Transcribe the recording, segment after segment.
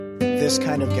this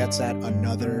kind of gets at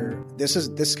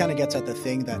this kind of gets at the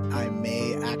thing that I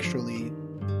may actually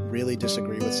really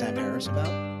disagree with Sam Harris about,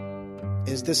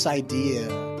 is this idea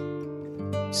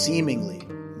seemingly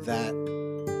that,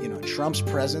 Trump's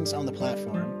presence on the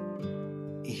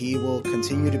platform, he will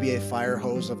continue to be a fire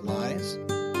hose of lies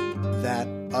that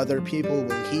other people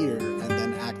will hear and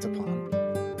then act upon.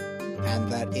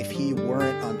 And that if he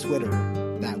weren't on Twitter,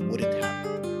 that wouldn't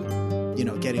happen.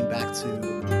 Getting back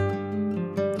to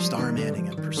Starmanning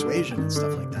and persuasion and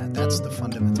stuff like that, that's the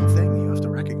fundamental thing you have to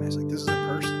recognize. Like, this is a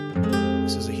person.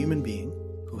 This is a human being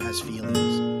who has feelings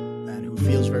and who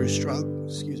feels very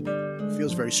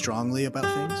feels very strongly about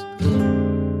things.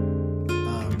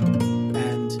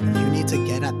 And you need to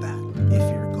get at that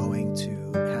if you're going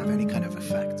to have any kind of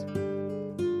effect.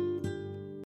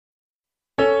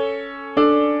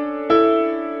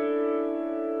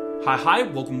 Hi,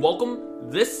 welcome.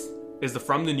 This is the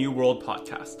From the New World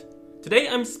podcast. Today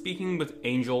I'm speaking with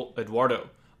Angel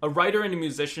Eduardo, a writer and a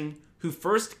musician who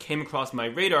first came across my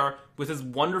radar with his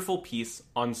wonderful piece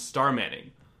on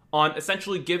Starmanning, on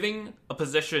essentially giving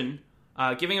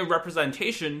a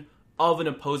representation of an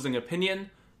opposing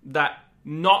opinion that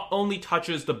not only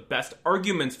touches the best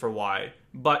arguments for why,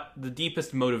 but the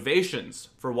deepest motivations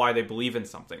for why they believe in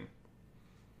something.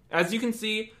 As you can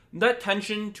see, that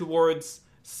tension towards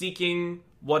seeking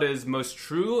what is most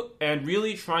true and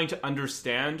really trying to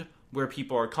understand where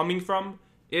people are coming from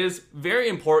is very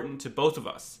important to both of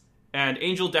us. And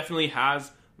Angel definitely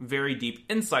has very deep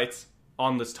insights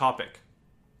on this topic.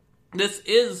 This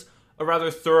is a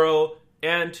rather thorough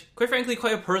and, quite frankly,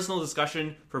 quite a personal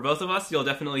discussion for both of us. You'll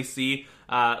definitely see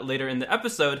later in the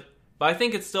episode. But I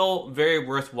think it's still very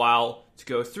worthwhile to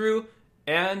go through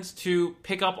and to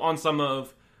pick up on some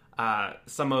of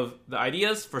the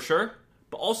ideas, for sure,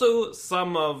 but also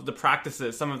some of the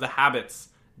practices, some of the habits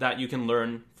that you can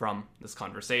learn from this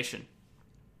conversation.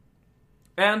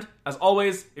 And, as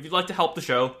always, if you'd like to help the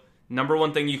show, number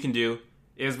one thing you can do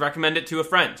is recommend it to a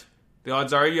friend. The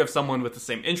odds are you have someone with the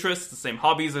same interests, the same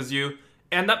hobbies as you,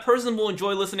 and that person will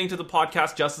enjoy listening to the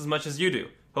podcast just as much as you do.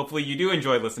 Hopefully you do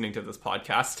enjoy listening to this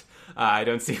podcast. I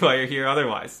don't see why you're here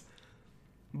otherwise.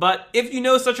 But if you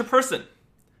know such a person,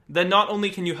 then not only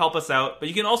can you help us out, but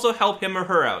you can also help him or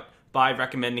her out by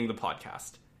recommending the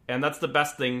podcast. And that's the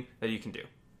best thing that you can do.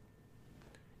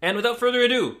 And without further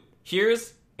ado,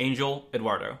 here's Angel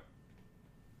Eduardo.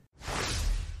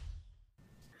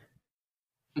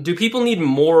 Do people need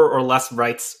more or less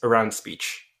rights around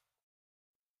speech?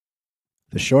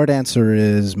 The short answer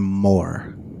is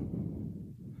more.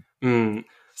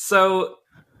 So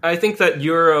I think that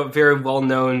you're a very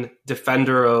well-known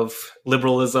defender of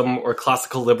liberalism or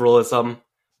classical liberalism,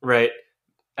 right?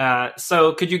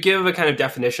 So could you give a kind of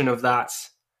definition of that?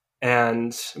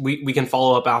 And we can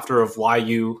follow up after of why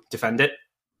you defend it.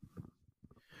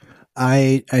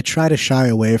 I try to shy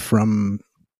away from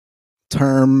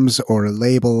terms or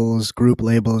labels, group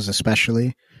labels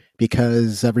especially,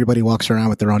 because everybody walks around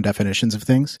with their own definitions of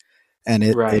things, and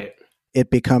it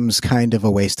becomes kind of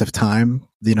a waste of time.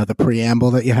 The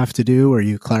preamble that you have to do, or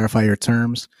you clarify your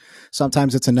terms.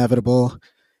 Sometimes it's inevitable.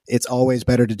 It's always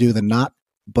better to do than not,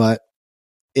 but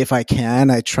if I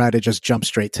can, I try to just jump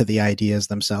straight to the ideas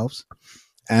themselves.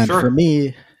 And sure. for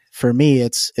me,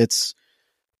 it's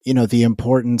the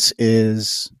importance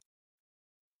is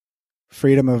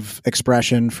freedom of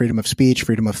expression, freedom of speech,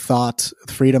 freedom of thought,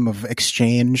 freedom of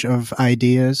exchange of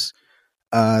ideas,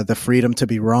 the freedom to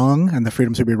be wrong, and the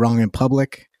freedom to be wrong in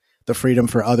public, the freedom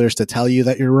for others to tell you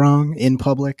that you're wrong in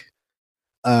public.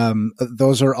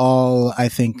 Those are all, I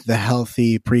think, the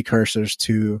healthy precursors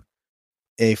to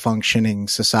a functioning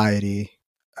society.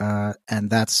 And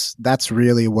that's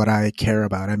really what I care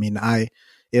about. I mean,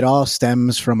 it all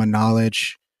stems from a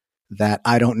knowledge that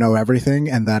I don't know everything,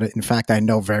 and that in fact I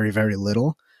know very, very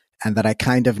little, and that I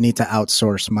kind of need to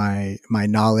outsource my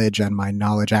knowledge and my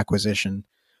knowledge acquisition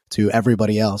to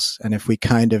everybody else. And if we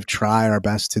kind of try our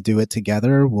best to do it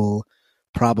together, we'll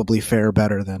probably fare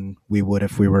better than we would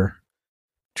if we were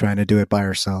trying to do it by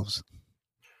ourselves.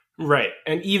 Right.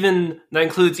 And even that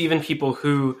includes even people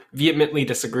who vehemently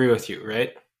disagree with you,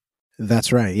 right?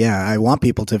 That's right. Yeah. I want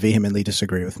people to vehemently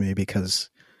disagree with me because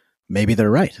maybe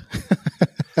they're right.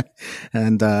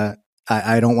 And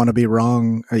I don't want to be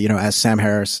wrong, as Sam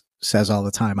Harris says all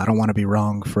the time, I don't want to be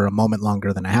wrong for a moment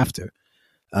longer than I have to.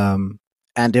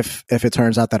 And if it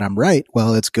turns out that I'm right,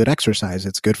 well, it's good exercise.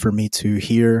 It's good for me to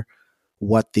hear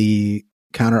what the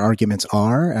counter arguments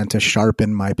are and to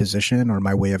sharpen my position or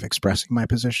my way of expressing my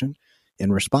position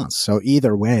in response. So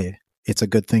either way, it's a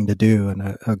good thing to do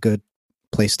and a good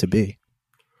place to be.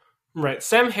 Right.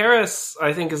 Sam Harris,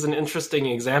 I think, is an interesting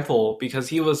example because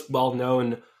he was well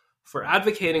known for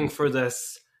advocating for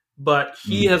this, but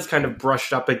he has kind of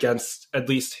brushed up against at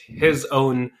least his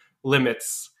own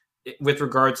limits with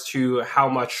regards to how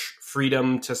much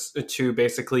freedom to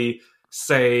basically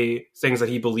say things that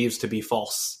he believes to be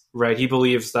false, right? He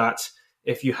believes that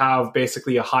if you have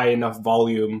basically a high enough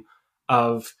volume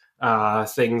of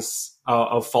things,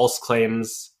 of false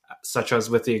claims, such as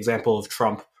with the example of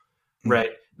Trump,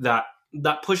 right, that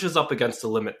pushes up against the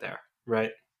limit there,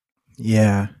 right?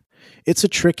 Yeah.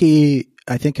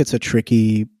 I think it's a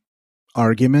tricky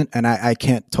argument, and I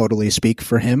can't totally speak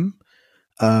for him.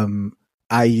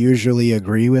 I usually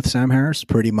agree with Sam Harris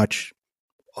pretty much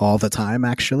all the time,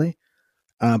 actually.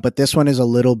 But this one is a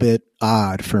little bit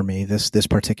odd for me, this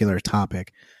particular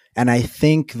topic. And I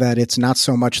think that it's not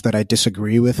so much that I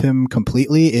disagree with him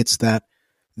completely, it's that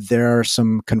there are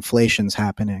some conflations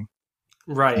happening.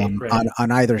 Right.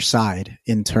 On either side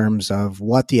in terms of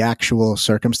what the actual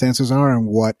circumstances are and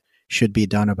what should be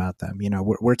done about them. You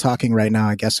know, we're talking right now,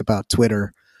 I guess, about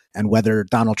Twitter and whether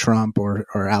Donald Trump or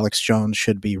Alex Jones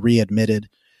should be readmitted.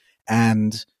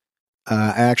 And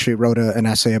I actually wrote an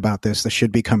essay about this that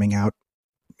should be coming out,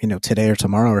 you know, today or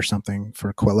tomorrow or something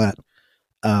for Quillette,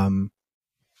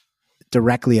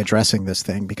 directly addressing this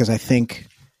thing, because I think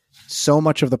so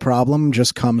much of the problem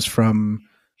just comes from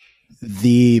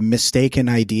the mistaken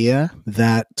idea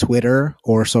that Twitter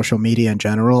or social media in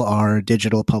general are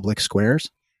digital public squares.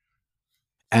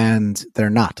 And they're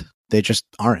not. They just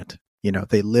aren't. You know,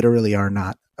 they literally are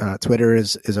not. Twitter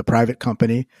is a private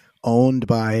company owned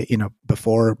by, you know,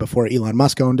 before Elon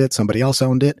Musk owned it, somebody else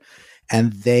owned it.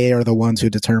 And they are the ones who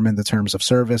determine the terms of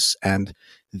service, and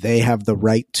they have the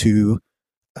right to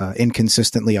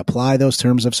inconsistently apply those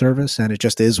terms of service. And it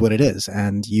just is what it is.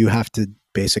 And you have to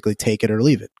basically take it or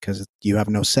leave it because you have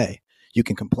no say. You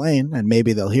can complain and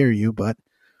maybe they'll hear you, but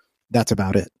that's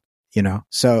about it, you know?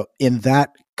 So in that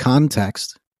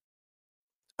context,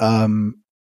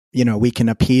 you know, we can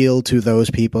appeal to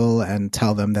those people and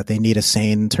tell them that they need a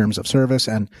sane terms of service.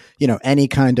 And, you know, any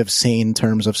kind of sane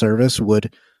terms of service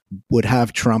would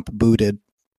have Trump booted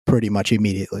pretty much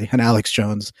immediately, and Alex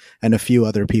Jones and a few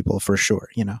other people for sure,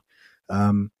 you know.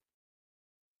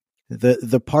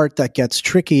 The part that gets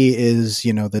tricky is,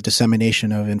 you know, the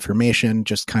dissemination of information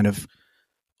just kind of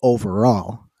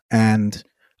overall. And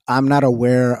I'm not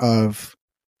aware of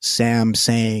Sam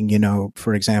saying, you know,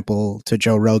 for example, to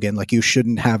Joe Rogan, like, you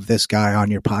shouldn't have this guy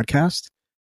on your podcast.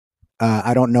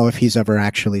 I don't know if he's ever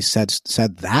actually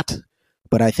said that,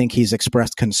 but I think he's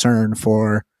expressed concern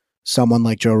for someone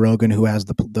like Joe Rogan, who has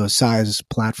the size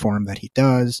platform that he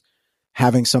does,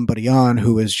 having somebody on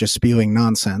who is just spewing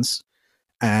nonsense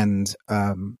and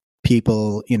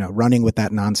people, you know, running with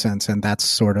that nonsense. And that's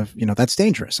sort of, you know, that's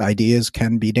dangerous. Ideas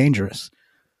can be dangerous.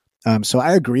 So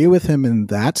I agree with him in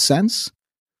that sense.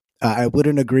 I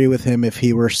wouldn't agree with him if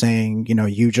he were saying, you know,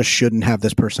 you just shouldn't have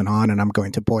this person on and I'm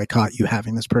going to boycott you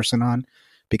having this person on,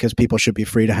 because people should be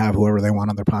free to have whoever they want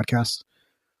on their podcasts.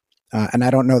 And I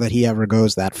don't know that he ever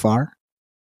goes that far.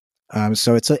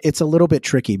 So it's a little bit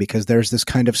tricky because there's this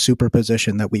kind of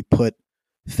superposition that we put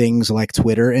things like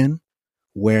Twitter in,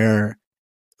 where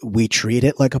we treat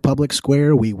it like a public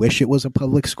square. We wish it was a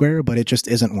public square, but it just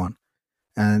isn't one.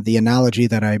 And the analogy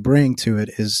that I bring to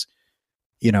it is,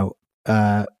 you know,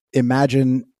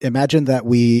 imagine that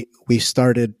we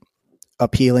started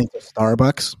appealing to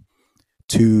Starbucks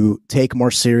to take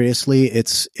more seriously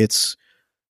its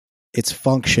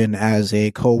function as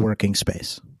a co-working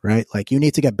space, right? Like, you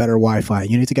need to get better Wi-Fi,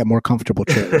 you need to get more comfortable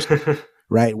chairs,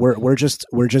 right? We're just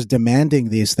demanding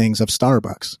these things of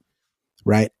Starbucks,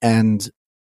 right? And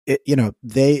it, you know,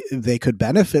 they could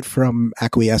benefit from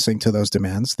acquiescing to those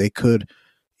demands. They could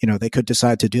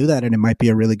decide to do that, and it might be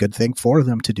a really good thing for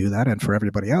them to do that and for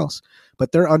everybody else.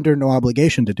 But they're under no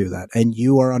obligation to do that, and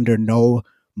you are under no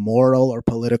moral or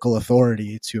political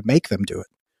authority to make them do it,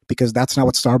 because that's not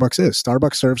what Starbucks is.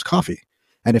 Starbucks serves coffee.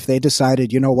 And if they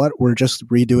decided, you know what, we're just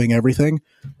redoing everything,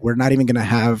 we're not even going to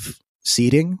have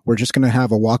seating, we're just going to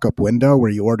have a walk-up window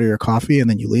where you order your coffee and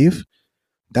then you leave,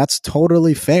 that's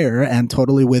totally fair and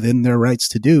totally within their rights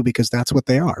to do, because that's what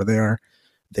they are.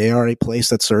 They are a place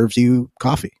that serves you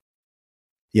coffee.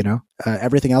 You know,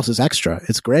 everything else is extra.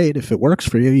 It's great. If it works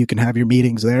for you, you can have your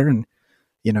meetings there and,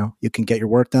 you know, you can get your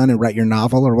work done and write your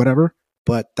novel or whatever.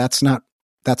 But that's not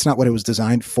what it was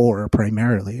designed for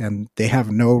primarily. And they have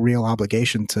no real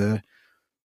obligation to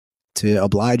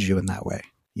oblige you in that way,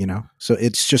 you know? So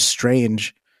it's just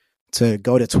strange to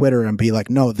go to Twitter and be like,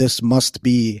 no, this must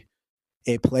be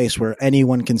a place where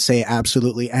anyone can say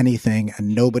absolutely anything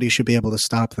and nobody should be able to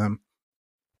stop them,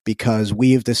 because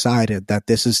we've decided that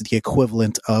this is the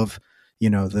equivalent of,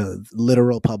 you know, the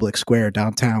literal public square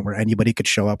downtown where anybody could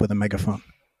show up with a megaphone.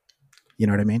 You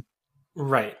know what I mean?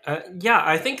 Right. Yeah,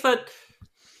 I think that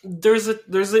there's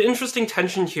an interesting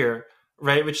tension here,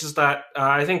 right? Which is that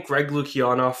I think Greg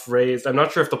Lukianoff raised. I'm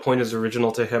not sure if the point is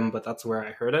original to him, but that's where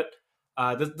I heard it.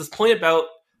 This point about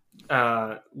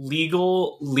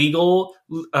legal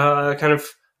kind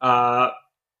of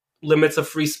limits of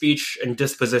free speech and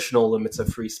dispositional limits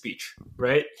of free speech,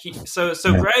 right? So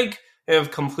Greg kind of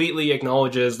completely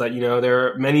acknowledges that there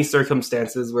are many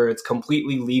circumstances where it's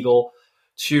completely legal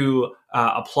to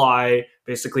apply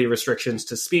basically restrictions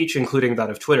to speech, including that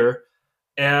of Twitter,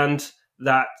 and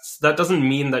that doesn't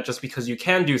mean that just because you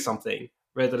can do something,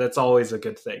 right, that it's always a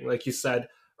good thing. Like you said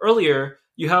earlier,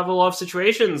 you have a lot of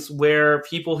situations where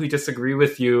people who disagree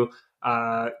with you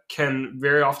can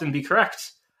very often be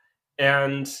correct,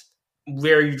 and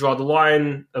where you draw the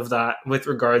line of that with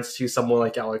regards to someone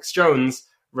like Alex Jones,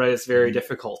 right, is very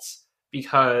difficult,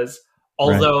 because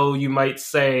although you might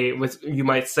say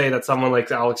that someone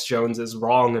like Alex Jones is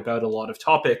wrong about a lot of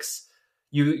topics,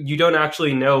 you don't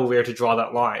actually know where to draw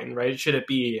that line, right? Should it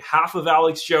be half of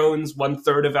Alex Jones,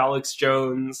 1/3 of Alex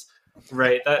Jones,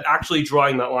 right? That actually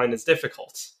drawing that line is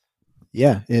difficult.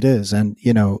 Yeah, it is. And,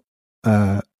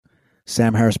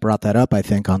 Sam Harris brought that up, I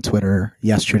think, on Twitter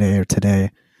yesterday or today.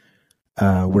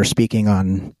 We're speaking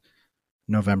on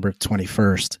November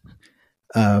 21st.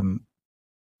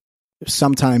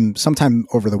 Sometime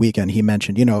over the weekend, he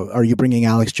mentioned, are you bringing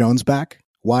Alex Jones back?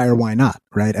 Why or why not?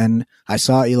 Right. And I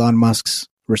saw Elon Musk's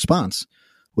response,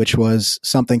 which was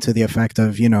something to the effect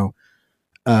of,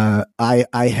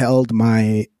 I held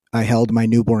my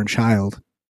newborn child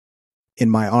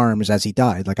in my arms as he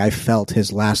died. Like, I felt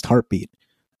his last heartbeat,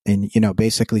 and,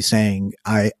 basically saying,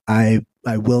 I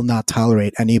will not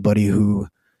tolerate anybody who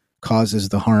causes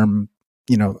the harm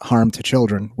to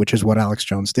children, which is what Alex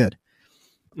Jones did,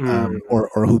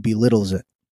 or who belittles it.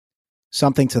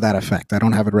 Something to that effect. I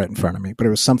don't have it right in front of me, but it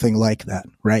was something like that,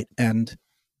 right? And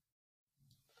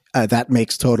that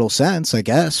makes total sense, I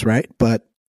guess, right? But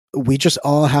we just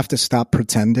all have to stop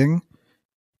pretending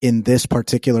in this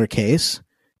particular case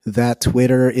that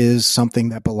Twitter is something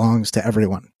that belongs to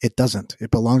everyone. It doesn't.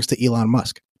 It belongs to Elon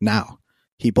Musk now.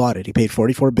 He bought it. He paid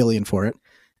 $44 billion for it,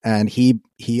 and he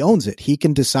owns it. He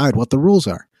can decide what the rules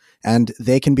are, and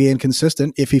they can be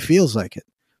inconsistent if he feels like it,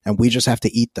 and we just have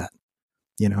to eat that.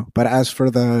 But as for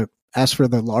the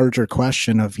larger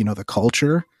question of, the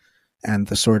culture and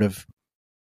the sort of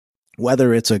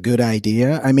whether it's a good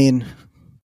idea, I mean,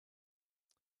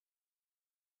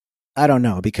 I don't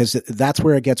know, because that's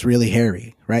where it gets really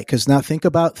hairy, right? Because now think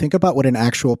about what an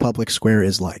actual public square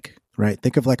is like, right?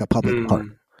 Think of like a public park,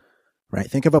 right?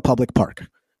 Think of a public park.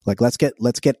 Like, let's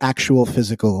get actual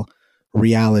physical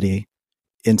reality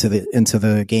into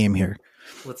the game here.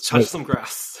 Let's touch some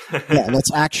grass.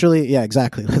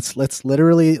 Exactly.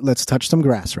 Let's touch some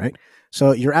grass, right?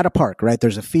 So you're at a park, right?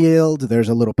 There's a field, there's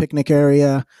a little picnic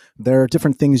area. There are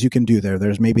different things you can do there.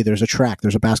 There's a track,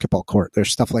 there's a basketball court,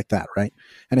 there's stuff like that, right?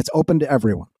 And it's open to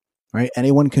everyone, right?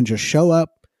 Anyone can just show up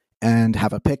and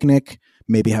have a picnic,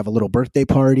 maybe have a little birthday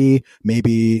party,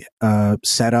 maybe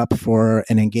set up for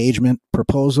an engagement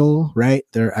proposal, right?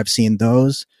 I've seen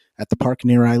those at the park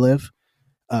near I live.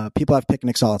 People have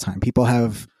picnics all the time. People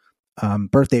have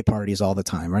birthday parties all the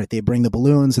time, right? They bring the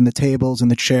balloons and the tables and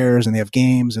the chairs, and they have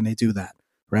games, and they do that,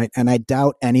 right? And I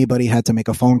doubt anybody had to make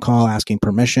a phone call asking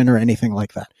permission or anything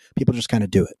like that. People just kind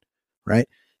of do it, right?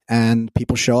 And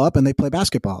people show up and they play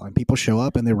basketball, and people show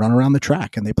up and they run around the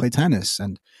track and they play tennis,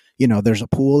 and there's a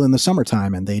pool in the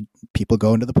summertime, and people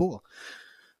go into the pool.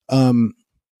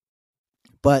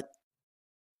 But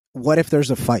what if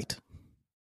there's a fight,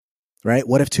 right?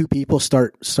 What if two people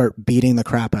start beating the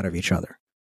crap out of each other?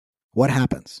 What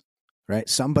happens, right?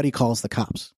 Somebody calls the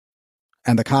cops,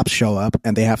 and the cops show up,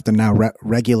 and they have to now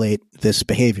regulate this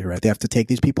behavior, right? They have to take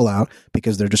these people out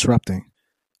because they're disrupting,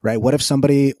 right? What if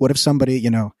somebody,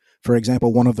 for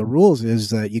example, one of the rules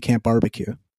is that you can't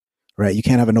barbecue, right? You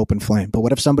can't have an open flame. But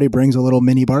what if somebody brings a little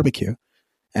mini barbecue,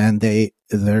 and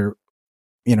they're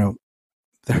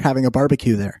having a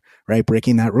barbecue there, right?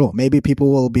 Breaking that rule. Maybe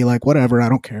people will be like, whatever, I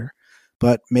don't care.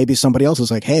 But maybe somebody else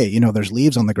is like, hey, there's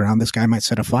leaves on the ground. This guy might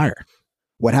set a fire.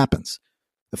 What happens?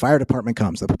 The fire department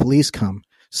comes. The police come.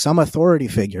 Some authority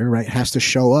figure, right, has to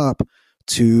show up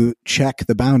to check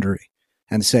the boundary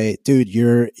and say, dude,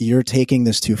 you're taking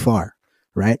this too far,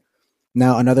 right?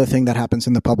 Now, another thing that happens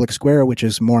in the public square, which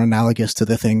is more analogous to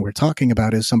the thing we're talking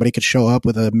about, is somebody could show up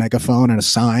with a megaphone and a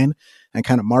sign and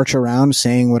kind of march around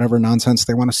saying whatever nonsense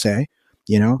they want to say.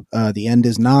 The end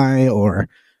is nigh, or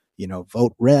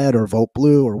vote red or vote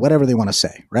blue, or whatever they want to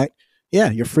say, right?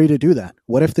 Yeah, you're free to do that.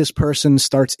 What if this person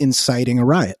starts inciting a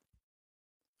riot?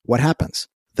 What happens?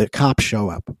 The cops show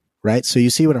up, right? So you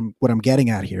see what I'm getting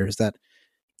at here is that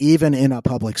even in a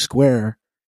public square,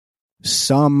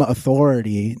 some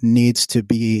authority needs to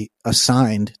be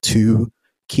assigned to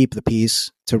keep the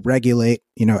peace, to regulate,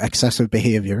 excessive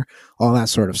behavior, all that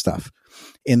sort of stuff.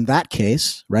 In that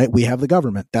case, right, we have the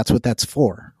government. That's what that's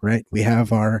for, right? We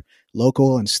have our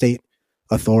local and state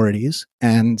authorities,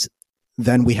 and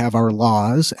then we have our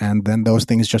laws, and then those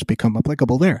things just become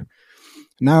applicable there.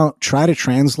 Now, try to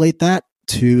translate that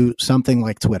to something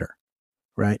like Twitter,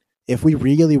 right? If we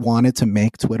really wanted to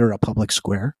make Twitter a public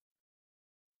square,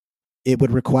 it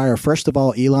would require, first of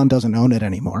all, Elon doesn't own it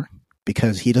anymore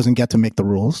because he doesn't get to make the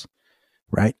rules,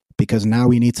 right? Because now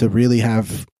we need to really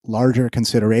have larger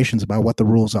considerations about what the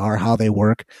rules are, how they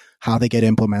work, how they get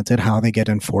implemented, how they get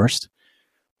enforced,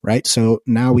 right? So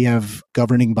now we have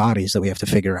governing bodies that we have to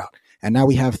figure out. And now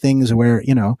we have things where,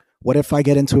 what if I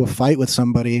get into a fight with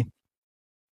somebody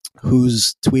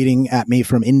who's tweeting at me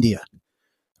from India,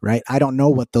 right? I don't know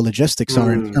what the logistics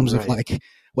are in terms of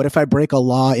what if I break a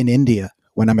law in India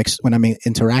when I'm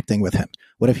interacting with him?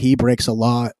 What if he breaks a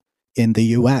law in the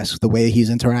US, the way he's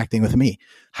interacting with me?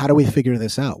 How do we figure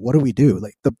this out? What do we do?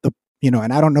 Like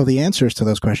and I don't know the answers to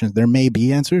those questions. There may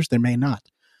be answers, there may not.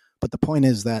 But the point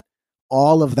is that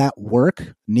all of that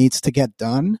work needs to get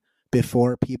done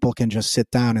before people can just sit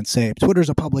down and say, Twitter's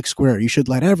a public square. You should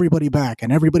let everybody back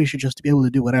and everybody should just be able to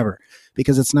do whatever,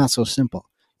 because it's not so simple.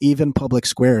 Even public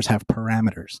squares have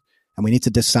parameters, and we need to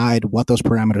decide what those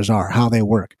parameters are, how they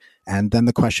work. And then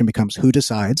the question becomes, who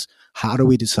decides? How do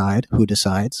we decide? Who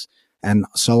decides? And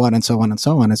so on and so on and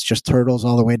so on. It's just turtles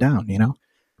all the way down,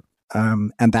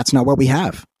 and that's not what we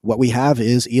have. What we have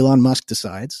is Elon Musk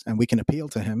decides, and we can appeal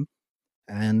to him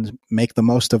and make the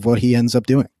most of what he ends up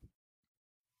doing.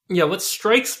 Yeah, what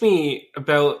strikes me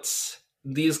about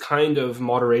these kind of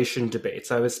moderation debates,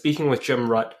 I was speaking with Jim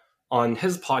Rutt on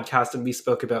his podcast, and we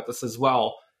spoke about this as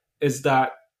well, is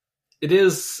that it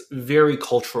is very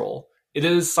cultural. It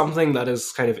is something that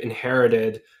is kind of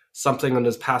inherited, something that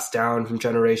is passed down from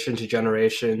generation to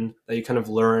generation that you kind of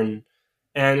learn.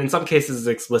 And in some cases it's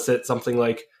explicit, something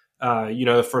like,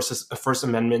 the First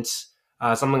Amendment,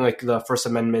 something like the First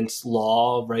Amendment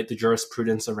law, right? The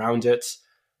jurisprudence around it.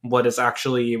 What is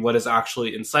actually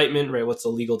incitement, right? What's the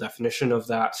legal definition of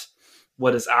that?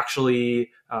 What is actually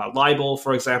libel,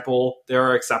 for example? There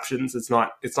are exceptions. It's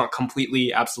not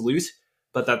completely absolute,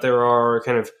 but that there are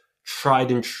kind of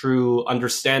tried and true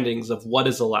understandings of what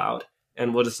is allowed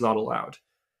and what is not allowed.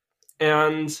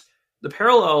 And the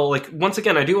parallel, once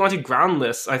again, I do want to ground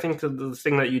this. I think the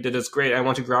thing that you did is great. I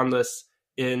want to ground this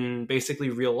in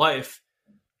basically real life,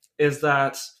 is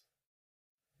that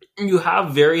you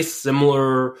have very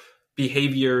similar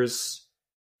behaviors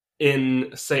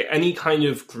in, say, any kind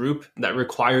of group that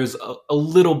requires a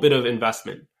little bit of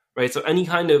investment, right? So any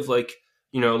kind of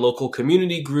local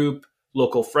community group,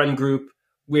 local friend group,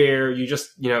 where you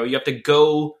just, you have to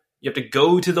go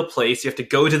to the place, you have to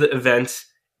go to the event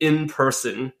in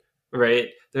person, right?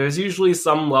 There's usually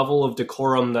some level of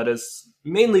decorum that is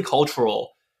mainly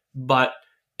cultural, but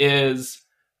is,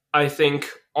 I think,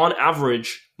 on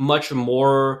average, much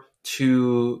more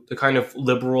to the kind of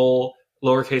liberal,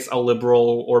 lowercase l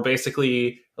liberal, or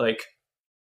basically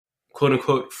quote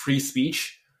unquote free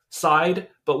speech side,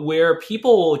 but where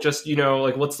people just,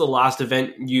 what's the last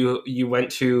event you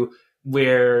went to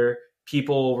where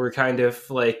people were kind of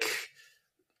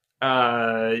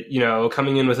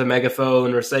coming in with a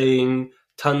megaphone or saying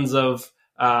tons of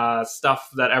stuff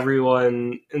that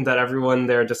everyone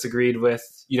there disagreed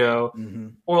with,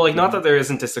 or not that there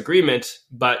isn't disagreement,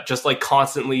 but just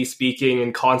constantly speaking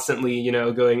and constantly,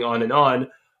 going on and on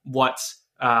what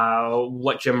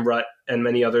Jim Rutt and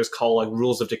many others call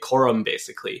rules of decorum,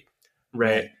 basically,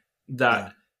 right?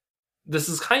 That this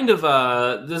is kind of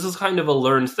a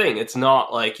learned thing. It's not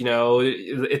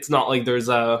it's not like there's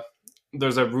a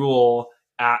rule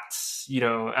at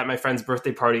my friend's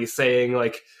birthday party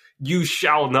saying you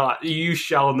shall not,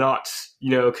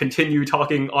 continue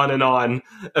talking on and on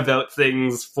about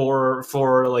things for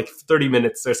 30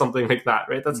 minutes or something like that,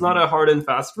 right? That's not a hard and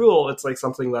fast rule. It's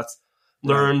something that's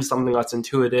learned, something that's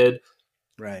intuited.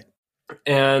 Right.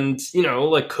 And,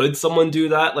 could someone do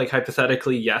that?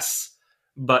 Hypothetically, yes.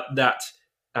 But that,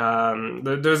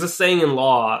 there's a saying in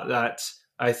law that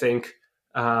I think,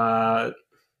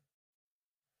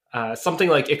 something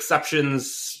like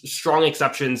strong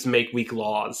exceptions make weak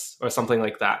laws, or something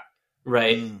like that,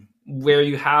 right? Where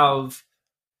you have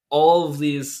all of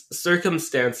these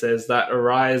circumstances that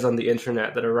arise on the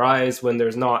internet, that arise when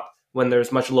there's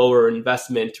much lower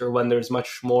investment, or when there's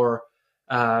much more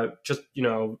just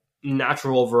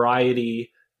natural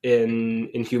variety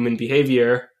in human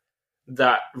behavior,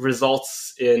 that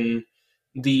results in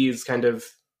these kind of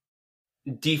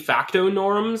de facto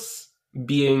norms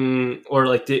being, or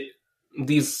like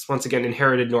these, once again,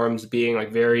 inherited norms being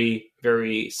like very,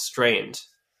 very strained,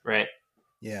 right?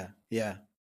 Yeah. Yeah.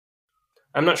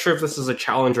 I'm not sure if this is a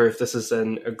challenge or if this is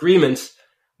an agreement,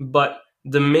 but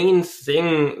the main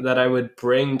thing that I would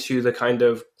bring to the kind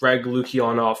of Greg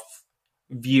Lukianoff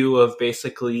view of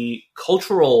basically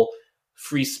cultural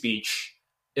free speech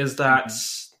is that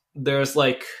there's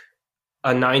like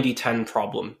a 90-10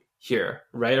 problem here,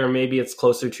 right? Or maybe it's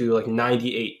closer to like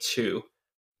 98-2,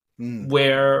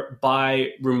 where by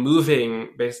removing,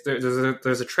 there's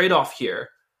a trade-off here,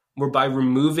 where by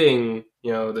removing,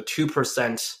 the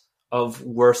 2% of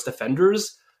worst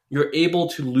offenders, you're able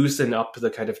to loosen up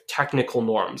the kind of technical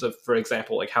norms of, for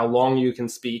example, like how long you can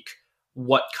speak,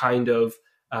 what kind of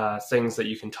things that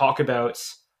you can talk about,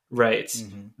 right?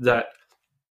 That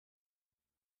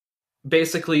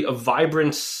basically a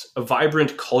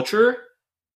vibrant culture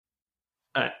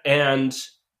and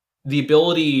the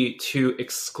ability to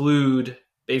exclude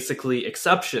basically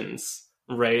exceptions,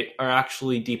 right, are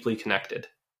actually deeply connected.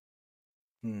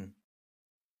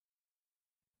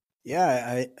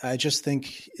 Yeah, I just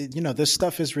think, this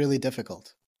stuff is really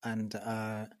difficult. And,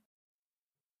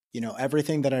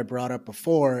 everything that I brought up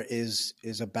before is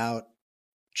about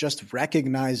just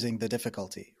recognizing the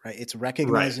difficulty, right? It's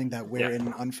recognizing that we're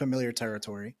in unfamiliar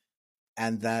territory,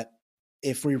 and that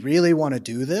if we really want to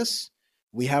do this,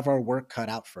 we have our work cut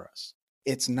out for us.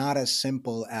 It's not as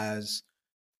simple as,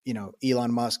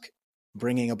 Elon Musk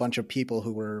bringing a bunch of people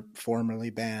who were formerly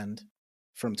banned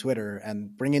from Twitter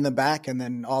and bringing them back, and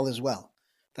then all is well.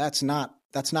 That's not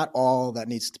all that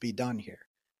needs to be done here,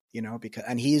 because,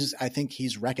 and I think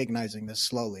he's recognizing this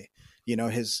slowly.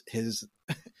 His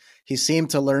he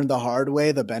seemed to learn the hard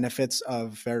way the benefits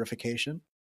of verification.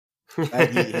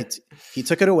 He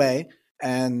took it away,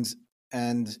 and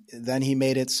then he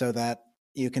made it so that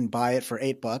you can buy it for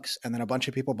 $8, and then a bunch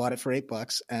of people bought it for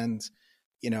 $8, and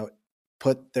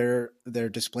put their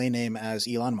display name as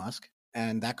Elon Musk,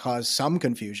 and that caused some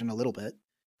confusion, a little bit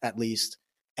at least.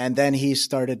 And then he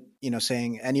started,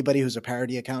 saying anybody who's a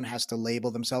parody account has to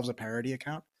label themselves a parody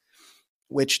account,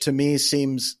 which to me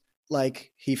seems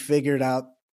like he figured out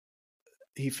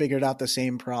the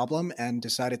same problem and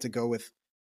decided to go with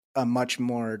a much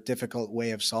more difficult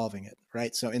way of solving it,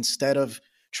 right? So instead of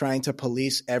trying to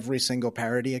police every single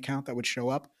parody account that would show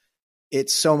up,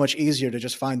 it's so much easier to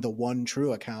just find the one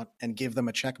true account and give them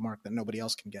a check mark that nobody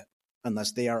else can get,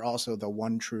 unless they are also the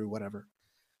one true whatever.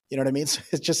 You know what I mean? So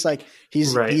it's just like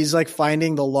he's like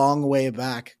finding the long way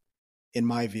back, in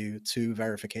my view, to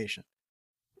verification.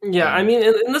 Yeah, I mean,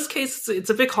 in this case, it's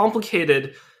a bit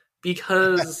complicated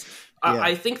because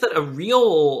I think that a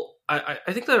real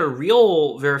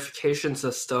verification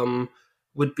system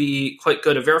would be quite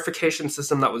good. A verification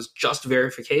system that was just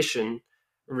verification,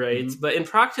 right? But in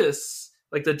practice,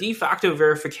 like the de facto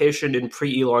verification in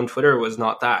pre-Elon Twitter was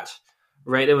not that,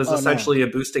 right? It was essentially a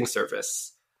boosting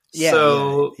service.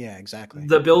 Yeah, exactly.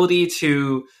 The ability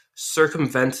to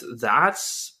circumvent that,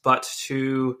 but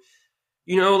to,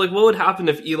 like what would happen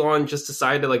if Elon just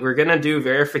decided like we're going to do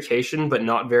verification, but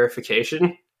not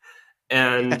verification?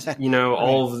 And,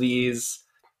 all of these,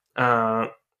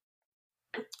 it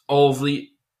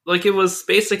was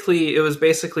basically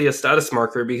a status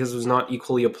marker because it was not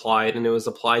equally applied, and it was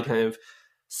applied kind of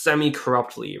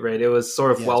semi-corruptly, right? It was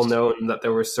sort of well known that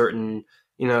there were certain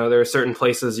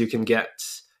places you can get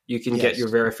your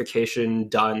verification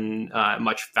done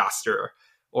much faster,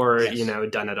 or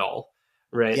done at all,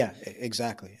 right? Yeah,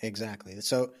 exactly.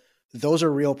 So those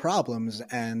are real problems,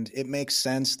 and it makes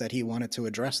sense that he wanted to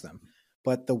address them.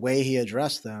 But the way he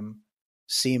addressed them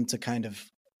seemed to kind of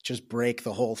just break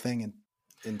the whole thing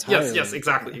entirely. Yes,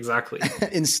 exactly.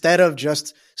 Instead of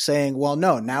just saying, well,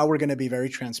 no, now we're going to be very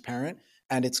transparent,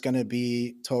 and it's going to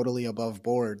be totally above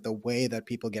board the way that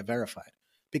people get verified.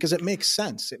 Because it makes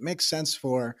sense. It makes sense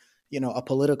for, a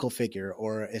political figure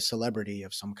or a celebrity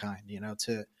of some kind,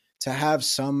 to have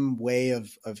some way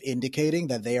of indicating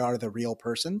that they are the real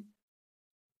person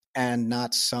and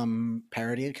not some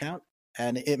parody account.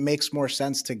 And it makes more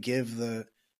sense to give the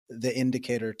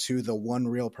indicator to the one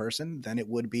real person than it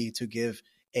would be to give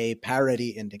a parody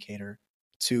indicator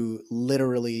to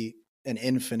literally an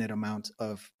infinite amount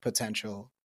of potential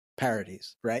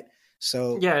parodies, right?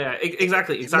 So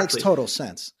exactly. It makes total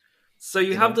sense. So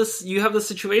you have this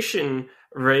situation,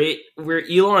 right, where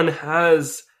Elon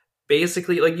has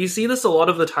basically, like, you see this a lot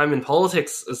of the time in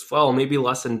politics as well, maybe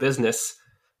less in business,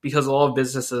 because a lot of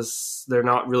businesses, they're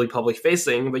not really public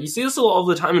facing, but you see this a lot of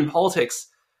the time in politics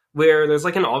where there's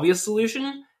like an obvious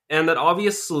solution, and that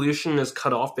obvious solution is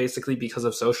cut off basically because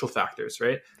of social factors,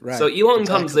 right? Right. So Elon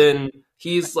comes Exactly. in,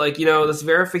 he's like, this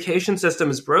verification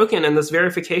system is broken, and this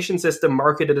verification system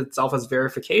marketed itself as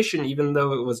verification, even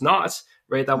though it was not,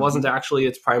 right? That wasn't actually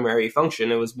its primary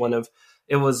function. It was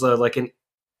like an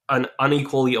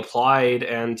unequally applied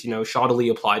and,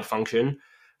 shoddily applied function,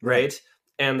 right?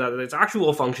 And that its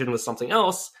actual function was something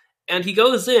else. And he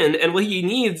goes in, and what he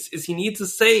needs to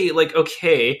say, like,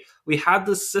 okay, we had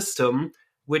this system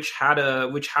which had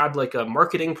like a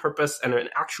marketing purpose and an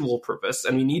actual purpose,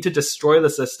 and we need to destroy the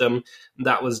system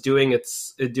that was doing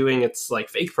its like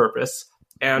fake purpose,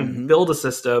 and build a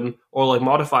system, or like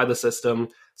modify the system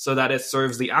so that it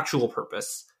serves the actual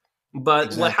purpose.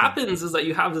 But what happens is that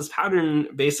you have this pattern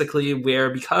basically where,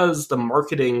 because the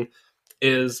marketing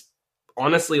is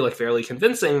honestly like fairly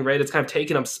convincing, right? It's kind of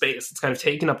taken up space. It's kind of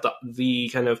taken up the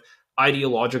kind of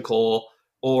ideological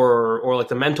or like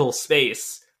the mental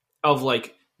space of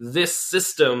like, this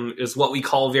system is what we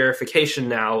call verification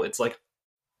now. It's like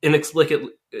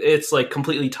inexplicably, it's like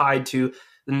completely tied to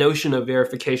the notion of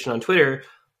verification on Twitter.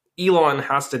 Elon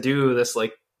has to do this,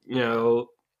 like,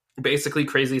 basically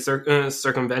crazy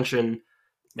circumvention,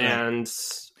 and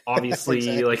obviously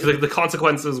exactly. Like the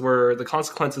consequences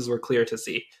were clear to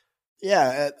see.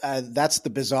 Yeah, that's the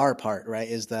bizarre part, right?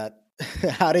 Is that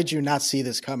how did you not see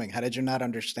this coming? How did you not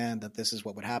understand that this is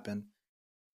what would happen?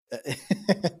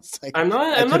 Like, I'm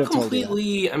not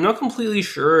completely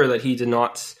sure that he did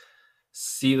not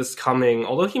see this coming,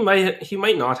 although he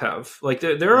might not have. Like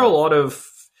there are a lot of,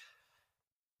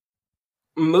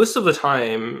 most of the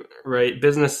time, right,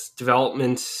 business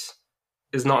development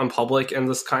is not in public, and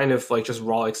this kind of like just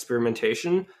raw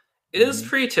experimentation is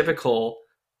pretty typical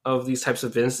of these types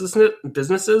of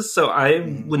businesses. So I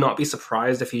would not be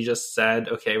surprised if he just said,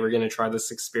 okay, we're going to try this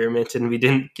experiment, and we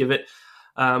didn't give it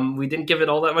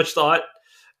all that much thought.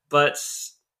 But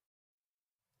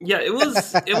yeah, it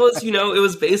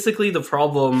was basically the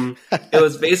problem. It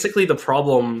was basically the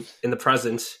problem in the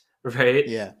present, right?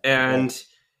 Yeah. And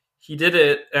he did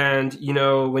it. And,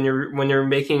 when you're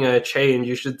making a change,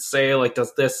 you should say, like,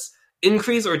 does this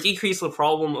increase or decrease the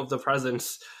problem of the present?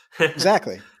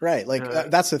 Exactly. Right.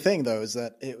 Like that's the thing, though, is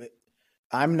that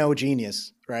I'm no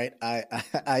genius, right?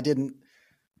 I didn't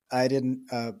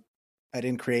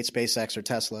create SpaceX or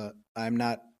Tesla. I'm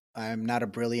not a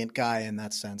brilliant guy in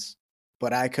that sense,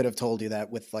 but I could have told you that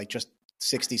with like just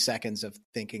 60 seconds of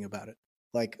thinking about it.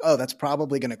 Like, oh, that's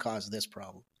probably going to cause this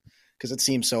problem, because it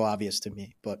seems so obvious to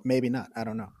me, but maybe not. I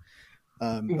don't know.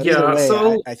 But either way,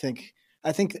 so I think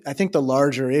the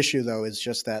larger issue, though, is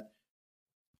just that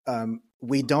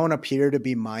we don't appear to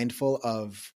be mindful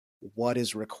of what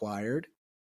is required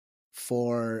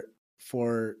for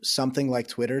something like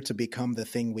Twitter to become the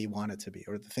thing we want it to be,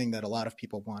 or the thing that a lot of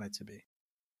people want it to be.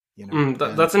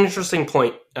 That's an interesting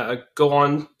point. Go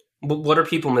on. What are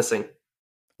people missing?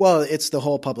 Well, it's the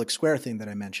whole public square thing that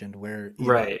I mentioned, where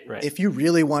right. If you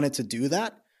really wanted to do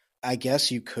that, I guess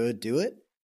you could do it,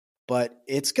 but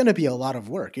it's going to be a lot of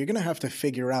work. You're going to have to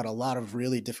figure out a lot of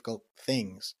really difficult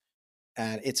things,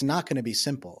 and it's not going to be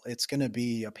simple. It's going to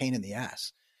be a pain in the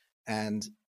ass. And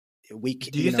do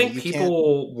you think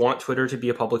people want Twitter to be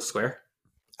a public square?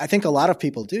 I think a lot of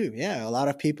people do. Yeah. A lot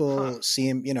of people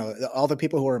seem, all the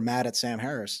people who are mad at Sam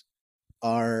Harris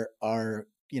are,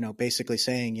 basically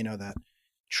saying, that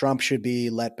Trump should be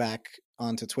let back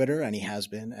onto Twitter, and he has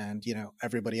been, and,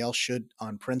 everybody else should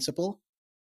on principle.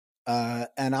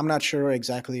 And I'm not sure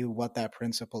exactly what that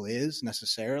principle is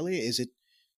necessarily. Is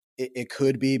it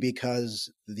could be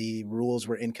because the rules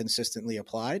were inconsistently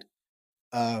applied,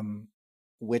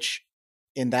 which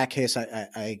in that case,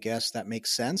 I guess that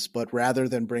makes sense. But rather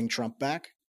than bring Trump back,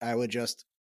 I would just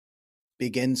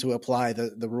begin to apply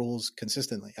the rules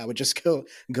consistently. I would just go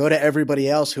to everybody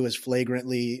else who has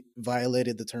flagrantly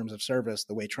violated the terms of service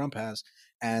the way Trump has,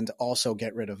 and also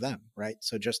get rid of them, right?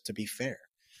 So just to be fair.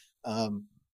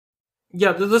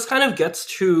 Yeah, this kind of gets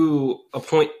to a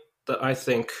point that I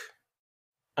think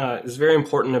is very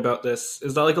important about this,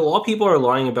 is that like a lot of people are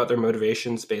lying about their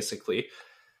motivations, basically.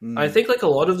 I think like a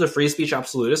lot of the free speech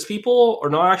absolutist people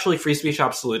are not actually free speech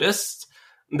absolutists.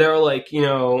 They're like,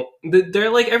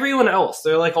 they're like everyone else.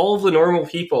 They're like all of the normal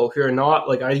people who are not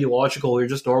like ideological. They're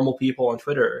just normal people on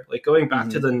Twitter. Like going back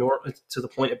to the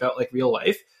point about like real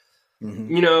life,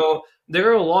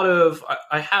 there are a lot of,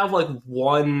 I have like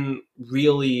one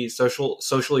really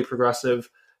socially progressive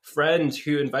friend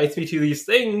who invites me to these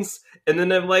things, and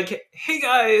then I'm like, hey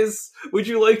guys, would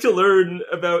you like to learn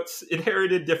about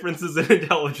inherited differences in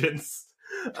intelligence?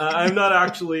 I don't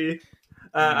actually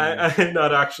raise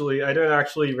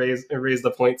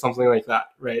the point, something like that,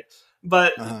 right?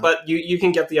 But you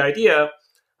can get the idea.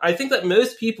 I think that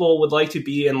most people would like to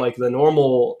be in like the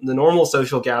normal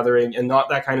social gathering and not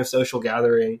that kind of social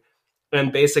gathering.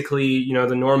 And basically, you know,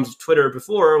 the norms of Twitter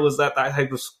before was that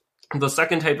the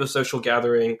second type of social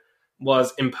gathering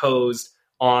was imposed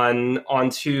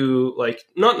onto like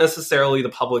not necessarily the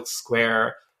public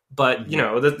square, but you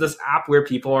know, this app where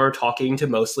people are talking to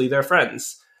mostly their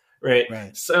friends, right?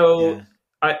 Right. So Yeah.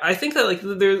 I think that like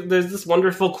there's this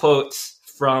wonderful quote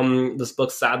from this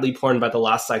book, Sadly Porn by the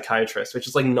Last Psychiatrist, which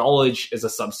is like knowledge is a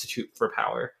substitute for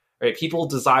power. Right? People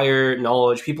desire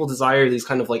knowledge. People desire these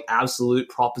kind of like absolute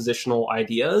propositional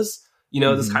ideas. You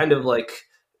know, this kind of like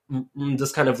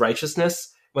this kind of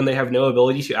righteousness when they have no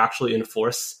ability to actually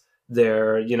enforce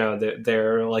their, you know,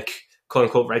 their like quote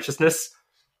unquote righteousness,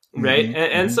 right?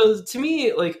 And so to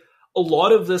me, like a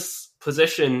lot of this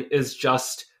position is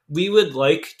just we would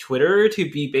like Twitter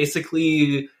to be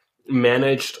basically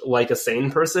managed like a sane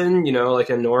person, you know, like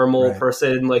a normal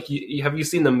person. Like, have you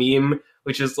seen the meme,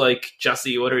 which is like,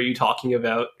 Jesse, what are you talking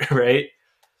about? Right?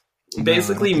 No,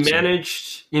 Basically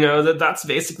managed, so. You know, that's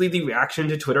basically the reaction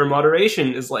to Twitter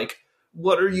moderation is like,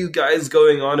 what are you guys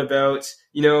going on about?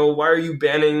 You know, why are you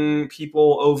banning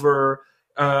people over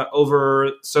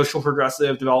social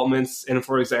progressive developments and,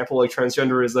 for example, like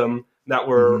transgenderism that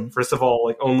were, first of all,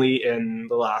 like only in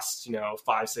the last, you know,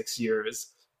 5-6 years.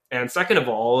 And second of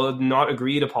all, not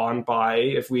agreed upon by,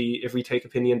 if we take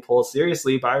opinion polls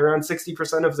seriously, by around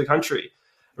 60% of the country,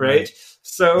 right?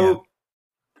 So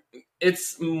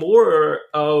it's more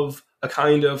of a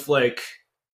kind of like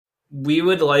we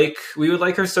would like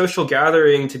our social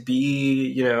gathering to be,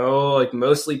 you know, like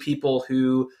mostly people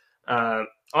who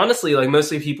honestly, like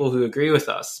mostly people who agree with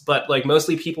us, but like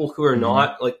mostly people who are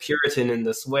not like Puritan in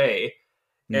this way.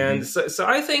 And so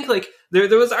I think like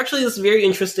there was actually this very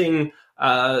interesting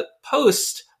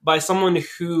post by someone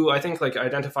who I think like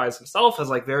identifies himself as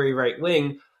like very right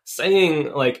wing,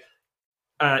 saying like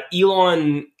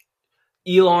Elon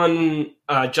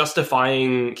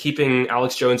justifying keeping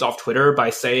Alex Jones off Twitter by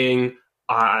saying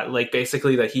like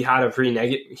basically that he had a very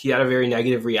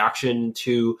negative reaction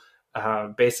to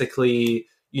basically,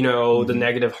 you know, the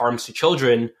negative harms to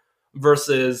children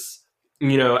versus,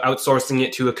 you know, outsourcing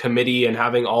it to a committee and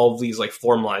having all of these like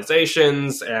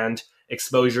formalizations and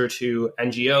exposure to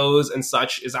NGOs and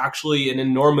such is actually an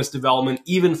enormous development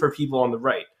even for people on the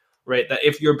right, that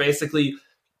if your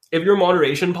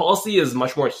moderation policy is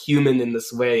much more human in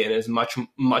this way and is much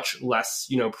less,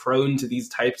 you know, prone to these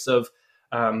types of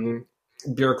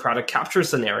bureaucratic capture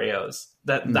scenarios,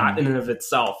 that in and of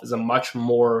itself is a much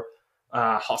more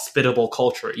hospitable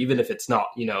culture, even if it's not,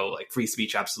 you know, like free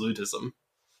speech absolutism.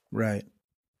 Right.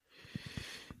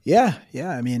 Yeah.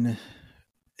 I mean,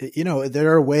 you know,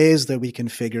 there are ways that we can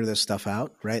figure this stuff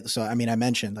out, right? So, I mean, I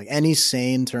mentioned like any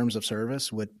sane terms of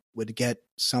service would get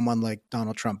someone like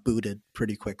Donald Trump booted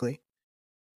pretty quickly.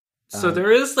 So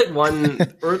there is like one,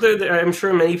 or I'm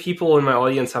sure many people in my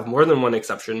audience have more than one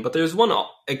exception, but there's one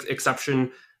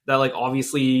exception that like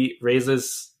obviously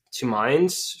raises to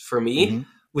mind for me,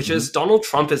 which is Donald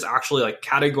Trump is actually like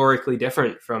categorically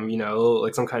different from, you know,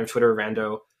 like some kind of Twitter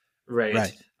rando,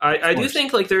 right? I do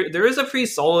think like there is a pretty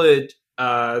solid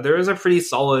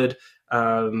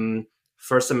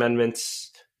First Amendment,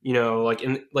 you know, like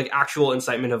in like actual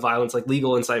incitement of violence, like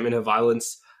legal incitement of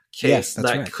violence case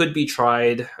that could be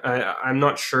tried. I'm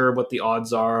not sure what the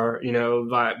odds are, you know,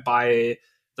 by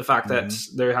the fact that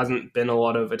there hasn't been a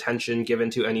lot of attention given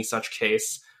to any such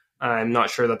case. I'm not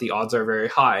sure that the odds are very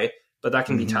high, but that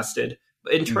can be tested.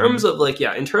 But in terms of like,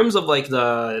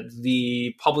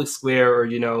 the public square, or,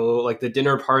 you know, like the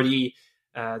dinner party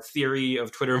theory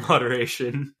of Twitter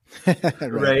moderation,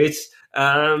 right?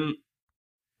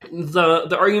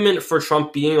 The argument for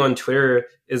Trump being on Twitter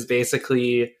is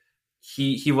basically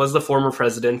he was the former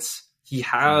president. He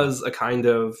has a kind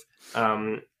of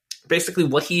basically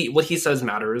what he says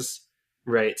matters,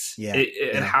 right?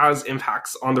 It has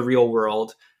impacts on the real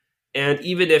world. And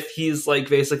even if he's like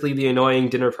basically the annoying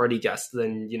dinner party guest,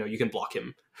 then, you know, you can block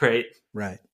him, right?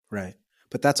 Right.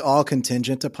 But that's all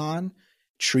contingent upon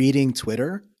treating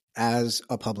Twitter as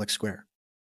a public square,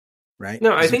 right?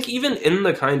 No, I think even in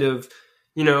the kind of,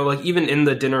 you know, like even in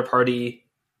the dinner party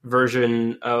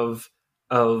version of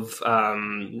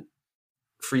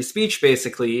free speech,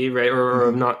 basically, right?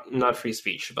 Or not free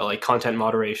speech, but like content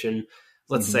moderation,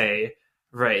 let's say,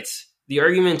 right? The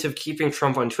argument of keeping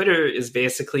Trump on Twitter is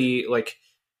basically like,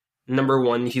 number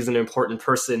one, he's an important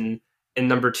person, and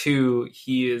number two,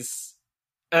 he is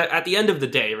at the end of the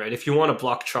day, right? If you want to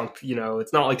block Trump, you know,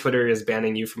 it's not like Twitter is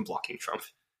banning you from blocking Trump.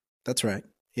 That's right.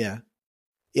 Yeah.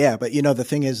 But you know, the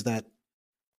thing is that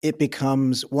it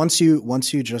becomes once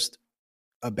you just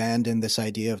abandon this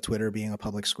idea of Twitter being a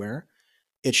public square,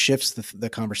 it shifts the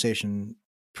conversation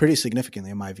pretty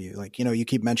significantly in my view. Like, you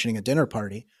keep mentioning a dinner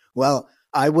party. Well,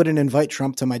 I wouldn't invite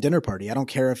Trump to my dinner party. I don't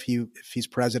care if he's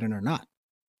president or not.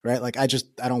 Right. Like, I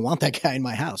don't want that guy in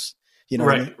my house. You know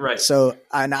what I mean? Right. So,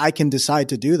 and I can decide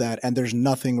to do that. And there's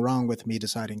nothing wrong with me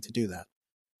deciding to do that.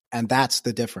 And that's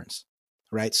the difference.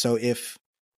 Right. So if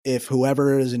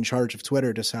whoever is in charge of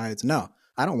Twitter decides, no,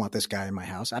 I don't want this guy in my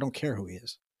house, I don't care who he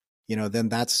is, then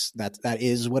that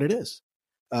is what it is.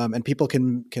 And people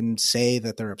can say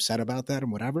that they're upset about that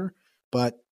and whatever,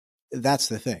 but that's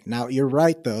the thing. Now, you're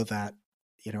right, though, that,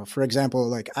 for example,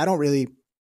 like,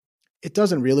 it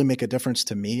doesn't really make a difference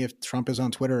to me if Trump is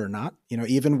on Twitter or not.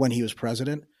 Even when he was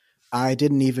president, I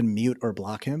didn't even mute or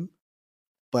block him,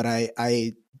 but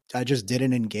I just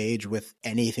didn't engage with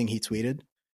anything he tweeted.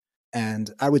 And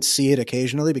I would see it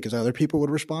occasionally because other people would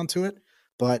respond to it,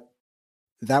 but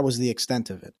that was the extent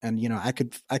of it. And, I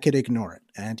could ignore it.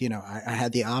 And, I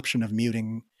had the option of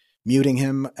muting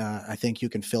him. I think you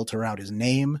can filter out his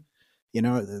name.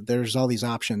 There's all these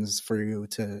options for you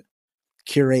to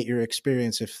curate your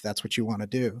experience if that's what you want to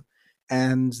do.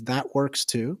 And that works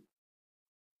too.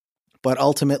 But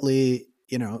ultimately,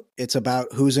 it's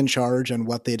about who's in charge and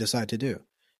what they decide to do.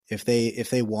 If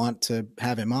they want to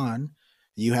have him on,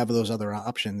 you have those other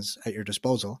options at your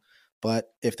disposal.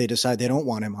 But if they decide they don't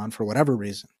want him on for whatever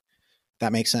reason,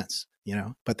 that makes sense,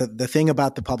 But the thing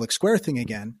about the public square thing,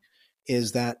 again,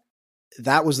 is that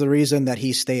was the reason that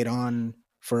he stayed on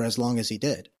for as long as he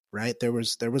did, right? There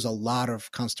was a lot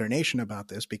of consternation about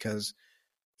this because,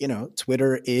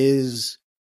 Twitter is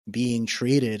being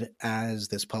treated as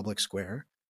this public square,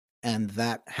 and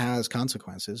that has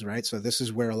consequences, right? So this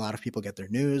is where a lot of people get their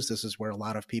news. This is where a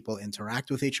lot of people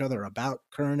interact with each other about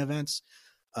current events.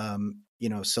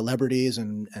 Celebrities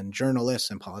and journalists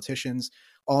and politicians,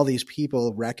 all these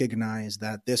people recognize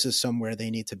that this is somewhere they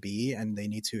need to be and they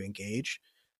need to engage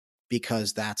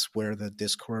because that's where the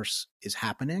discourse is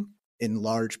happening in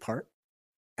large part.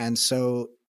 And so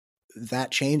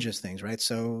that changes things, right?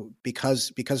 So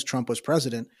because Trump was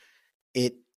president,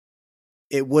 it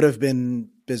would have been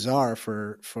bizarre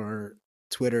for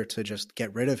Twitter to just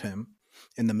get rid of him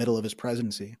in the middle of his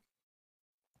presidency,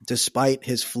 despite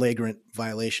his flagrant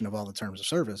violation of all the terms of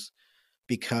service,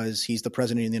 because he's the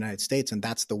president of the United States and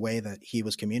that's the way that he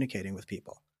was communicating with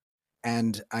people.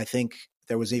 And I think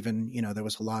there was even, there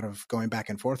was a lot of going back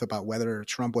and forth about whether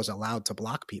Trump was allowed to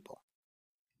block people.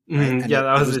 Right? Yeah,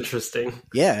 that was interesting.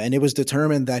 Yeah, and it was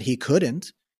determined that he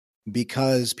couldn't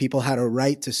because people had a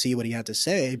right to see what he had to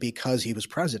say because he was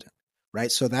president,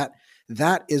 right? So that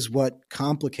is what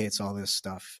complicates all this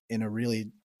stuff in a really,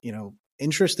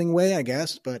 interesting way, I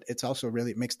guess, but it's also really,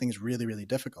 it makes things really, really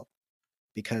difficult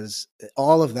because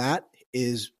all of that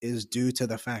is due to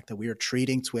the fact that we are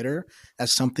treating Twitter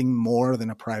as something more than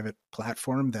a private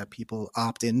platform that people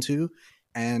opt into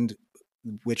and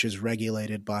which is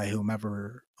regulated by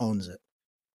whomever owns it.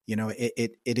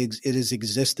 It is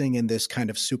existing in this kind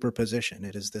of superposition.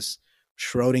 It is this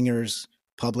Schrodinger's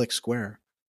public square.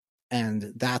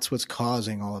 And that's what's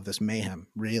causing all of this mayhem,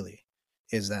 really,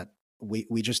 is that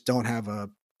we just don't have a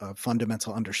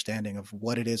fundamental understanding of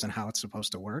what it is and how it's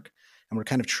supposed to work. And we're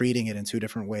kind of treating it in two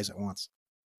different ways at once.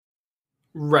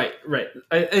 Right.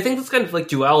 I think this kind of like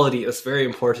duality is very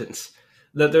important.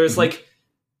 That there's like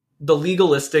the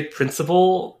legalistic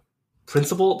principle,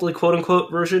 like quote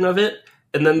unquote version of it.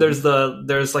 And then there's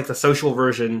like the social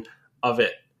version of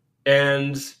it.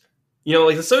 And,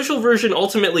 like the social version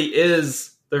ultimately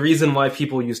is the reason why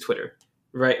people use Twitter,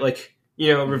 right? Like,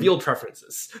 revealed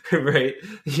preferences, right?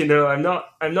 I'm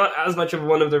not as much of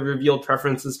one of the revealed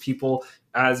preferences people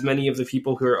as many of the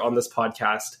people who are on this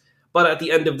podcast. But at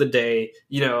the end of the day,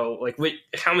 like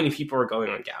how many people are going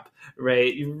on Gab,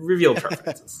 right? Revealed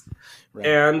preferences. Right.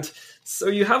 And so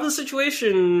you have the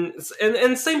situation,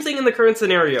 and same thing in the current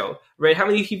scenario, right? How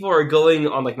many people are going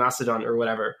on like Mastodon or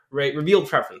whatever, right? Revealed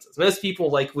preferences. Most people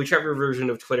like whichever version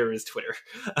of Twitter is Twitter.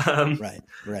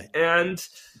 Right. And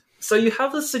so you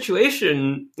have this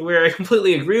situation where I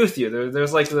completely agree with you.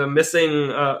 There's like the missing,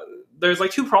 there's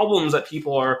like two problems that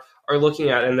people are looking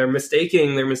at, and they're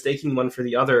mistaking one for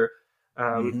the other.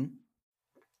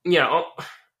 Yeah,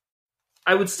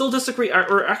 I would still disagree,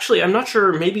 or actually, I'm not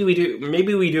sure. Maybe we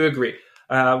do agree.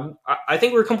 I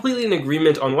think we're completely in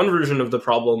agreement on one version of the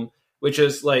problem, which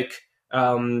is like,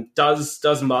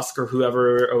 does Musk or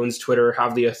whoever owns Twitter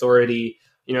have the authority,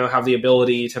 have the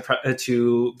ability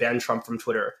to ban Trump from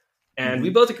Twitter? And we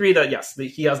both agree that yes,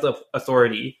 he has the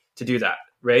authority to do that,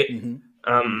 right?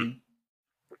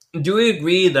 Do we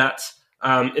agree that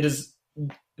it is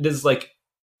like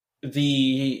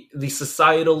the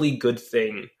societally good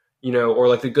thing, or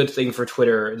like the good thing for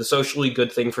Twitter, the socially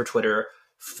good thing for Twitter,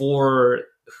 for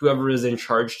whoever is in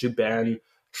charge to ban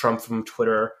Trump from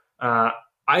Twitter.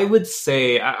 I would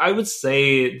say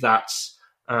that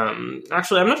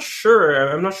actually I'm not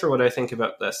sure. I'm not sure what I think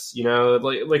about this. You know,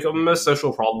 like most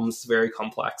social problems is very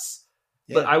complex.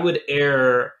 But Yeah. I would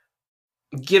err,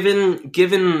 given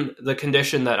the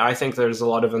condition that I think there's a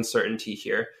lot of uncertainty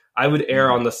here, I would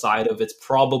err on the side of it's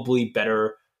probably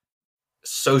better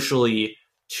socially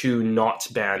to not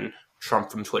ban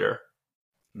Trump from Twitter.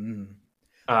 Mm.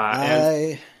 Uh, and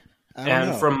I don't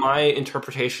and know. from my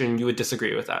interpretation, you would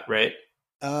disagree with that, right?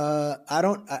 I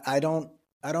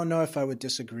don't know if I would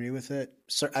disagree with it.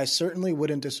 I certainly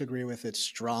wouldn't disagree with it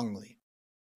strongly.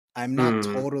 I'm not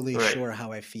totally Right. sure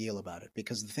how I feel about it,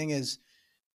 because the thing is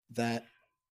that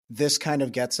this kind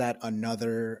of gets at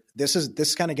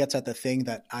this kind of gets at the thing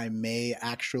that I may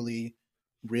actually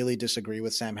really disagree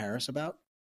with Sam Harris about.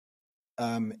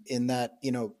 In that,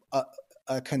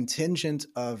 a contingent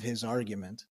of his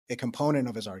argument, a component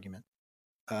of his argument,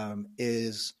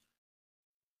 is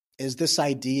this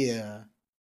idea,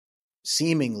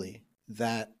 seemingly,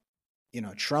 that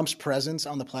Trump's presence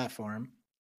on the platform,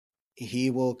 he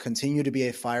will continue to be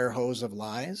a fire hose of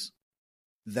lies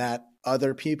that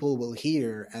other people will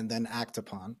hear and then act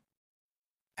upon,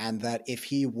 and that if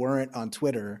he weren't on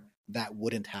Twitter, that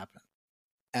wouldn't happen.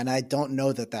 And I don't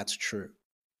know that that's true.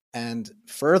 And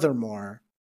furthermore,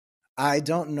 I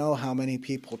don't know how many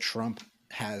people Trump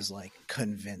has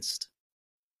convinced,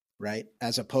 right?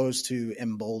 As opposed to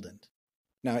emboldened.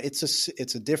 Now it's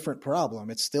a different problem.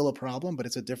 It's still a problem, but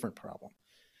it's a different problem.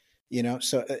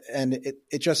 So, and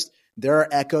it just, there are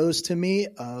echoes to me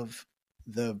of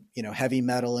the, heavy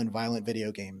metal and violent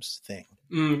video games thing.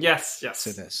 Yes.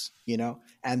 To this,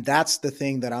 and that's the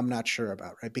thing that I'm not sure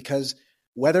about, right? Because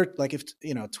whether, if,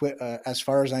 as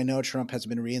far as I know, Trump has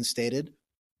been reinstated,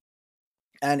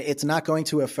 and it's not going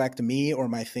to affect me or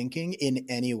my thinking in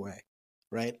any way,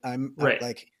 right?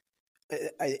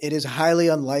 It is highly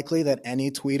unlikely that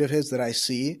any tweet of his that I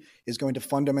see is going to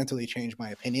fundamentally change my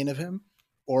opinion of him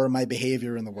or my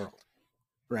behavior in the world,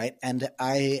 right? And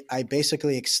I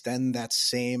basically extend that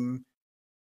same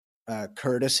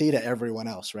courtesy to everyone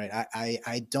else, right?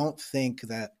 I don't think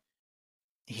that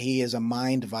he is a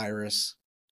mind virus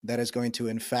that is going to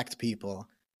infect people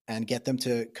and get them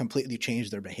to completely change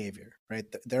their behavior, right?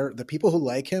 The people who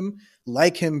like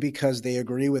him because they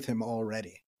agree with him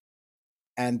already.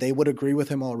 And they would agree with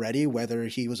him already whether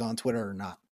he was on Twitter or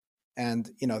not. And,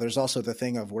 there's also the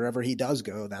thing of wherever he does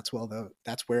go, that's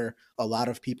where a lot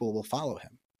of people will follow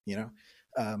him,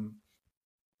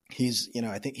 he's,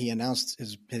 I think he announced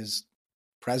his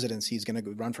presidency. He's going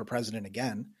to run for president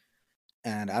again.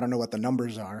 And I don't know what the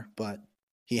numbers are, but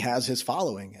he has his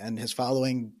following, and his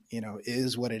following,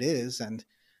 is what it is. And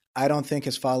I don't think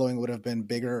his following would have been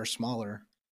bigger or smaller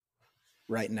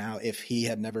right now if he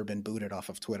had never been booted off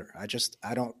of Twitter.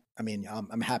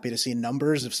 I'm happy to see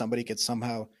numbers if somebody could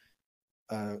somehow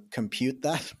compute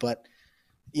that. But,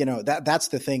 that's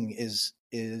the thing is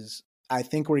I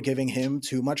think we're giving him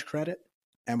too much credit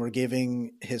and we're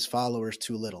giving his followers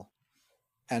too little.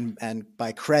 And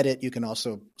by credit, you can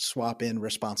also swap in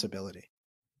responsibility.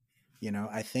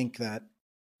 I think that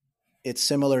it's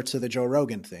similar to the Joe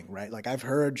Rogan thing, right? I've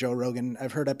heard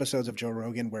episodes of Joe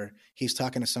Rogan where he's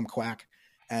talking to some quack,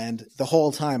 and the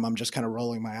whole time I'm just kind of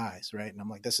rolling my eyes, right? And I'm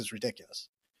like, this is ridiculous.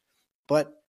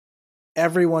 But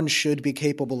everyone should be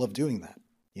capable of doing that.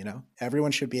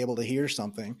 Everyone should be able to hear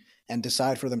something and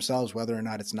decide for themselves whether or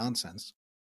not it's nonsense.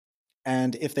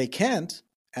 And if they can't,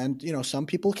 and, some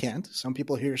people can't, some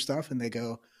people hear stuff and they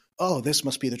go, oh, this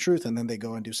must be the truth. And then they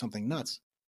go and do something nuts.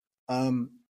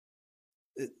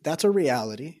 That's a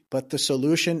reality, but the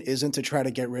solution isn't to try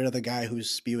to get rid of the guy who's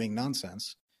spewing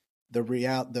nonsense.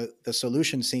 The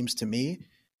solution seems to me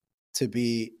to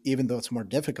be, even though it's more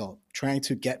difficult, trying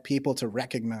to get people to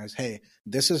recognize, hey,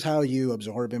 this is how you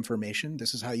absorb information.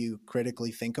 This is how you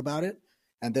critically think about it.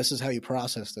 And this is how you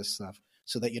process this stuff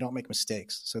so that you don't make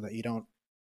mistakes, so that you don't,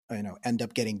 end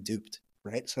up getting duped,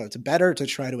 right? So it's better to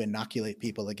try to inoculate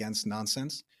people against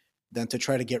nonsense than to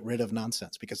try to get rid of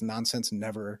nonsense, because nonsense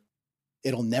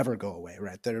it'll never go away,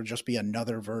 right? There'll just be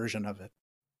another version of it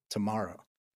tomorrow.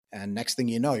 And next thing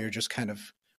you know, you're just kind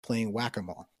of playing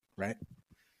whack-a-mole, right?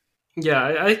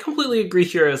 Yeah, I completely agree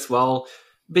here as well.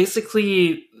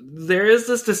 Basically, there is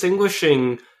this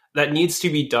distinguishing that needs to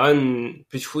be done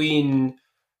between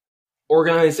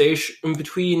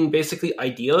between basically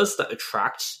ideas that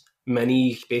attract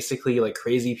many basically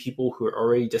crazy people who are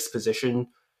already dispositioned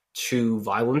to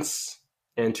violence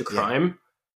and to crime.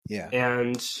 Yeah.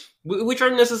 And which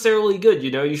aren't necessarily good.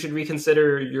 You should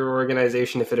reconsider your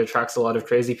organization if it attracts a lot of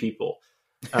crazy people.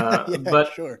 Yeah,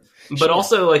 but sure. but Sure.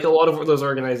 also like a lot of those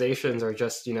organizations are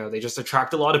just, they just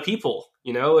attract a lot of people,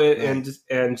 and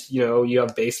Right. you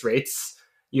have base rates.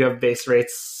 You have base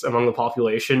rates among the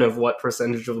population of what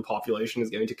percentage of the population is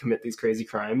going to commit these crazy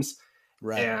crimes,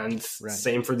 Right. and Right.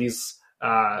 same for these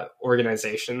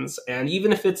organizations. And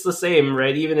even if it's the same,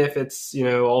 right? Even if it's,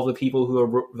 all the people who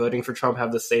are voting for Trump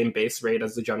have the same base rate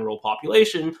as the general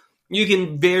population, you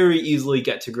can very easily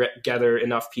get together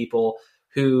enough people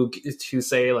who to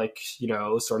say, like,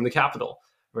 storm the Capitol,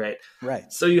 right?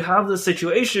 Right. So you have this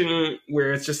situation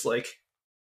where it's just like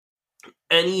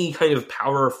any kind of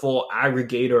powerful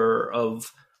aggregator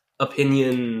of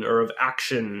opinion or of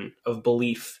action of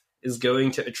belief is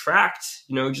going to attract,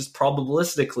 just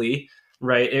probabilistically,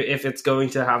 right? If it's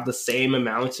going to have the same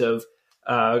amount of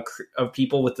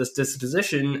people with this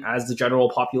disposition as the general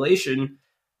population,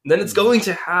 then it's going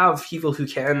to have people who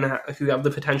have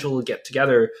the potential to get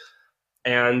together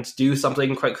and do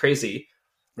something quite crazy.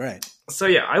 Right. So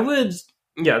this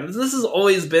has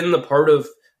always been the part of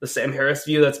the Sam Harris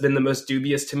view that's been the most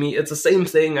dubious to me. It's the same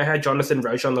thing. I had Jonathan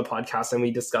Reich on the podcast and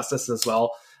we discussed this as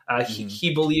well.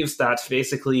 He believes that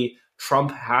basically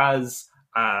Trump has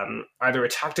either a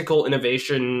tactical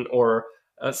innovation or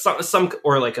some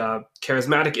or like a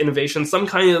charismatic innovation, some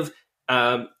kind of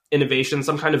innovation,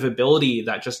 some kind of ability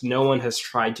that just no one has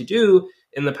tried to do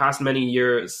in the past many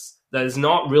years that is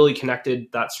not really connected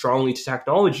that strongly to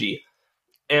technology.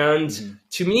 And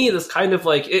to me, this kind of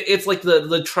like it's like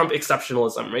the Trump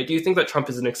exceptionalism, right? Do you think that Trump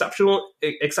is an exception,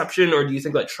 or do you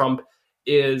think that Trump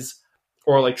is,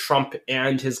 or like Trump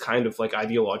and his kind of like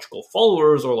ideological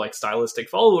followers or like stylistic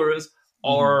followers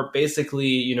are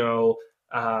basically,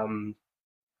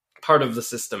 part of the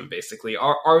system? Basically,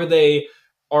 are they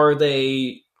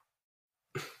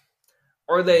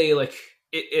like,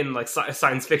 in like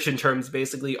science fiction terms,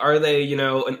 basically, are they,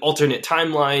 an alternate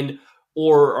timeline,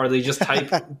 or are they just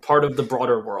part of the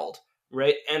broader world,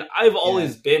 right? And I've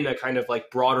always been a kind of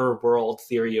like broader world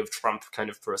theory of Trump kind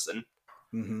of person.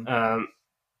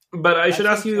 But I should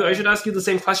ask you the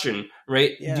same question,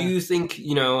 right? Yeah. Do you think,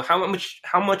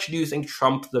 how much do you think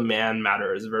Trump the man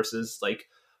matters versus like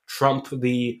Trump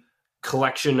the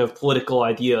collection of political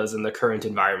ideas in the current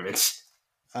environment?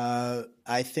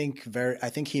 I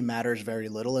think he matters very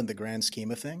little in the grand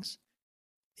scheme of things.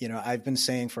 I've been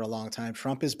saying for a long time,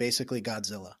 Trump is basically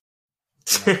Godzilla.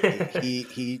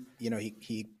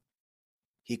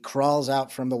 He crawls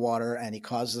out from the water and he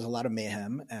causes a lot of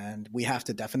mayhem, and we have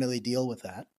to definitely deal with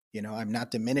that. I'm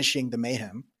not diminishing the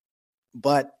mayhem,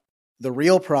 but the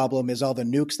real problem is all the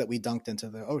nukes that we dunked into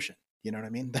the ocean. You know what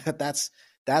I mean? That's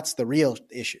the real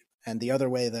issue. And the other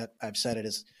way that I've said it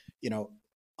is,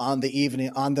 on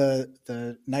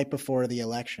the night before the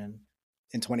election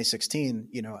in 2016,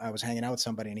 I was hanging out with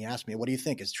somebody and he asked me, "What do you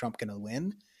think? Is Trump going to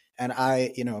win?" And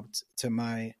I, to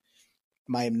my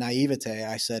naivete,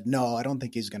 I said, "No, I don't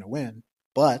think he's going to win.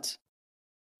 But,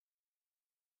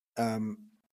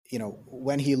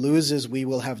 when he loses, we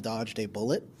will have dodged a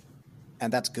bullet,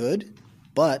 and that's good.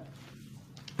 But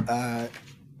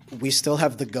we still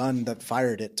have the gun that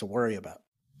fired it to worry about,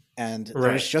 and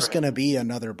there's just going to be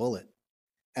another bullet."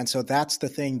 And so that's the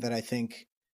thing that I think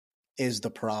is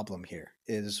the problem here,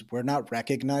 is we're not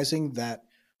recognizing that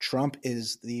Trump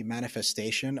is the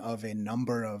manifestation of a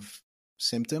number of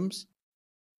symptoms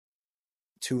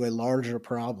to a larger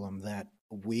problem that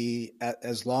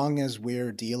as long as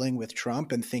we're dealing with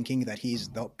Trump and thinking that he's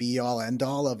the be all end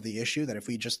all of the issue, that if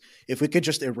we could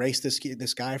just erase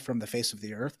this guy from the face of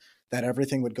the earth, that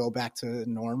everything would go back to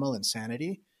normal and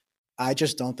sanity. I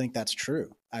just don't think that's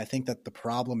true. I think that the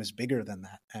problem is bigger than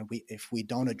that. And if we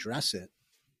don't address it,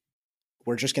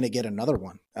 we're just going to get another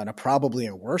one, and probably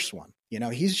a worse one.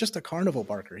 He's just a carnival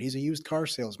barker. He's a used car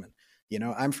salesman.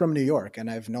 I'm from New York and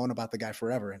I've known about the guy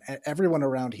forever. And everyone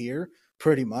around here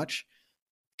pretty much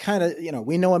kind of,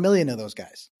 we know a million of those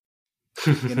guys.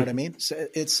 You know what I mean? So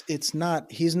he's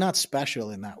not special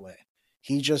in that way.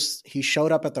 He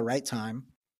showed up at the right time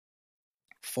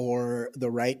for the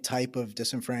right type of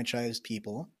disenfranchised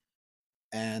people,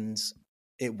 and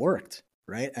it worked,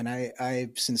 right? And I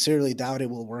sincerely doubt it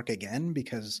will work again,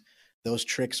 because those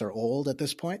tricks are old at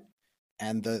this point,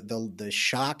 and the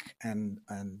shock and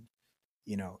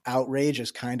outrage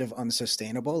is kind of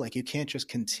unsustainable. Like, you can't just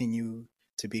continue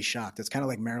to be shocked. It's kind of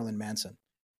like Marilyn Manson,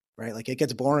 right? Like, it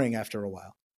gets boring after a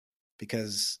while,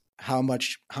 because how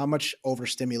much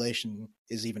overstimulation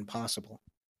is even possible,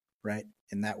 right?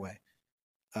 In that way.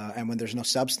 And when there's no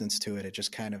substance to it, it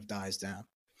just kind of dies down.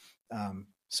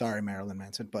 Sorry, Marilyn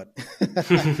Manson, but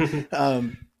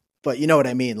but you know what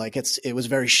I mean? Like, it was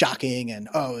very shocking, and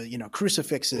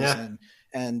crucifixes,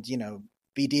 and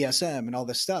BDSM and all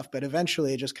this stuff, but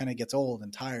eventually it just kind of gets old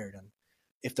and tired. And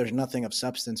if there's nothing of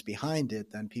substance behind it,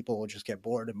 then people will just get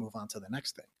bored and move on to the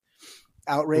next thing.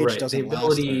 Outrage Right. doesn't The last very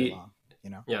ability, long, you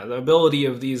know? yeah, the ability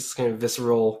of these kind of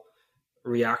visceral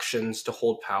reactions to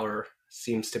hold power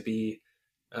seems to be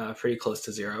pretty close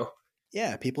to zero.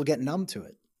 Yeah, people get numb to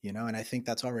it, you know, and I think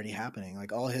that's already happening.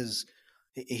 Like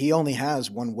he only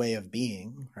has one way of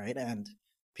being, right? And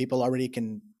people already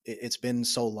can, it's been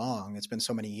so long, it's been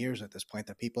so many years at this point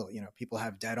that people, you know, people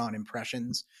have dead on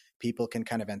impressions. People can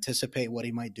kind of anticipate what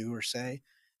he might do or say.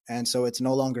 And so it's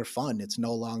no longer fun. It's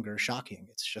no longer shocking.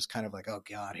 It's just kind of like, oh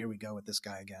God, here we go with this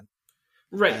guy again.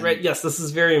 Right. Yes, this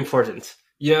is very important.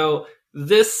 Maybe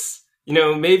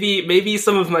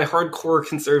some of my hardcore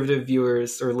conservative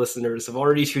viewers or listeners have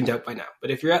already tuned out by now.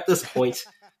 But if you're at this point,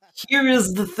 here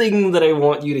is the thing that I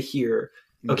want you to hear.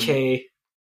 Okay.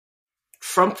 Mm-hmm.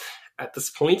 Trump at this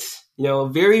point, a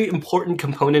very important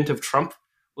component of Trump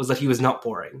was that he was not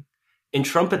boring. And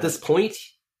Trump at this point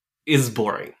is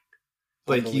boring.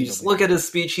 Like, you just look at his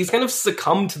speech, he's kind of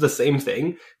succumbed to the same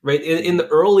thing, right? In the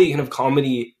early kind of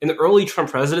comedy, in the early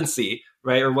Trump presidency,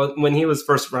 right, or when he was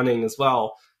first running as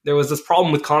well, there was this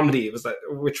problem with comedy,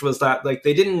 which was that like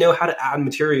they didn't know how to add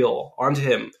material onto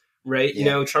him, right?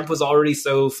 Yeah. Trump was already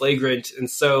so flagrant and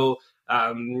so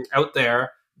out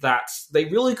there that they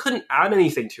really couldn't add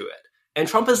anything to it. And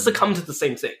Trump has succumbed to the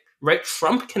same thing, right?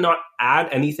 Trump cannot add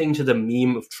anything to the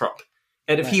meme of Trump.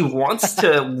 And if he wants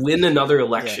to win another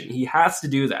election, he has to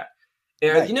do that.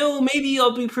 And, maybe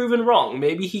I'll be proven wrong.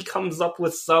 Maybe he comes up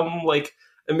with some, like,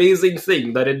 amazing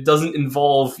thing that it doesn't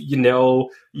involve,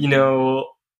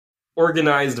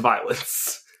 organized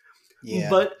violence. Yeah.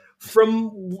 But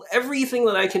from everything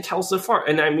that I can tell so far,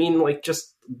 and I mean, like,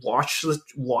 just watch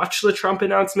the Trump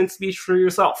announcement speech for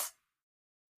yourself.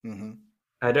 Mm-hmm.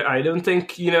 I don't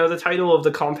think, the title of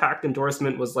the compact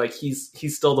endorsement was, like,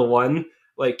 he's still the one.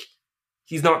 Like,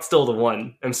 he's not still the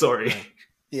one. I'm sorry.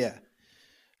 Yeah.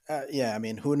 I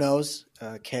mean, who knows?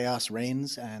 Chaos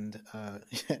reigns, and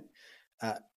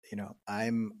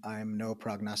I'm no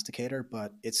prognosticator,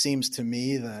 but it seems to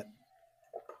me that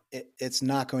it's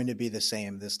not going to be the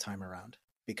same this time around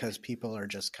because people are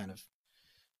just kind of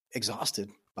exhausted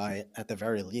by it at the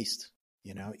very least.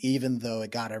 Even though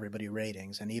it got everybody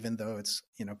ratings, and even though it's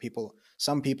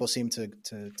some people seem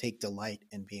to take delight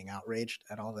in being outraged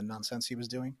at all the nonsense he was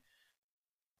doing.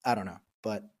 I don't know,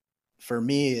 but for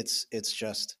me, it's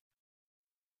just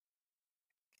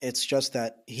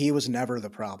that he was never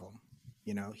the problem.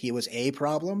 He was a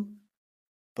problem,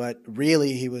 but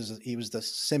really he was the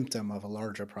symptom of a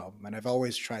larger problem. And I've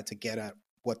always tried to get at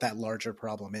what that larger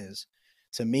problem is.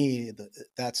 To me,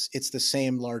 it's the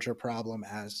same larger problem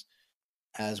as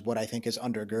what I think is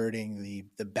undergirding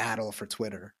the battle for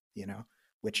Twitter.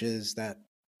 Which is that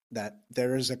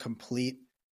there is a complete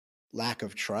lack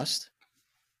of trust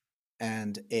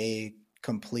and a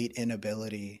complete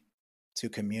inability to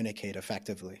communicate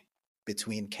effectively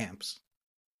between camps.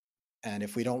 And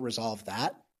if we don't resolve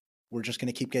that, we're just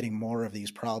going to keep getting more of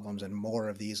these problems and more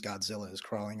of these Godzillas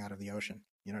crawling out of the ocean.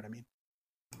 You know what I mean?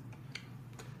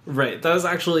 Right. That's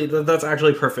actually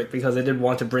perfect, because I did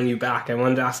want to bring you back. I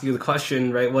wanted to ask you the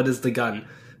question, right? What is the gun?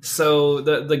 So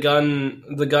the gun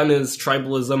is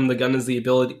tribalism. The gun is the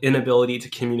inability to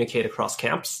communicate across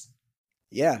camps.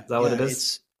 Yeah. Is that what it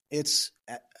is? It's,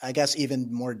 I guess,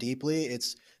 even more deeply,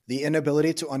 it's the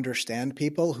inability to understand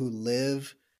people who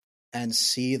live and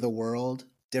see the world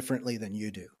differently than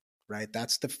you do, right?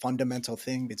 That's the fundamental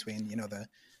thing between,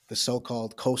 the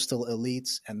so-called coastal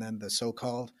elites and then the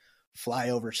so-called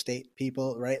flyover state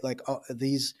people, right? Like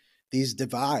these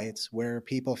divides where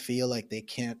people feel like they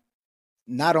can't,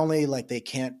 not only like they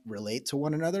can't relate to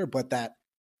one another, but that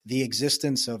the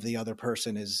existence of the other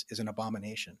person is an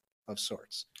abomination of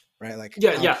sorts. Right? Like,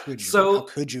 how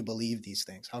could you believe these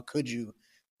things? How could you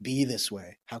be this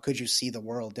way? How could you see the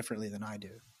world differently than I do?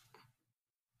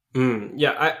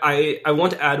 I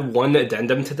want to add one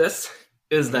addendum to this,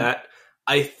 is that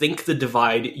I think the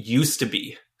divide used to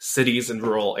be cities and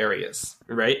rural areas,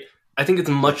 right? I think it's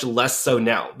much less so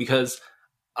now, because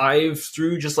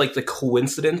through just like the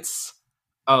coincidence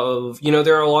of,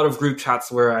 there are a lot of group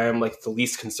chats where I am like the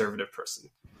least conservative person,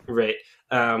 right?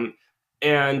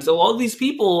 And a lot of these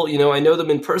people, I know them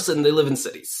in person, they live in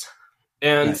cities.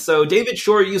 And so David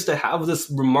Shore used to have this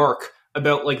remark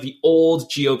about like the old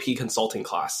GOP consulting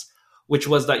class, which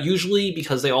was that usually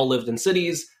because they all lived in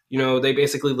cities, they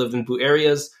basically lived in blue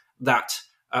areas, that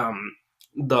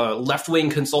the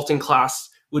left-wing consulting class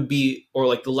would be, or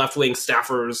like the left-wing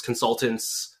staffers,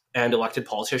 consultants, and elected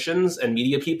politicians and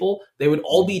media people, they would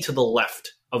all be to the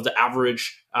left of the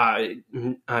average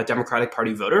Democratic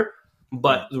Party voter.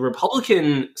 But the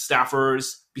Republican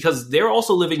staffers, because they're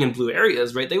also living in blue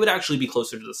areas, right, they would actually be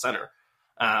closer to the center.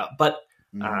 But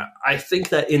I think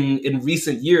that in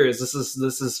recent years,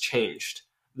 this has changed.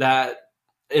 That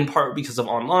in part because of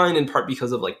online, in part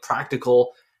because of like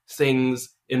practical things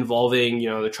involving,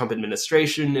 the Trump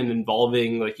administration and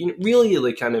involving like really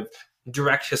like kind of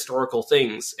direct historical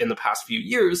things in the past few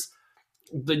years.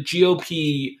 The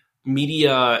GOP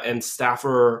media and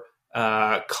staffer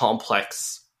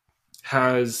complex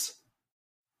has,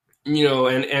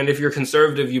 and if you're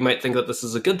conservative, you might think that this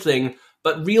is a good thing,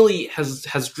 but really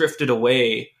has drifted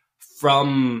away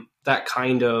from that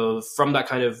kind of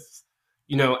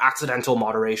accidental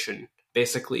moderation,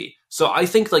 basically. So I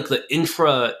think like the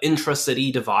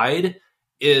intra-city divide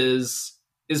is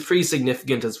pretty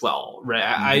significant as well, right?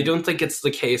 I don't think it's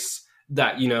the case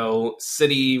that,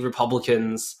 city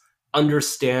Republicans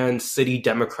understand city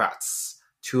Democrats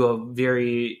to a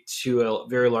very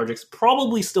large extent,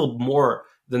 probably still more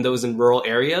than those in rural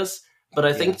areas. But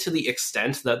I think to the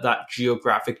extent that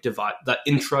geographic divide, that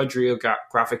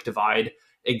intra-geographic divide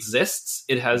exists,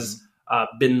 it has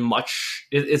been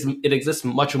it exists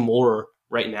much more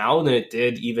right now than it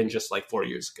did even just like 4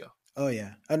 years ago. Oh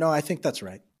yeah. No, I think that's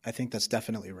right. I think that's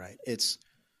definitely right. It's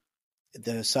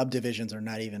the subdivisions are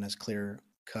not even as clear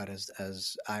cut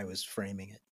as I was framing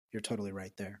it. You're totally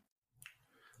right there.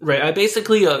 Right. I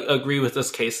basically agree with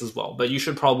this case as well, but you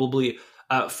should probably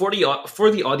for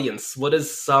the audience, what are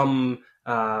some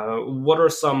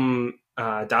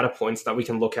data points that we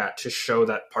can look at to show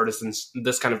that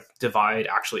this kind of divide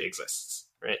actually exists,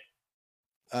 right?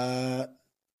 I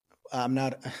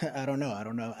don't know.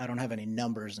 I don't have any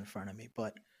numbers in front of me,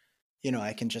 but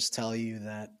I can just tell you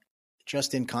that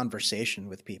just in conversation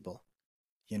with people,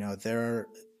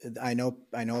 I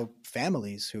know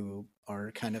families who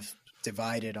are kind of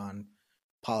divided on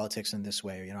politics in this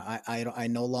way. I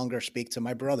no longer speak to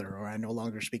my brother, or I no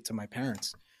longer speak to my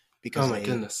parents because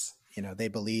goodness, they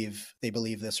believe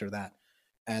this or that,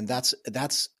 and that's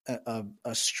a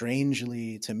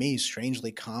strangely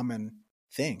common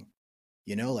thing.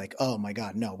 Like, oh my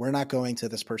God, no, we're not going to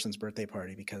this person's birthday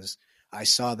party because I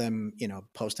saw them,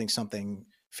 posting something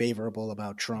favorable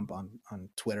about Trump on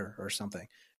Twitter or something,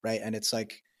 right? And it's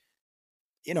like,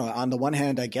 on the one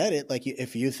hand, I get it. Like,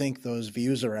 if you think those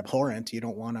views are abhorrent, you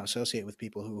don't want to associate with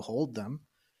people who hold them.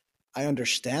 I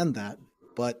understand that,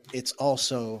 but it's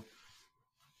also,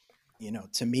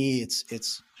 to me,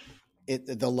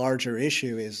 the larger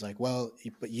issue is like, well,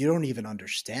 but you don't even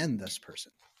understand this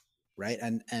person, right?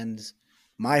 And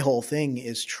my whole thing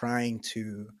is trying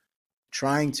to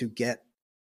get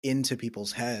into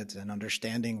people's heads and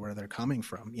understanding where they're coming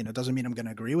from. It doesn't mean I'm going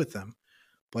to agree with them,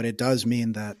 but it does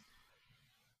mean that,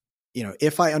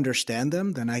 if I understand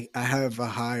them, then I have a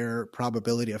higher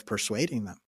probability of persuading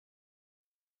them.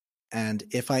 And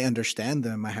if I understand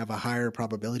them, I have a higher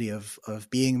probability of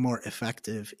being more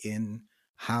effective in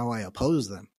how I oppose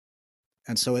them.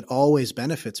 And so it always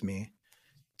benefits me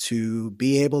to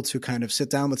be able to kind of sit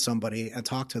down with somebody and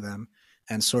talk to them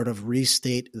and sort of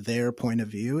restate their point of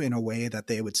view in a way that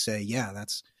they would say, yeah,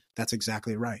 that's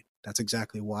exactly right. That's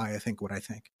exactly why I think what I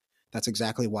think. That's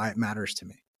exactly why it matters to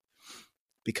me.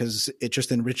 Because it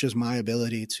just enriches my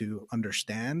ability to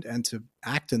understand and to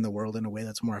act in the world in a way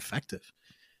that's more effective.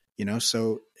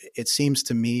 So it seems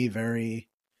to me very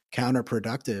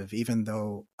counterproductive, even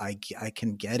though I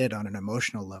can get it on an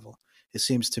emotional level. It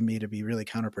seems to me to be really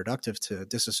counterproductive to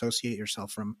disassociate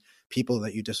yourself from people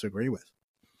that you disagree with.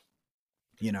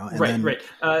 And right.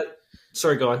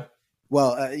 Sorry, go on.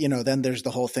 Well, then there's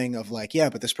the whole thing of like, yeah,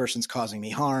 but this person's causing me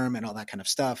harm and all that kind of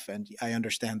stuff. And I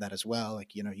understand that as well.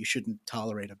 Like, you shouldn't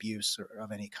tolerate abuse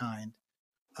of any kind.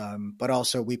 But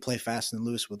also we play fast and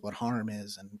loose with what harm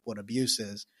is and what abuse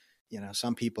is.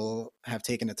 Some people have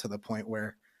taken it to the point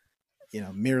where,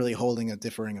 merely holding a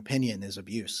differing opinion is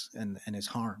abuse and is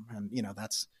harm. And,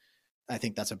 I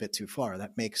think that's a bit too far.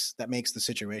 That makes the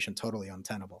situation totally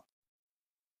untenable.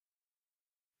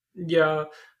 Yeah.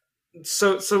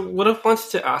 So what I wanted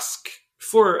to ask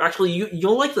for, actually,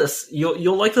 you'll like this.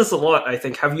 You'll like this a lot, I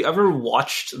think. Have you ever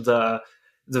watched the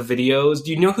videos?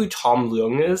 Do you know who Tom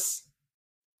Leung is?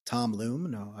 Tom Leung?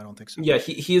 No, I don't think so. Yeah,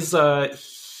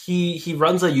 he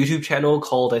runs a YouTube channel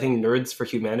called, I think, Nerds for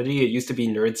Humanity. It used to be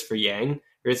Nerds for Yang.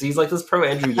 He's like this pro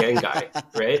Andrew Yang guy,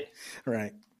 right?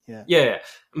 Right. Yeah. Yeah.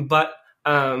 But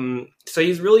so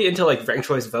he's really into like ranked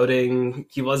choice voting.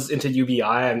 He was into UBI.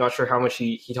 I'm not sure how much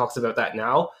he talks about that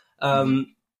now.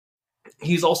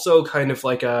 He's also kind of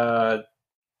like a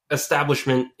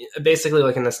establishment, basically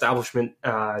like an establishment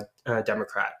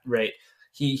Democrat, right?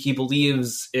 He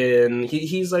believes in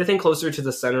he's I think closer to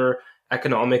the center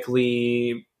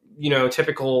economically.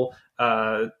 typical.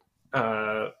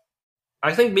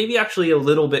 I think maybe actually a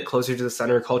little bit closer to the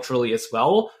center culturally as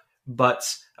well, but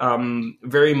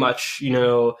very much,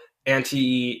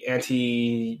 anti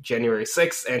January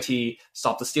 6th, anti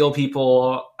Stop the Steal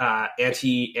people,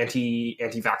 anti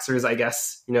vaxxers, I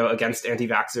guess, against anti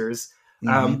vaxxers.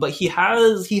 But he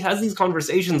has these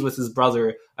conversations with his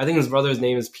brother. I think his brother's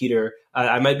name is Peter.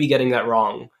 I might be getting that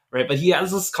wrong, right? But he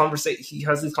has these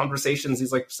conversations,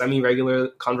 these like semi-regular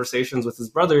conversations with his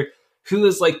brother, who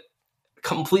is like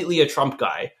completely a Trump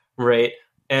guy, right?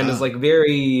 And is like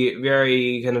very,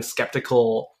 very kind of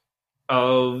skeptical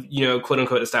of, quote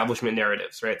unquote establishment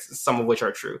narratives, right? Some of which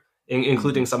are true,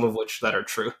 including some of which that are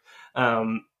true.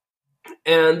 And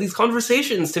these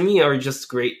conversations to me are just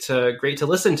great to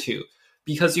listen to,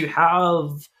 because you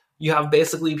have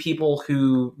basically people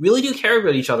who really do care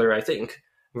about each other, I think,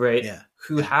 right? Yeah.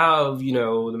 Who have,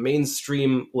 the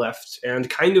mainstream left and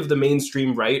kind of the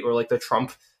mainstream right, or like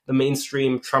the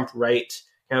mainstream Trump right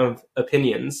kind of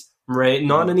opinions, right?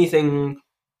 Not anything,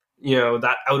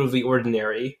 that out of the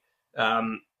ordinary.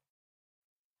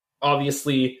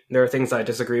 Obviously, there are things I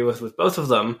disagree with both of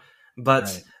them,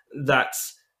 but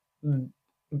that's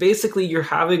basically you're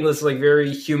having this like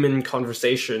very human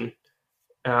conversation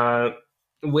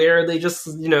where they just,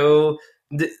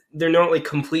 they're not like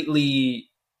completely,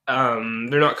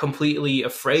 they're not completely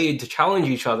afraid to challenge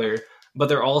each other, but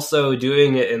they're also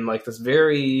doing it in like this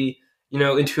very,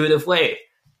 intuitive way.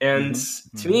 And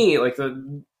to me, like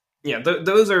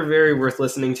those are very worth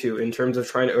listening to in terms of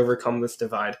trying to overcome this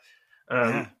divide.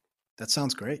 That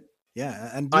sounds great.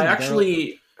 Yeah, and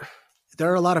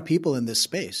there are a lot of people in this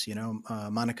space.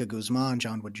 Monica Guzman,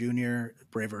 John Wood Jr.,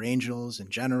 Braver Angels in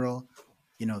general.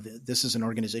 This is an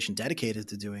organization dedicated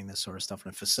to doing this sort of stuff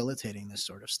and facilitating this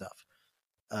sort of stuff.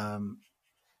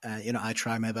 I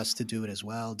try my best to do it as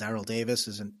well. Daryl Davis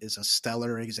is a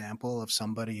stellar example of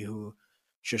somebody who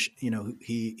just,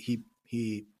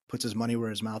 he puts his money where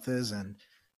his mouth is, and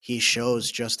he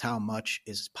shows just how much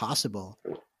is possible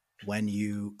when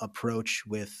you approach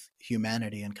with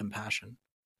humanity and compassion.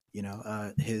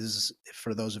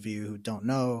 For those of you who don't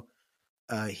know,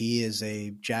 he is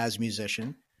a jazz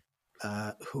musician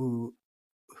who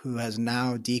has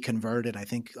now deconverted, I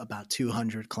think, about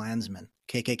 200 Klansmen,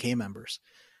 KKK members,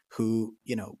 who,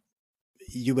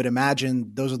 you would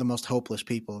imagine those are the most hopeless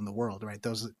people in the world, right?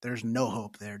 There's no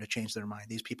hope there to change their mind.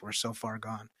 These people are so far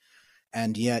gone.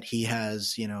 And yet he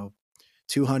has,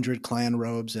 200 Klan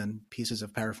robes and pieces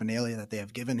of paraphernalia that they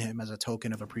have given him as a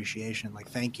token of appreciation. Like,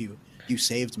 thank you. You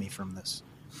saved me from this,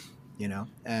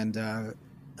 and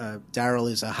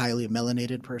Daryl is a highly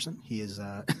melanated person. He is,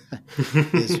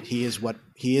 he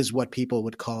is what people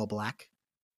would call black.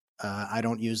 I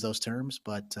don't use those terms,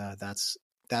 but that's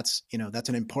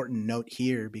an important note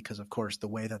here, because of course the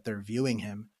way that they're viewing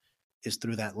him is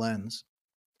through that lens,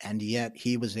 and yet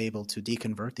he was able to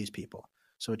deconvert these people.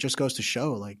 So it just goes to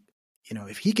show, like,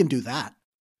 if he can do that,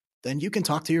 then you can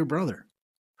talk to your brother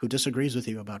who disagrees with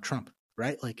you about Trump,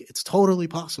 right? Like, it's totally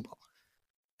possible.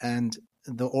 And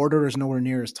the order is nowhere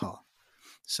near as tall.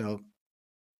 So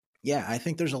yeah, I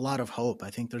think there's a lot of hope. I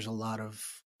think there's a lot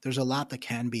that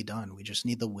can be done. We just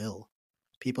need the will.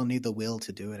 People need the will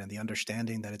to do it, and the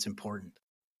understanding that it's important.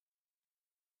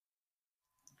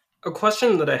 A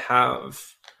question that I have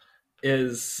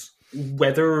is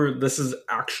whether this is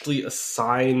actually a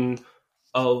sign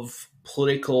of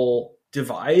political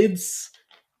divides,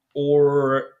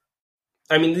 or,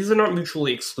 I mean, these are not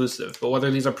mutually exclusive, but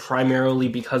whether these are primarily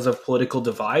because of political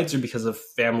divides or because of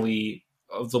the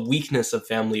weakness of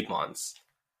family bonds,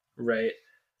 right?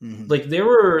 Mm-hmm. Like, there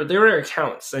were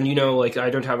accounts, and I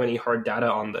don't have any hard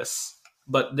data on this,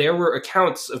 but there were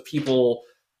accounts of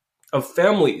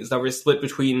families that were split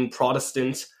between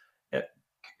Protestant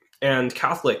and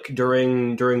Catholic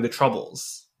during the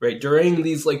Troubles, right? During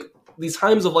these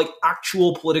times of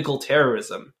actual political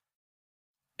terrorism.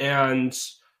 And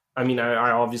I mean,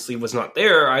 I obviously was not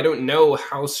there. I don't know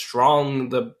how strong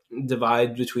the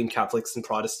divide between Catholics and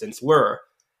Protestants were,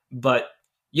 but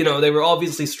they were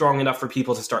obviously strong enough for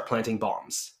people to start planting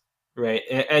bombs, right?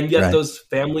 And yet those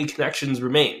family connections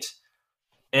remained.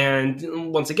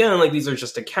 And once again, these are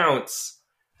just accounts,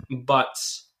 but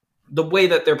the way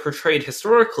that they're portrayed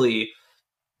historically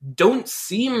don't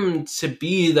seem to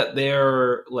be that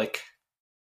they're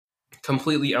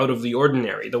completely out of the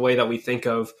ordinary, the way that we think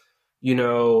of,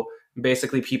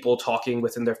 basically people talking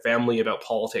within their family about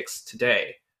politics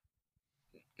today.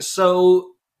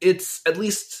 So it's at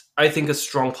least, I think, a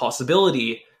strong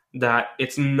possibility that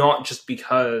it's not just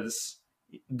because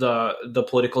the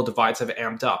political divides have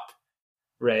amped up,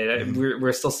 right? Mm-hmm.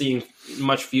 We're still seeing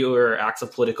much fewer acts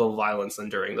of political violence than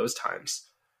during those times.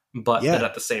 but that Yeah.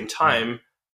 at the same time,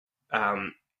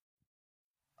 I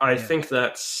Yeah. think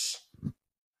that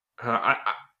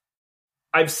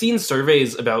I've seen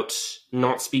surveys about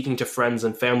not speaking to friends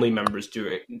and family members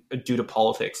due to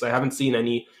politics. I haven't seen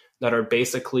any that are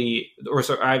basically, or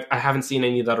sorry, I haven't seen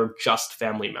any that are just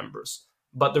family members.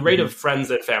 But the rate Hmm. of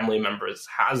friends and family members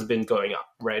has been going up,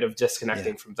 right? Of Yeah.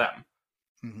 disconnecting from them.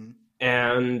 Hmm.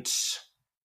 And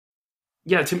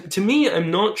yeah, to me,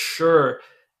 I'm not sure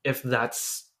if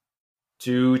that's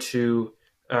due to.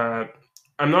 Uh,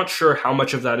 I'm not sure how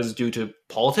much of that is due to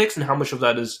politics and how much of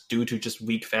that is due to just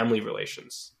weak family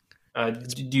relations.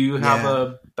 It's Do you have yeah.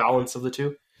 a balance of the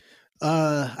two?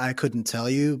 I couldn't tell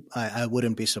you. I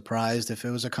wouldn't be surprised if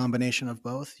it was a combination of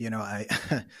both.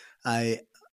 I,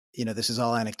 this is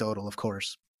all anecdotal, of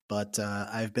course, but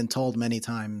I've been told many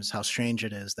times how strange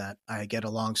it is that I get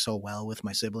along so well with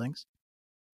my siblings.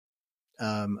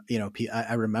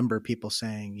 I remember people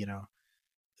saying,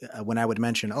 when I would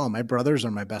mention, "Oh, my brothers are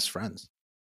my best friends,"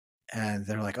 and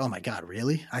they're like, "Oh my god,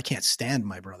 really? I can't stand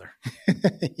my brother,"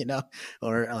 you know,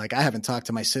 or like, "I haven't talked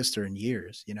to my sister in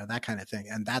years," that kind of thing.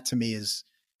 And that to me is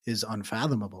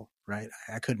unfathomable, right?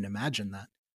 I couldn't imagine that,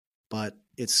 but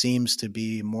it seems to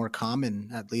be more common,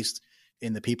 at least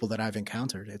in the people that I've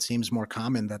encountered. It seems more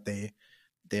common that they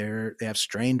have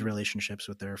strained relationships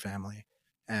with their family,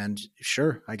 and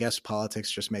sure, I guess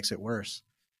politics just makes it worse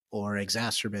or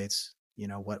exacerbates,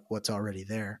 what's already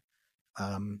there.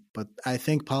 But I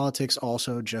think politics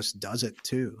also just does it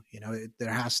too.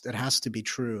 It has to be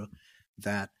true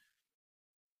that,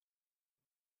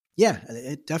 yeah,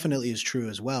 it definitely is true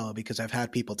as well, because I've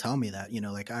had people tell me that,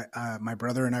 like my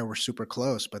brother and I were super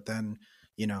close, but then,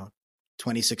 you know,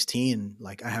 2016,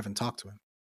 like I haven't talked to him.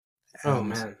 Oh And,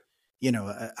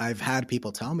 man. I've had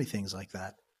people tell me things like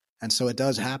that. And so it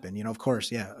does happen, of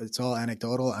course. Yeah. It's all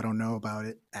anecdotal. I don't know about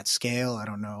it at scale. I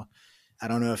don't know. I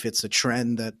don't know if it's a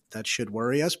trend that should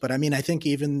worry us, but I mean, I think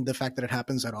even the fact that it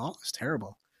happens at all is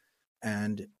terrible,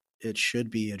 and it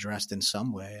should be addressed in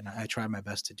some way. And I try my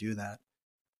best to do that.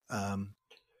 Um,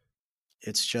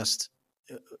 it's just,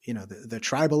 the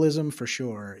tribalism for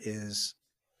sure is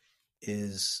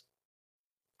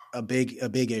a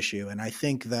big issue. And I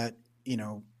think that,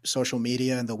 social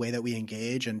media and the way that we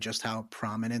engage and just how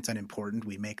prominent and important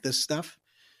we make this stuff,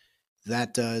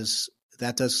 that does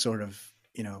sort of,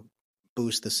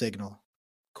 boost the signal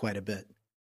quite a bit.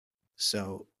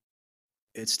 So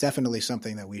it's definitely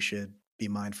something that we should be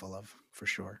mindful of for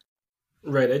sure.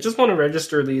 Right. I just want to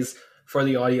register these for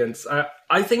the audience.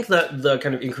 I think that the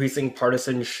kind of increasing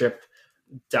partisanship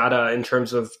data in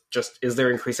terms of just is there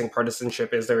increasing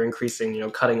partisanship, is there increasing,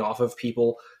 cutting off of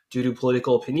people due to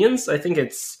political opinions, I think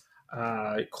it's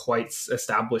quite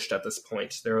established at this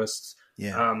point. There was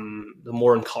Yeah. the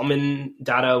more uncommon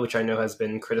data, which I know has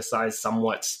been criticized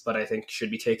somewhat, but I think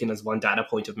should be taken as one data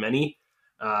point of many.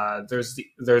 There's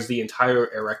the entire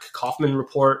Eric Kaufman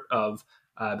report of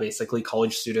basically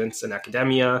college students and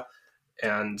academia.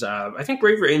 And I think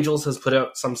Braver Angels has put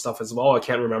out some stuff as well. I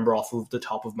can't remember off of the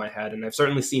top of my head. And I've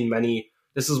certainly seen many.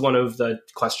 This is one of the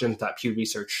questions that Pew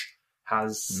Research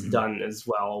has done as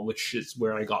well, which is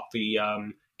where I got the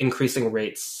increasing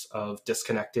rates of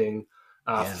disconnecting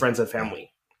Yeah. friends and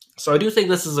family. So I do think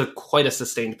this is quite a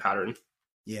sustained pattern.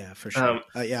 Yeah, for sure.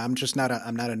 Yeah, I'm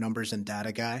not a numbers and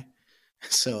data guy.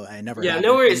 So I never Yeah, have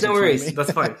no worries, things no in front of worries. me.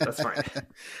 That's fine. That's fine.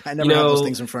 I You never have those know,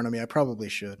 things in front of me. I probably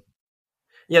should.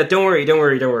 yeah, don't worry, don't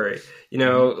worry, don't worry.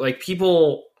 Like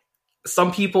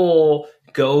some people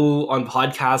go on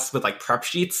podcasts with like prep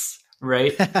sheets,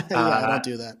 right? Yeah, I don't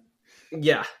do that.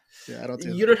 Yeah, Yeah, I don't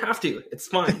do you don't have to. It's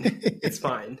fine. It's that.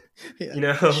 fine. Yeah. You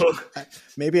know,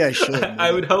 Maybe I should. I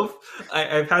Maybe. would hope.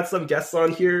 I've had some guests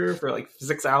on here for like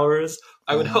 6 hours.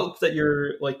 I would Uh-huh. hope that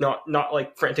you're like not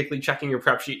like frantically checking your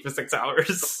prep sheet for 6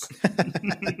 hours.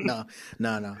 No,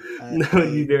 no, no. That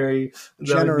would be very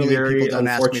Generally, people don't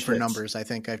ask me for unfortunate. numbers. I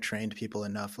think I've trained people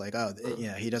enough. Like, oh,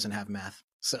 yeah, he doesn't have math.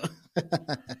 So,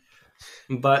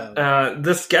 But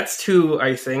this gets to,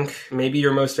 I think, maybe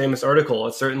your most famous article.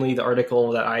 It's certainly the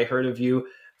article that I heard of you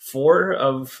for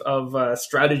of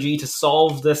strategy to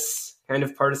solve this kind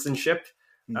of partisanship.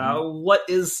 mhm. What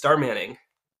is Starmanning?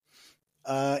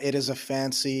 It is a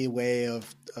fancy way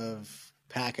of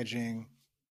packaging,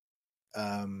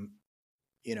 um,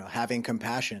 having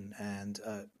compassion and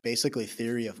basically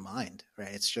theory of mind.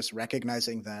 Right? It's just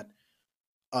recognizing that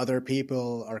other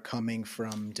people are coming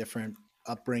from different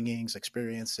upbringings,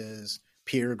 experiences,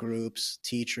 peer groups,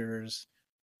 teachers,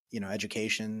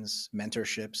 educations,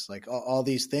 mentorships, like all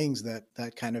these things that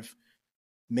kind of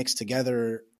mix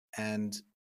together and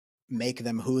make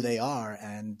them who they are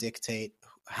and dictate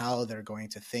how they're going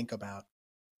to think about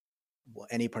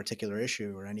any particular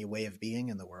issue or any way of being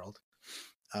in the world.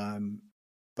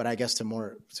 But I guess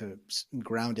to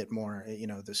ground it more,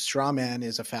 the straw man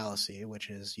is a fallacy, which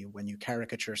is when you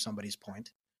caricature somebody's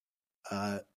point,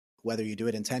 whether you do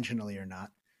it intentionally or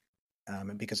not,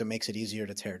 because it makes it easier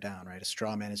to tear down, right? A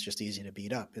straw man is just easy to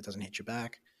beat up. It doesn't hit you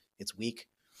back. It's weak.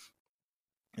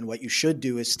 And what you should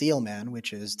do is steel man,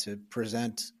 which is to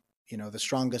present, the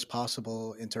strongest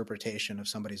possible interpretation of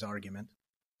somebody's argument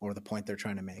or the point they're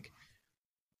trying to make.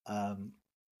 And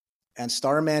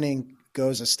Starmanning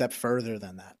goes a step further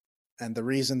than that. And the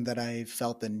reason that I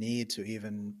felt the need to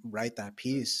even write that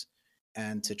piece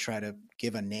and to try to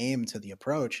give a name to the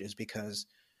approach is because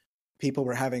people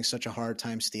were having such a hard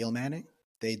time steel manning.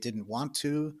 They didn't want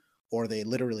to, or they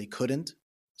literally couldn't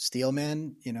steel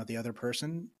man, the other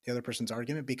person's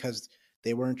argument, because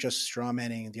they weren't just straw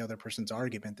manning the other person's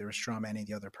argument. They were straw manning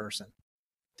the other person.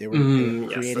 They were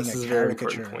creating a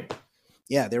caricature.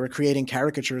 Yeah, they were creating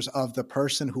caricatures of the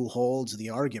person who holds the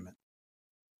argument,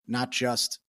 not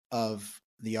just of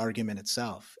the argument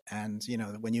itself. And,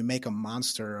 when you make a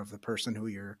monster of the person who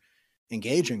you're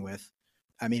engaging with,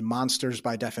 I mean, monsters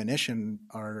by definition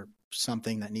are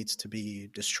something that needs to be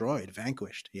destroyed,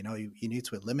 vanquished. You need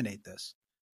to eliminate this.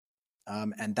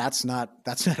 And that's not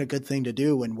a good thing to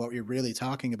do when what you're really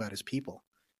talking about is people.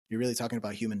 You're really talking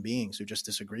about human beings who just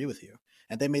disagree with you.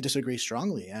 And they may disagree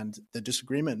strongly, and the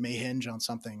disagreement may hinge on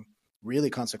something really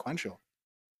consequential.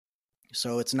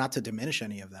 So it's not to diminish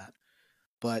any of that.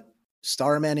 But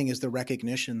Starmanning is the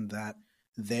recognition that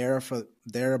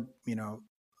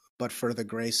but for the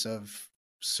grace of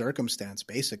circumstance,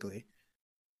 basically,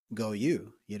 go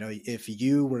you. If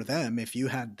you were them, if you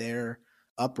had their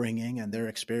upbringing and their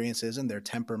experiences and their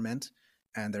temperament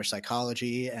and their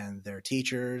psychology and their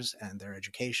teachers and their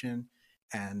education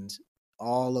and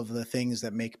all of the things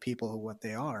that make people what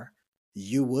they are,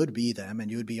 you would be them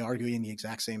and you would be arguing the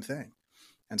exact same thing.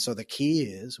 And so the key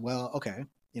is, well, okay,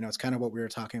 it's kind of what we were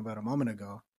talking about a moment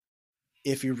ago.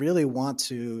 If you really want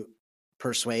to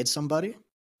persuade somebody,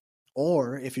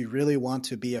 or if you really want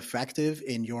to be effective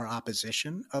in your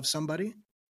opposition of somebody,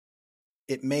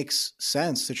 it makes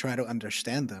sense to try to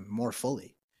understand them more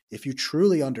fully. If you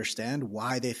truly understand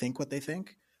why they think what they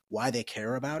think, why they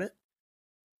care about it,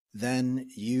 then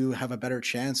you have a better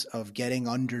chance of getting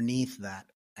underneath that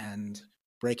and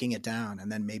breaking it down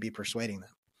and then maybe persuading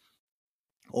them.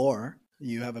 Or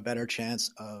you have a better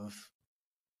chance of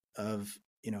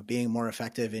being more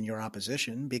effective in your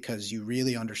opposition because you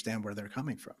really understand where they're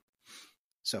coming from.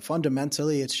 So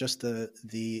fundamentally, it's just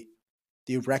the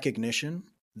recognition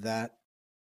that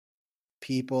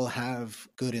people have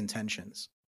good intentions,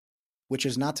 which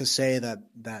is not to say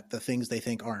that the things they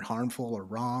think aren't harmful or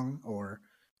wrong or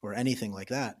anything like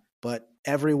that. But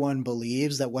everyone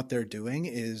believes that what they're doing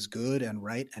is good and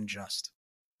right and just.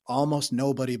 Almost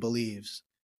nobody believes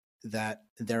that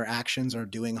their actions are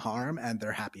doing harm and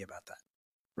they're happy about that,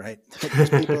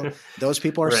 right? Those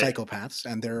people are right. Psychopaths,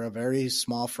 and they're a very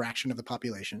small fraction of the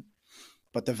population.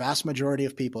 But the vast majority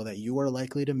of people that you are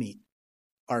likely to meet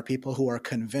are people who are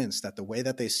convinced that the way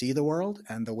that they see the world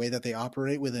and the way that they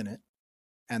operate within it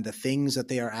and the things that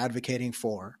they are advocating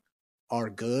for are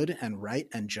good and right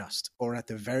and just, or at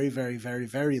the very, very, very,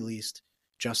 very least,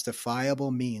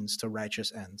 justifiable means to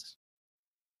righteous ends.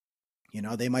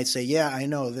 They might say, yeah, I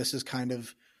know this is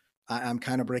I'm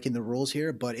kind of breaking the rules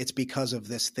here, but it's because of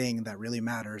this thing that really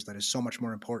matters, that is so much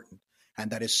more important,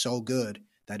 and that is so good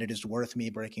that it is worth me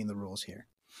breaking the rules here.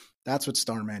 That's what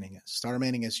Starmanning is.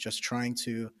 Starmanning is just trying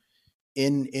to,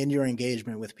 in your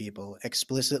engagement with people,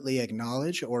 explicitly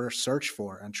acknowledge or search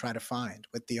for and try to find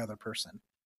with the other person,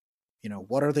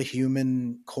 what are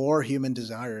the core human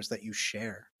desires that you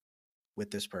share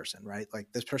with this person, right? Like,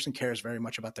 this person cares very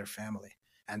much about their family,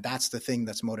 and that's the thing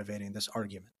that's motivating this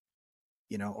argument,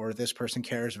 or this person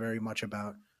cares very much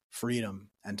about freedom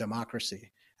and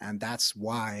democracy, and that's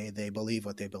why they believe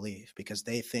what they believe, because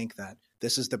they think that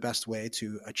this is the best way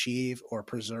to achieve or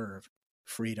preserve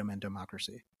freedom and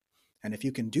democracy. And if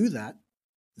you can do that,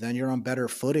 then you're on better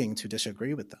footing to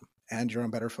disagree with them, and you're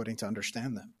on better footing to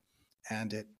understand them.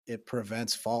 And it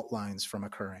prevents fault lines from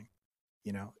occurring.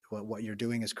 What you're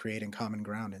doing is creating common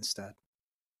ground instead.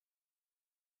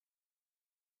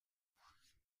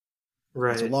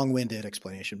 Right. It's a long-winded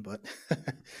explanation, but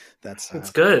it's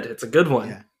good. It's a good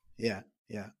one. Yeah.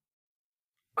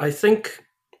 I think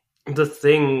the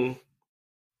thing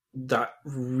that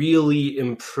really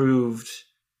improved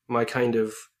my kind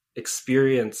of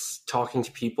experience talking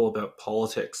to people about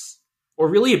politics, or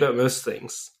really about most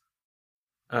things,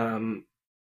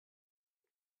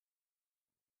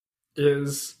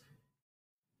 is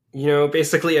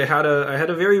basically I had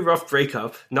a very rough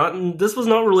breakup. This was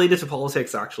not related to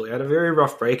politics, actually. I had a very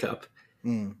rough breakup.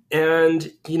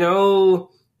 And,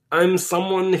 I'm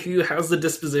someone who has the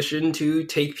disposition to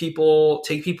take people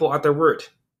at their word.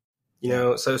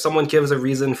 So if someone gives a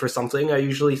reason for something, I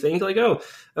usually think like, oh,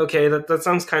 okay, that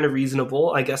sounds kind of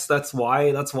reasonable. I guess that's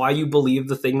why you believe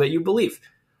the thing that you believe,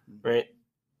 right?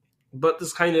 But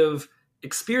this kind of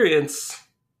experience,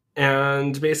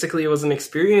 and basically it was an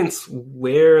experience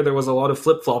where there was a lot of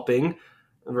flip-flopping,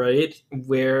 right?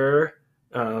 Where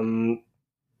my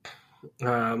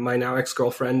now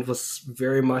ex-girlfriend was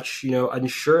very much,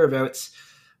 unsure about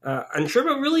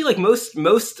really like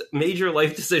most major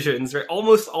life decisions, right?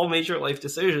 Almost all major life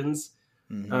decisions.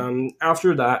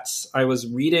 After that, I was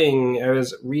reading,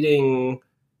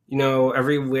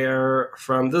 everywhere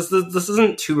from this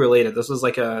isn't too related. This is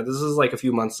like a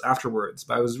few months afterwards,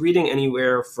 but I was reading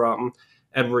anywhere from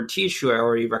Edward Teach, who I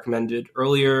already recommended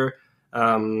earlier,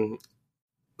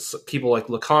 people like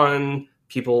Lacan,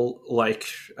 people like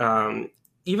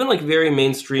even like very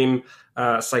mainstream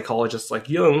psychologists like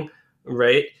Jung,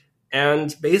 right?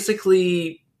 And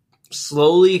basically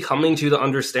slowly coming to the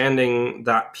understanding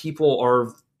that people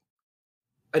are,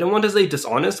 I don't want to say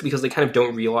dishonest because they kind of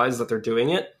don't realize that they're doing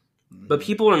it, but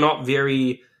people are not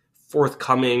very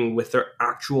forthcoming with their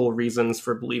actual reasons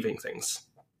for believing things.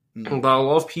 But a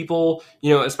lot of people,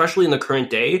 especially in the current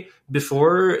day,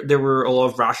 before there were a lot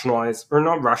of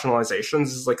rationalizations,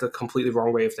 this is like a completely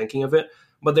wrong way of thinking of it,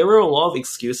 but there were a lot of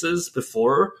excuses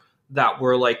before that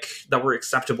were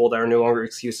acceptable that are no longer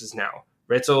excuses now,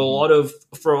 right? So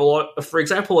for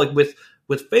example, like with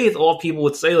faith, a lot of people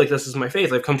would say like, this is my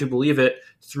faith, I've come to believe it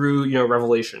through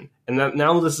revelation, and that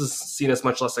now this is seen as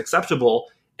much less acceptable.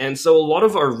 And so a lot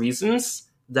of our reasons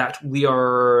that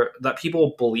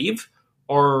people believe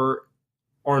are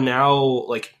now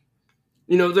like,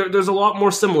 there's a lot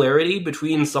more similarity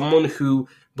between someone who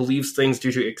believes things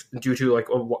due to like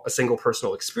a single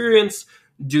personal experience,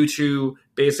 due to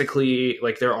basically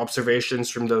like their observations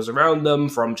from those around them,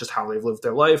 from just how they've lived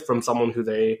their life, from someone who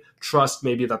they trust,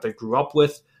 maybe that they grew up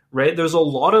with, right? There are a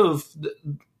lot of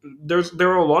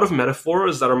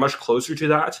metaphors that are much closer to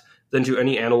that than to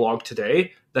any analog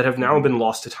today that have now been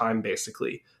lost to time,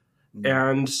 basically.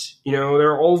 And,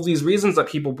 there are all of these reasons that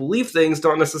people believe things,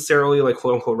 not necessarily like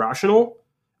quote unquote rational,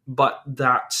 but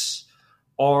that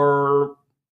are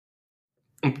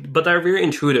very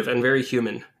intuitive and very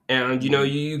human. And,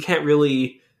 you can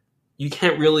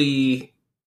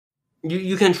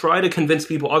try to convince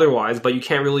people otherwise, but you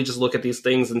can't really just look at these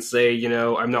things and say,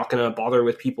 I'm not going to bother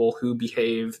with people who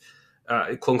behave,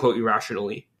 quote unquote,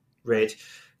 irrationally, right?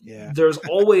 Yeah. There's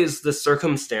always this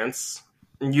circumstance.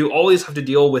 You always have to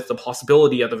deal with the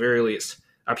possibility, at the very least.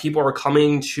 People are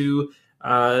coming to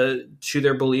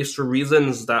their beliefs for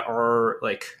reasons that are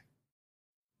like,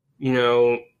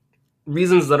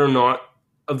 reasons that are not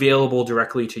available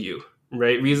directly to you,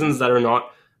 right? Reasons that are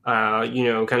not,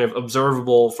 kind of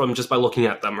observable from just by looking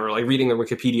at them or like reading their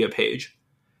Wikipedia page.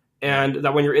 And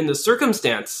that when you're in this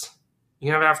circumstance,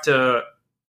 you have to,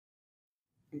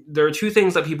 there are two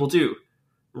things that people do,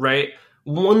 right?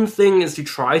 One thing is to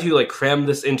try to like cram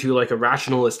this into like a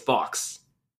rationalist box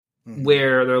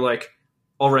where they're like,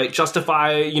 all right,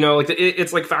 justify, like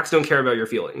it's like facts don't care about your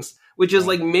feelings, which is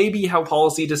like maybe how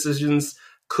policy decisions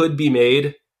could be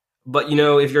made. But,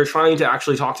 if you're trying to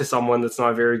actually talk to someone, that's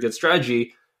not a very good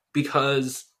strategy,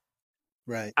 because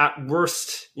at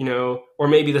worst, or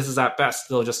maybe this is at best,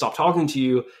 they'll just stop talking to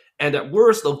you. And at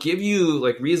worst, they'll give you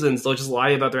like reasons. They'll just lie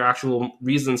about their actual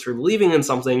reasons for believing in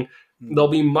something. There'll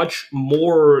be much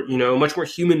more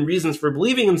human reasons for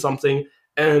believing in something.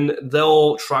 And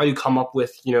they'll try to come up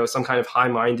with, some kind of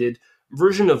high-minded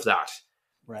version of that.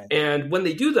 Right. And when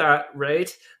they do that,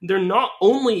 right, they're not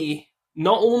only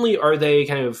are they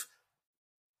kind of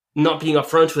not being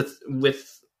upfront with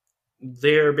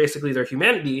their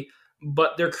humanity,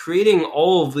 but they're creating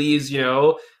all of these,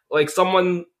 like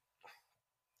someone.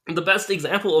 The best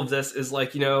example of this is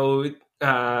like, what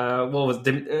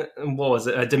was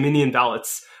it? Dominion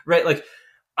ballots, right? Like,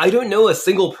 I don't know a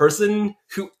single person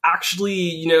who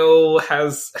actually,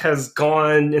 has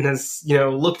gone and has,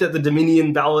 looked at the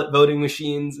Dominion ballot voting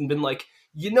machines and been like,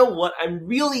 what? I'm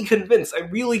really convinced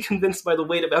by the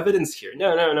weight of evidence here.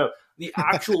 No. The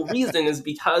actual reason is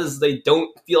because they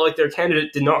don't feel like their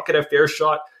candidate did not get a fair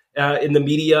shot in the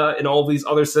media and all these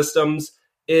other systems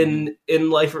in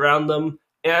life around them.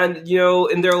 And,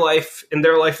 in their life,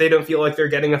 they don't feel like they're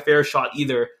getting a fair shot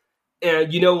either.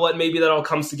 And you know what? Maybe that all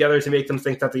comes together to make them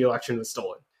think that the election was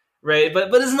stolen, right? But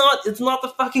it's not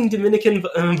the fucking Dominican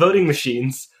voting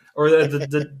machines or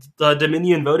the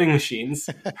Dominion voting machines,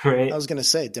 right? I was going to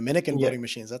say Dominican Yeah. voting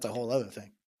machines. That's a whole other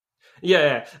thing.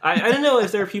 Yeah. I don't know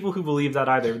if there are people who believe that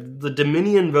either. The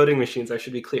Dominion voting machines, I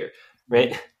should be clear,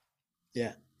 right?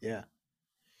 Yeah. Yeah. Yeah.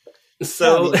 I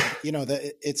So, mean,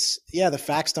 the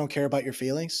facts don't care about your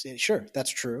feelings. Sure.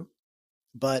 That's true.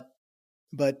 But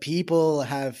people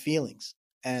have feelings,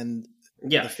 and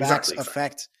yeah, the facts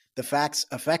exactly.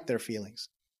 affect their feelings,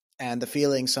 and the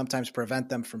feelings sometimes prevent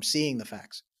them from seeing the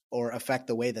facts or affect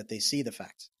the way that they see the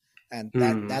facts. And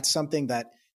that's something that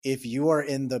if you are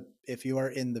in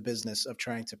the business of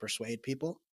trying to persuade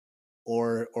people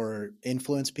or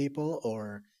influence people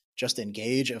or just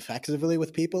engage effectively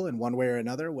with people in one way or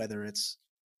another, whether it's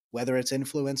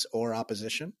influence or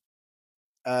opposition,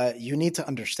 you need to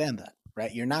understand that,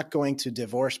 right? You're not going to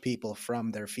divorce people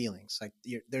from their feelings. Like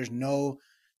there's no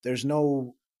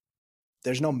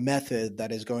method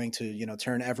that is going to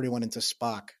turn everyone into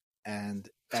Spock and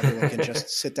everyone can just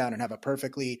sit down and have a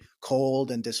perfectly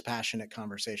cold and dispassionate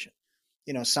conversation.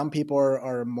 Some people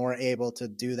are more able to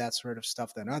do that sort of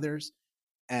stuff than others,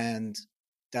 and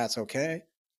that's okay.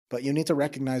 But you need to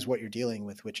recognize what you're dealing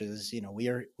with, which is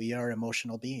we are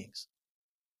emotional beings,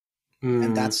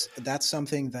 and that's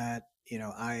something that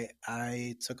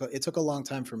it took a long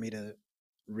time for me to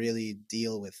really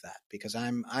deal with that, because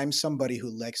I'm somebody who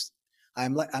likes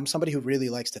I'm somebody who really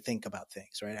likes to think about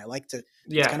things, right? I like to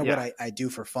It's kind of what I do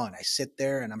for fun. I sit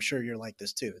there, and I'm sure you're like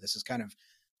this too. This is kind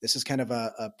of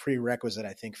a prerequisite,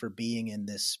 I think, for being in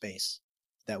this space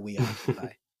that we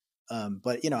occupy.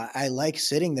 But I like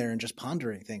sitting there and just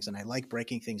pondering things, and I like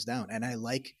breaking things down, and I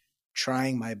like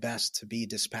trying my best to be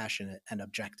dispassionate and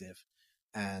objective.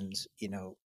 And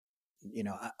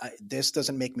this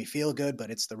doesn't make me feel good,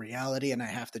 but it's the reality, and I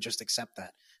have to just accept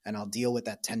that, and I'll deal with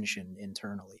that tension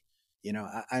internally.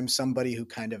 I'm somebody who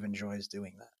kind of enjoys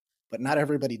doing that, but not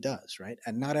everybody does, right?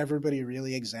 And not everybody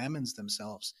really examines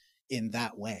themselves in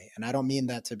that way. And I don't mean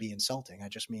that to be insulting. I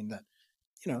just mean that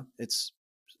it's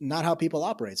not how people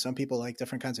operate. Some people like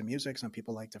different kinds of music. Some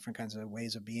people like different kinds of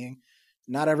ways of being.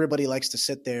 Not everybody likes to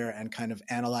sit there and kind of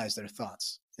analyze their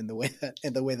thoughts in the way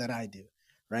that I do,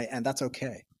 right? And that's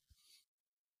okay.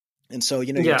 And so,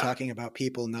 you're talking about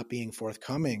people not being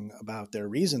forthcoming about their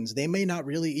reasons. They may not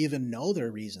really even know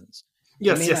their reasons.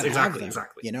 Yes, exactly.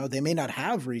 They may not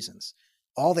have reasons.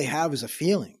 All they have is a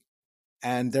feeling,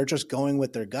 and they're just going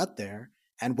with their gut there.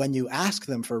 And when you ask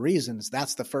them for reasons,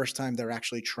 that's the first time they're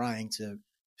actually trying to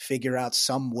figure out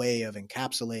some way of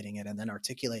encapsulating it and then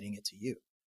articulating it to you,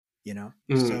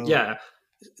 So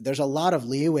there's a lot of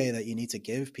leeway that you need to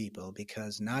give people,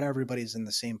 because not everybody's in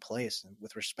the same place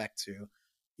with respect to,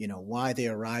 why they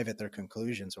arrive at their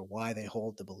conclusions or why they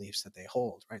hold the beliefs that they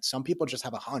hold, right? Some people just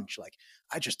have a hunch, like,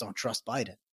 I just don't trust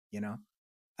Biden,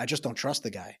 I just don't trust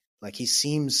the guy. Like, he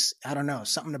seems, I don't know,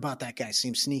 something about that guy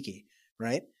seems sneaky,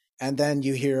 right? And then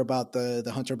you hear about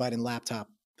the Hunter Biden laptop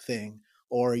thing,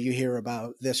 or you hear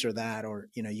about this or that, or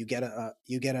you get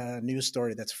a news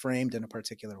story that's framed in a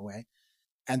particular way,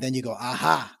 and then you go,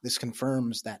 aha, this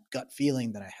confirms that gut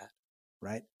feeling that I had,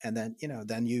 right? And then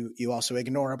then you also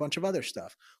ignore a bunch of other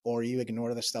stuff, or you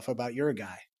ignore the stuff about your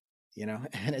guy,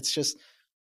 and it's just,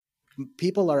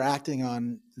 people are acting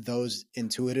on those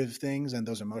intuitive things and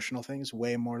those emotional things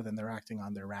way more than they're acting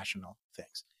on their rational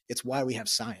things. It's why we have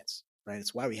science, right?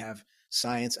 It's why we have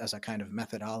science as a kind of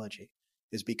methodology,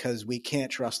 is because we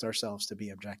can't trust ourselves to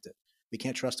be objective. We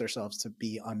can't trust ourselves to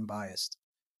be unbiased.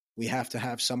 We have to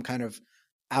have some kind of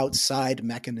outside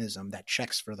mechanism that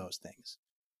checks for those things.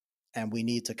 And we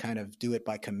need to kind of do it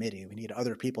by committee. We need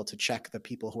other people to check the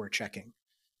people who are checking,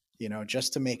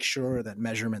 just to make sure that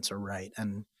measurements are right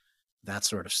and that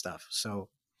sort of stuff. So,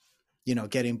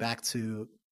 getting back to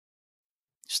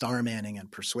Starmanning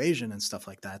and persuasion and stuff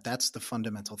like that, that's the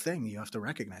fundamental thing you have to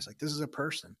recognize. Like, this is a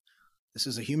person. This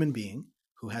is a human being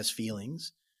who has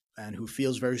feelings and who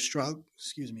feels very strongly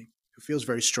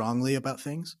about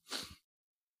things.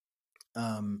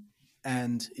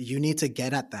 And you need to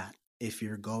get at that if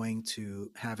you're going to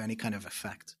have any kind of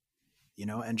effect,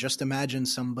 and just imagine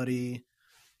somebody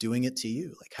doing it to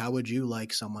you. Like, how would you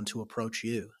like someone to approach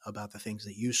you about the things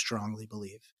that you strongly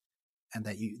believe and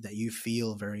that you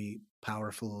feel very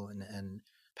powerful and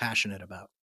passionate about?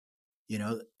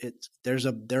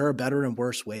 There are better and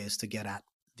worse ways to get at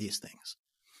these things.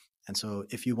 And so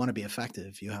if you want to be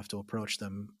effective, you have to approach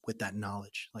them with that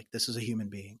knowledge. Like, this is a human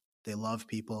being. They love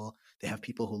people. They have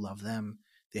people who love them.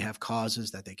 They have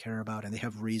causes that they care about, and they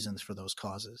have reasons for those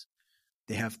causes.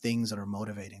 They have things that are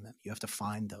motivating them. You have to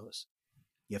find those.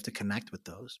 You have to connect with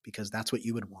those, because that's what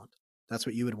you would want. That's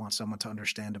what you would want someone to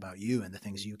understand about you and the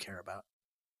things you care about,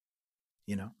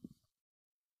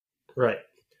 Right.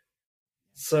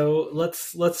 So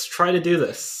let's try to do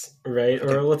this, right?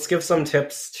 Okay, Or let's give some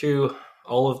tips to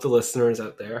all of the listeners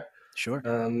out there. sure.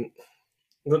 Um,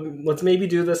 let's maybe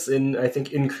do this in, I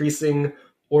think, increasing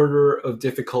order of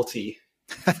difficulty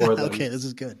for them. Okay, this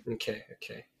is good. Okay.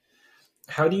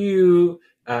 How do you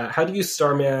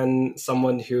Starman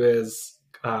someone who is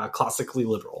classically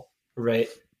liberal, right?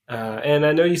 And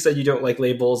I know you said you don't like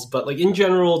labels, but like in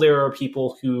general, there are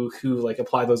people who like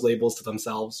apply those labels to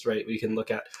themselves, right? We can look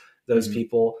at those Mhm.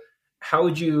 people. How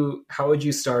would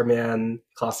you Starman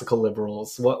classical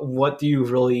liberals? What do you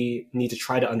really need to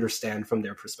try to understand from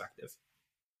their perspective?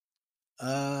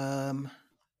 Um,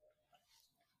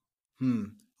 hmm.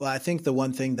 Well, I think the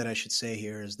one thing that I should say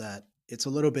here is that it's a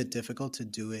little bit difficult to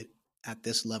do it at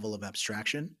this level of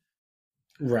abstraction,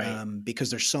 Right. because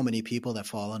there's so many people that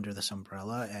fall under this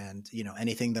umbrella, and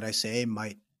anything that I say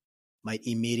might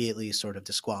immediately sort of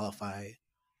disqualify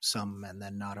some, and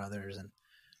then not others, and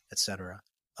etc.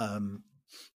 Um,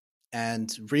 and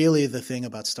really, the thing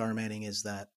about star manning is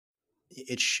that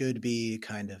it should be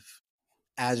kind of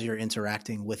as you're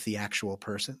interacting with the actual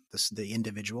person, the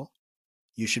individual.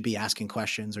 You should be asking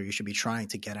questions, or you should be trying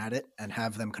to get at it and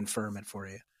have them confirm it for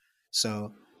you.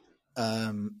 So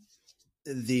um,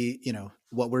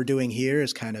 what we're doing here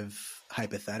is kind of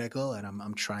hypothetical, and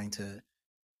I'm trying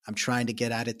to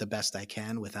get at it the best I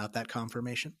can without that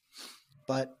confirmation.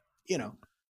 But you know,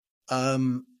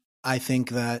 um, I think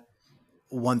that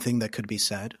one thing that could be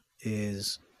said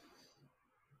is,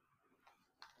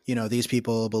 these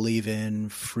people believe in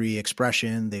free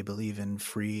expression, they believe in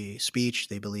free speech,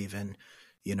 they believe in,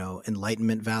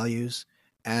 enlightenment values.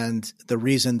 And the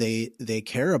reason they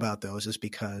care about those is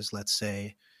because, let's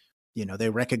say, they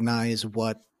recognize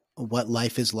what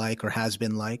life is like or has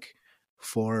been like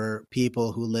for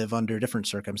people who live under different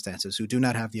circumstances, who do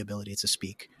not have the ability to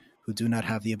speak, who do not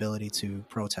have the ability to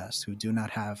protest, who do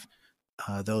not have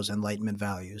those enlightenment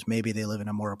values. Maybe they live in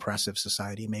a more oppressive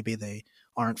society. Maybe they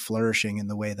aren't flourishing in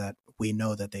the way that we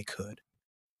know that they could.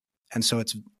 And so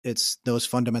it's those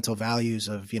fundamental values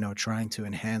of trying to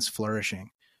enhance flourishing,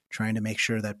 trying to make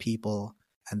sure that people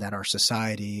and that our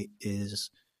society is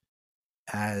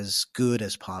as good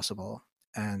as possible,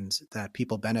 and that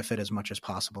people benefit as much as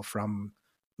possible from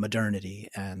modernity.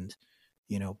 And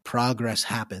progress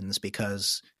happens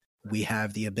because we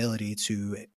have the ability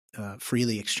to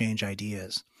freely exchange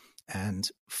ideas and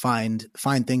find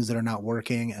things that are not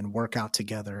working and work out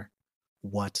together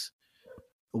what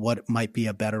might be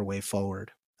a better way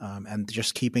forward, and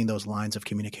just keeping those lines of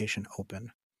communication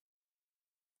open.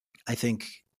 I think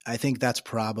I think that's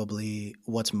probably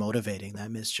what's motivating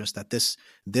them, is just that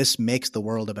this makes the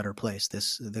world a better place.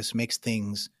 This makes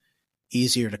things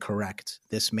easier to correct.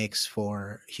 This makes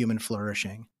for human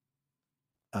flourishing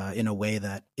in a way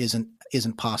that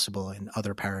isn't possible in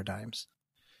other paradigms.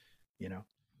 You know.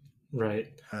 Right.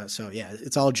 So yeah,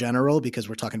 it's all general because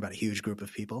we're talking about a huge group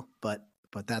of people, but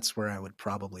that's where I would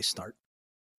probably start.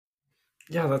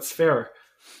 Yeah, that's fair.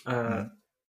 Uh,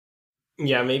 Mm.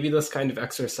 yeah, maybe this kind of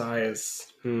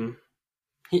exercise.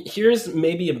 Here's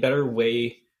maybe a better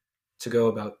way to go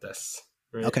about this.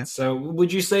 Right. Okay. So,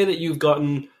 would you say that you've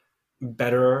gotten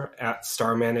better at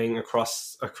star manning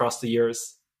across the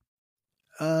years?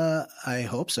 I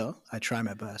hope so. I try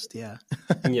my best. Yeah.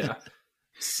 Yeah.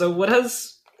 So, what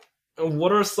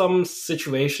are some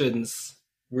situations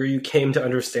where you came to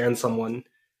understand someone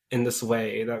in this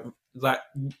way that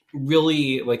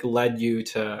really like led you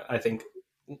to, I think,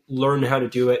 learn how to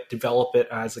do it, develop it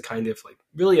as a kind of like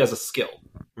really as a skill,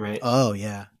 right? Oh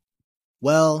yeah.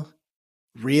 Well,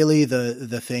 really,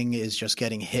 the thing is just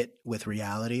getting hit with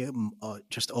reality,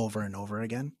 just over and over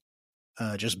again,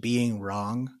 just being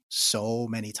wrong so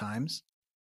many times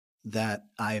that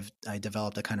I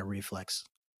developed a kind of reflex,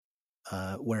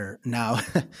 where now,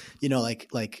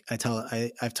 like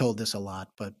I've told this a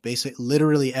lot, but basically,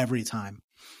 literally every time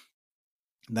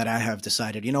that I have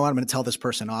decided, you know what, I'm going to tell this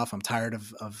person off. I'm tired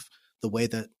of the way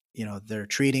that they're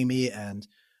treating me, and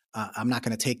I'm not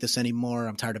going to take this anymore.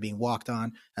 I'm tired of being walked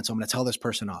on, and so I'm going to tell this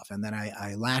person off. And then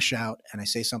I lash out and I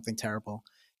say something terrible,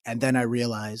 and then I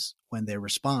realize when they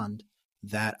respond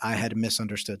that I had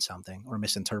misunderstood something or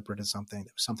misinterpreted something.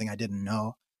 It was something I didn't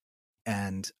know,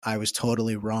 and I was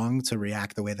totally wrong to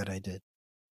react the way that I did,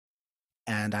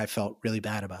 and I felt really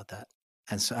bad about that.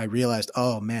 And so I realized,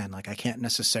 oh man, like I can't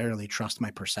necessarily trust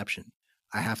my perception.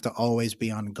 I have to always be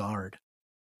on guard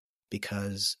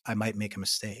because I might make a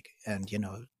mistake. And,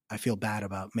 I feel bad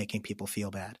about making people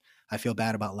feel bad. I feel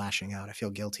bad about lashing out. I feel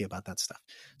guilty about that stuff.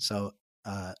 So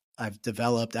I've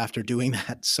developed, after doing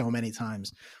that so many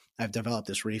times, I've developed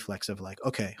this reflex of like,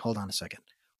 okay, hold on a second.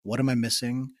 What am I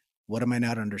missing? What am I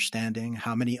not understanding?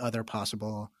 How many other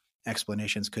possible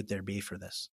explanations could there be for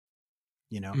this,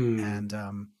 Mm. And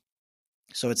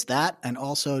so it's that, and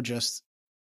also just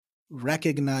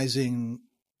recognizing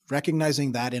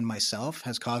that in myself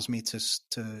has caused me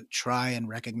to try and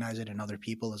recognize it in other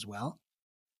people as well.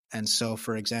 And so,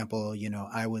 for example,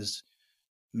 I was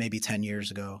maybe 10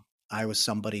 years ago, I was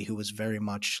somebody who was very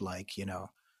much like,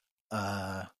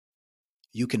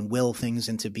 you can will things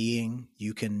into being.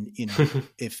 You can,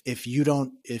 if you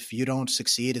don't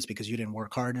succeed, it's because you didn't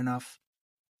work hard enough.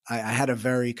 I had a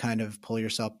very kind of pull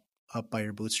yourself up by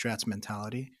your bootstraps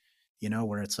mentality,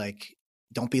 where it's like,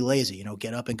 don't be lazy,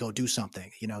 get up and go do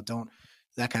something, don't,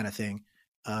 that kind of thing.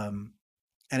 And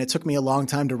it took me a long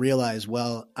time to realize,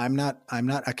 well, I'm not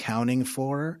accounting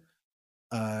for,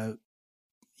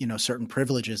 certain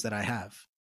privileges that I have.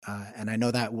 And I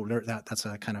know that's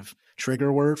a kind of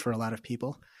trigger word for a lot of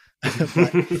people,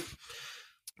 but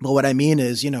what I mean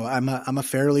is, I'm a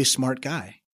fairly smart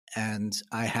guy, and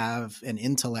I have an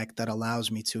intellect that allows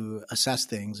me to assess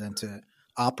things and to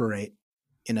operate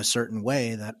in a certain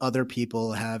way that other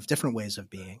people have different ways of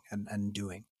being and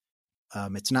doing.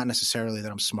 It's not necessarily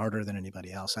that I'm smarter than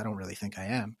anybody else. I don't really think I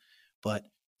am, but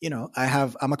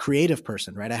I'm a creative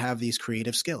person, right? I have these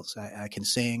creative skills. I can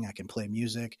sing, I can play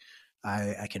music,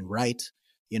 I can write,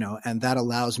 and that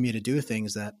allows me to do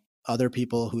things that other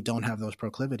people who don't have those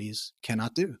proclivities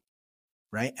cannot do.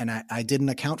 Right. And I didn't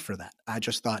account for that. I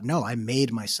just thought, no, I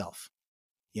made myself,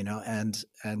 and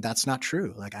that's not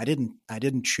true. Like I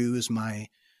didn't choose my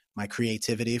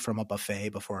creativity from a buffet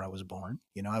before I was born.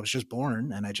 I was just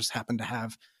born, and I just happened to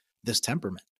have this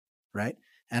temperament. Right.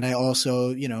 And I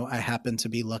also, I happened to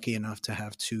be lucky enough to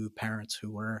have two parents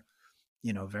who were,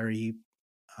 very,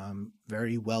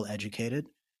 very well educated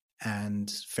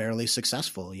and fairly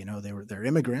successful. They're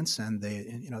immigrants, and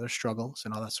their struggles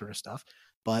and all that sort of stuff.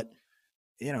 But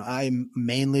I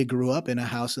mainly grew up in a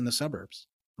house in the suburbs,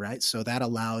 right? So that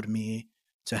allowed me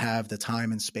to have the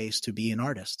time and space to be an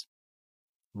artist,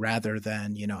 rather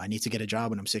than, I need to get a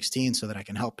job when I'm 16 so that I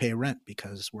can help pay rent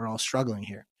because we're all struggling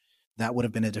here. That would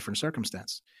have been a different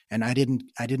circumstance. And I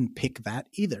didn't pick that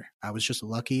either. I was just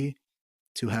lucky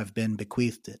to have been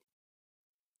bequeathed it.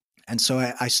 And so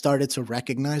I started to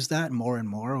recognize that more and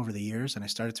more over the years. And I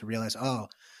started to realize, oh,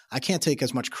 I can't take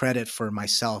as much credit for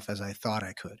myself as I thought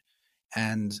I could.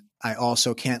 And I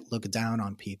also can't look down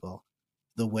on people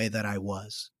the way that I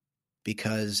was,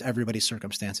 because everybody's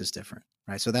circumstance is different,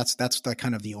 right? So that's the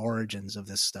kind of the origins of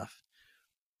this stuff.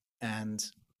 And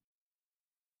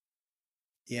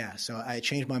yeah, so I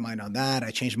changed my mind on that.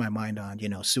 I changed my mind on,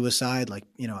 suicide. Like,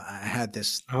 I had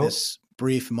this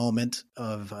brief moment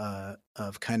of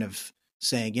kind of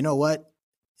saying, you know what,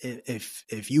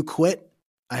 if you quit,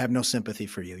 I have no sympathy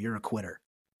for you. You're a quitter.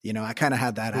 I kind of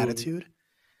had that attitude.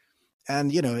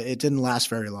 And, it didn't last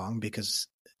very long, because,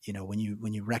 when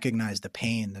you recognize the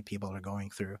pain that people are going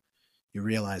through, you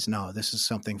realize, no, this is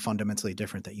something fundamentally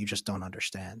different that you just don't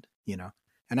understand,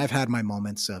 And I've had my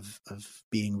moments of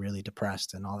being really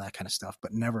depressed and all that kind of stuff,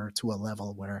 but never to a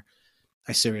level where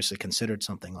I seriously considered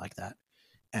something like that.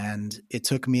 And it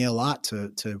took me a lot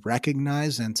to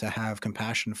recognize and to have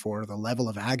compassion for the level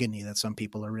of agony that some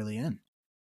people are really in,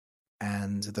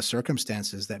 and the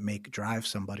circumstances that drive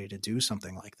somebody to do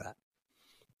something like that.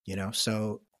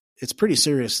 So it's pretty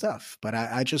serious stuff, but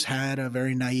I just had a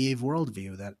very naive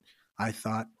worldview that I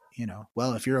thought,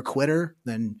 well, if you're a quitter,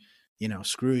 then,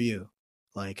 screw you.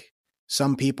 Like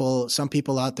some people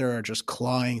out there are just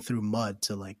clawing through mud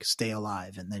to like stay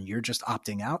alive, and then you're just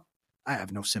opting out. I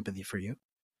have no sympathy for you,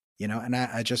 and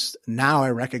I just, now I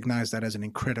recognize that as an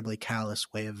incredibly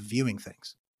callous way of viewing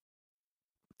things,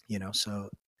 so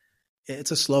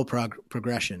it's a slow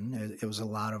progression. It was a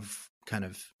lot of kind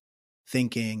of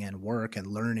thinking and work and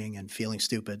learning and feeling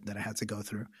stupid that I had to go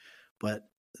through. But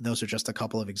those are just a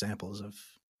couple of examples of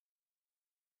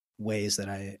ways that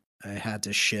I had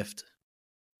to shift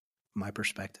my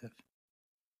perspective.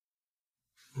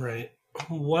 Right.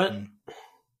 What?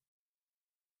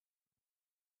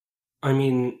 I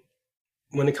mean,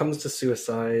 when it comes to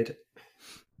suicide,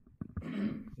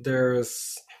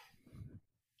 there's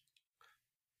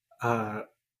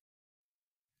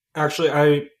actually,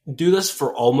 I do this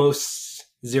for almost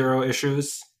zero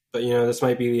issues, but this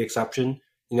might be the exception.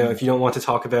 If you don't want to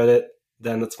talk about it,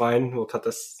 then that's fine. We'll cut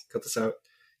this out.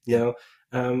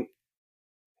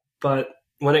 But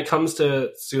when it comes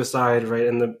to suicide, right,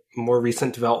 and the more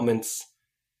recent developments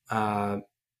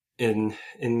in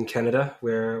Canada,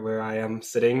 where I am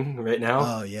sitting right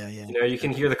now. Oh yeah. You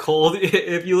can hear the cold.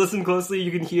 If you listen closely,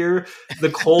 you can hear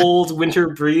the cold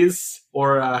winter breeze,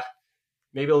 or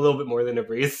maybe a little bit more than a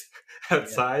breeze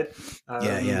outside.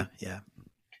 Yeah.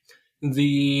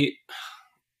 The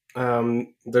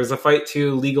There's a fight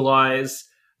to legalize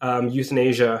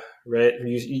euthanasia, right?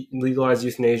 Legalize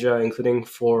euthanasia, including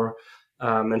for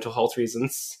mental health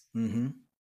reasons. Mm-hmm.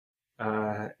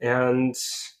 And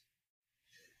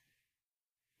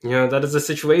that is a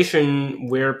situation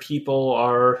where people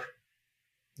are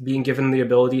being given the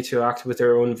ability to act with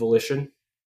their own volition.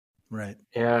 Right.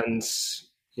 And,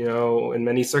 in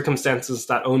many circumstances,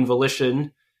 that own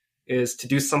volition is to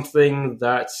do something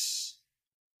that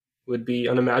would be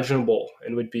unimaginable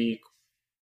and would be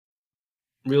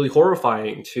really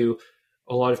horrifying to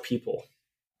a lot of people.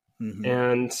 Mm-hmm.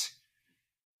 And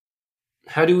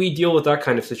how do we deal with that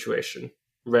kind of situation,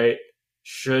 right?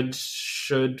 Should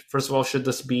first of all, should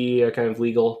this be a kind of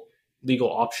legal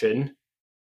option?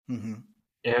 Mm-hmm.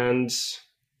 And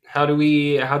how do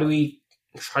we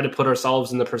try to put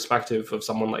ourselves in the perspective of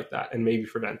someone like that and maybe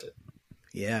prevent it?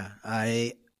 Yeah,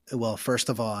 well, first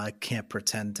of all, I can't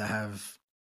pretend to have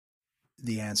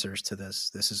the answers to this.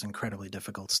 This is incredibly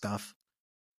difficult stuff.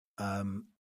 And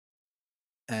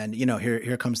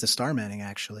here comes the Starmanning.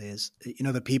 Actually, is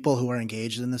the people who are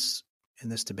engaged in this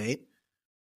debate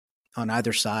on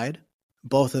either side,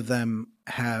 both of them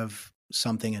have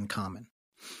something in common,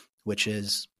 which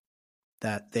is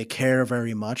that they care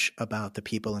very much about the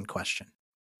people in question.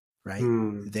 Right?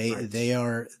 Right. They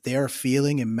are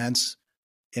feeling immense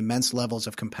levels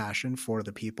of compassion for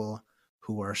the people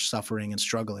who are suffering and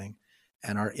struggling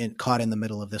and are caught in the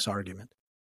middle of this argument,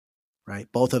 right?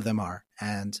 Both of them are.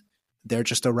 And they're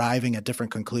just arriving at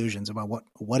different conclusions about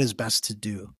what is best to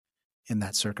do in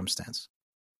that circumstance,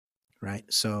 right?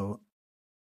 So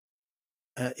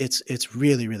it's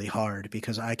really, really hard,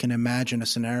 because I can imagine a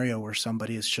scenario where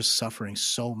somebody is just suffering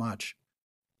so much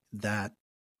that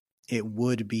it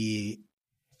would be,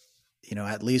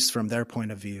 at least from their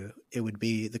point of view, it would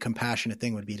be, the compassionate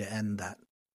thing would be to end that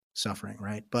suffering,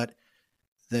 right? But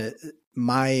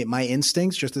my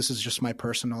instincts, this is just my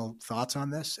personal thoughts on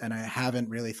this, and I haven't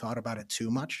really thought about it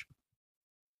too much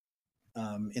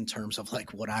in terms of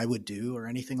like what I would do or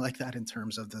anything like that in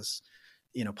terms of this,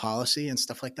 policy and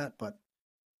stuff like that. But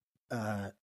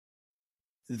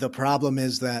the problem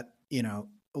is that,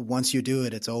 once you do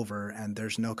it, it's over, and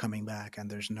there's no coming back, and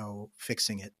there's no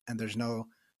fixing it, and there's no,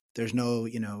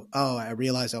 oh, I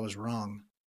realized I was wrong,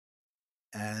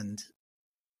 and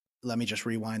let me just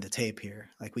rewind the tape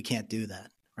here. Like, we can't do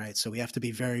that, right? So we have to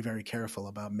be very, very careful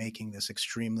about making this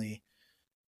extremely,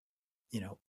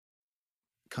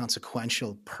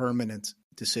 consequential, permanent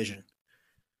decision.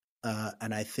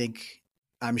 And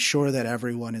I'm sure that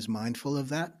everyone is mindful of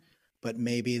that, but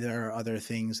maybe there are other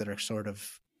things that are sort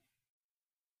of,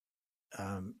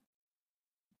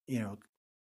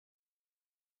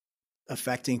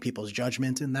 affecting people's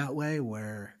judgment in that way,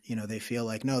 where, they feel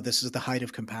like, no, this is the height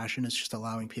of compassion. It's just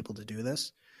allowing people to do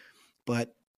this.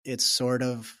 But it's sort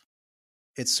of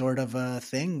a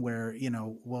thing where,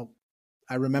 well,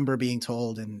 I remember being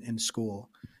told in school,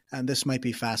 and this might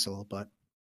be facile, but,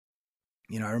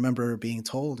 I remember being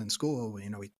told in school,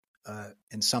 we,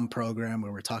 in some program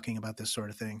where we're talking about this sort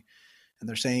of thing, and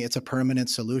they're saying it's a permanent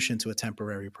solution to a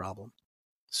temporary problem,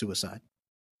 suicide.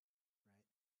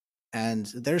 And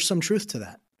there's some truth to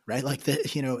that, right? Like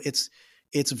it's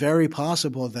very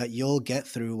possible that you'll get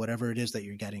through whatever it is that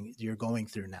you're going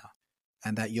through now,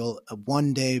 and that you'll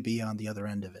one day be on the other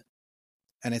end of it.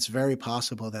 And it's very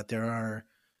possible that there are,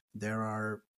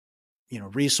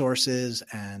 resources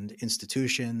and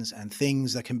institutions and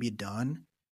things that can be done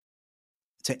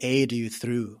to aid you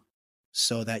through,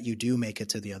 so that you do make it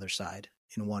to the other side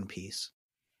in one piece.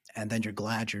 And then you're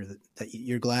glad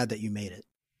that you made it,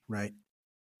 right?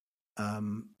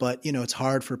 But it's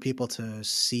hard for people to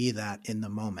see that in the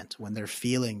moment when they're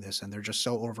feeling this and they're just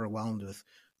so overwhelmed with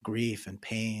grief and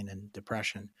pain and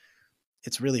depression.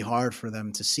 It's really hard for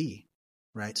them to see,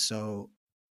 right? So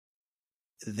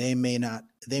they may not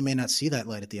see that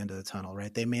light at the end of the tunnel,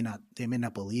 right? They may not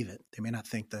believe it. They may not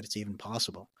think that it's even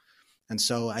possible. And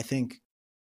so I think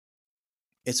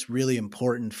it's really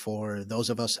important for those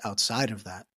of us outside of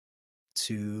that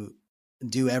to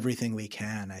do everything we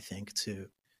can, I think, to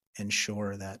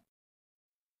ensure that,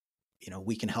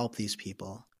 we can help these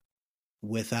people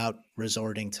without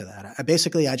resorting to that.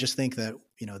 I just think that,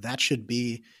 that should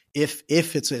be, if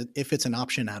it's an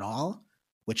option at all,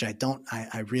 which I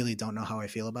really don't know how I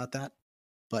feel about that.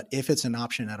 But if it's an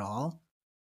option at all,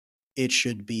 it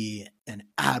should be an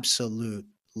absolute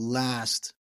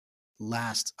last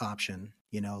option,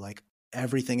 like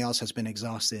everything else has been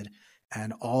exhausted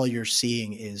and all you're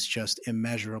seeing is just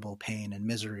immeasurable pain and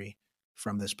misery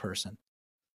from this person.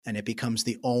 And it becomes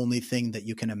the only thing that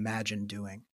you can imagine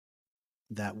doing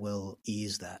that will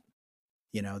ease that.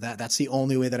 You know, that's the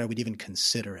only way that I would even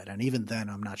consider it. And even then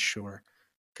I'm not sure.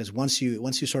 Because once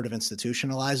you sort of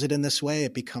institutionalize it in this way,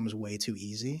 it becomes way too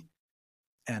easy.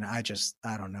 And I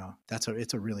don't know.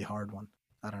 It's a really hard one.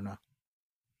 I don't know.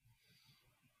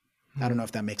 I don't know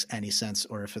if that makes any sense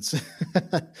or if it's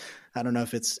I don't know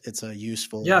if it's a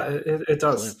useful it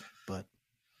does clip, but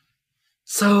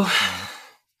so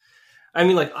I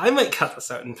mean, like, I might cut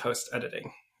this out in post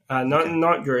editing.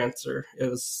 Not your answer. It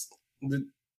was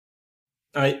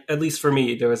at least for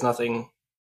me, there was nothing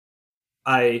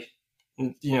I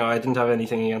didn't have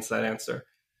anything against that answer.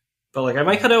 But like, I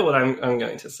might cut out what I'm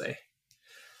going to say.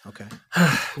 Okay.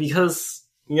 Because,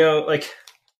 like,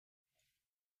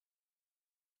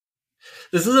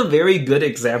 this is a very good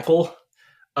example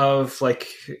of like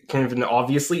kind of an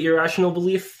obviously irrational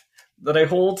belief that I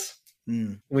hold,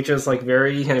 which is like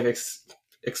very kind of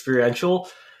experiential.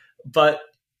 But,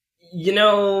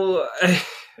 I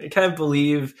kind of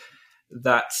believe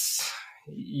that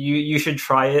you should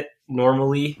try it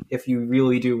normally if you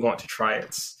really do want to try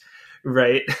it,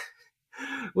 right?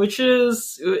 Which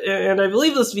is, and I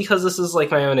believe this because this is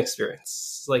like my own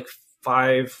experience. Like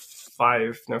 4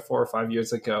 or 5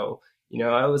 years ago,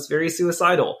 I was very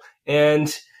suicidal,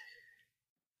 and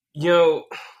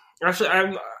actually,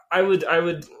 I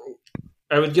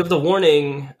would give the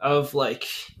warning of like,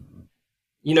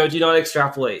 do not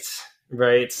extrapolate,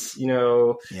 right? What's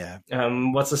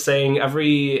the saying?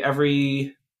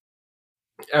 Every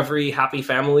happy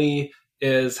family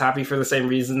is happy for the same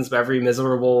reasons, but every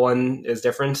miserable one is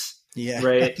different. Yeah.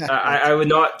 Right. I would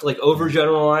not like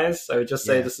overgeneralize. I would just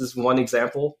say this is one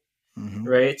example.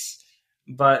 Right.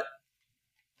 But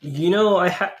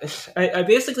I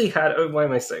basically had. Oh, why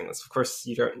am I saying this? Of course,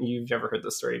 you've never heard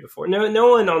this story before. No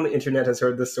one on the internet has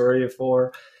heard this story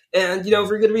before, and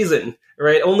for good reason,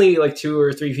 right? Only like 2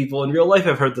 or 3 people in real life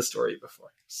have heard the story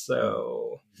before.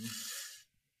 So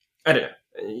I don't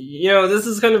know. This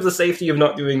is kind of the safety of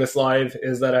not doing this live,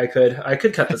 is that I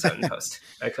could cut this out in post.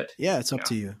 I could. Yeah, it's up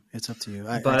to you. It's up to you.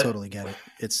 I totally get it.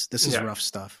 This is rough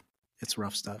stuff. It's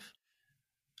rough stuff.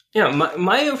 Yeah,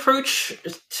 my approach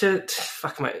to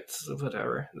fuck my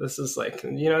whatever. This is like,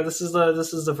 this is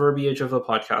the verbiage of a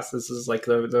podcast. This is like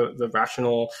the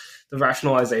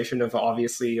rationalization of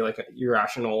obviously like an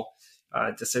irrational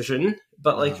decision.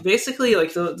 But like basically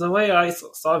like the way I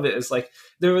saw of it is like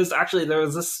there was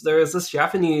this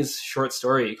Japanese short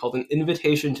story called An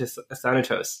Invitation to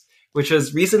Thanatos, which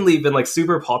has recently been like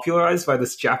super popularized by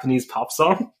this Japanese pop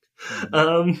song.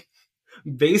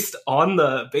 Based on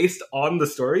the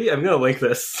story, I'm gonna link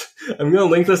this. I'm gonna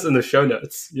link this in the show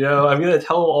notes. I'm gonna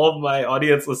tell all of my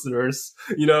audience listeners,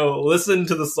 listen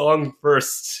to the song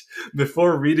first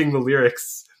before reading the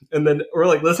lyrics, and then, or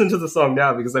like listen to the song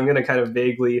now, because I'm gonna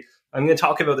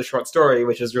talk about the short story,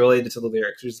 which is related to the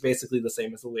lyrics, which is basically the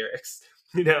same as the lyrics,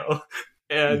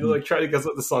 and like try to guess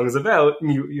what the song is about.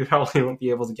 You probably won't be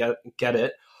able to get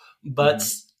it, but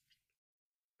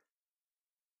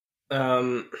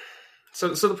So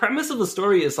the premise of the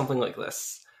story is something like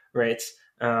this, right?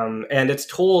 And it's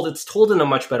told in a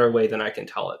much better way than I can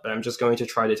tell it, but I'm just going to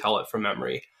try to tell it from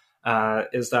memory.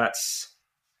 Is that,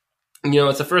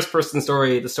 it's a first person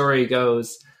story. The story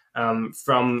goes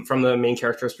from the main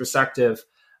character's perspective.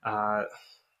 I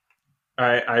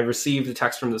received a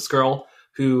text from this girl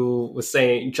who was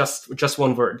saying just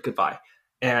one word, goodbye.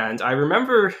 And I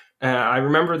remember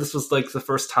this was like the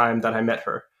first time that I met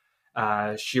her.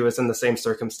 She was in the same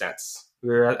circumstance.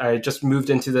 I just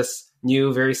moved into this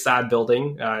new, very sad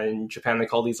building. In Japan, they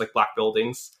call these like black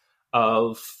buildings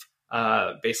of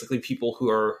basically people who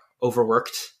are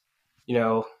overworked,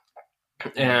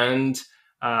 and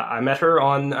I met her,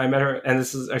 and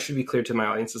I should be clear to my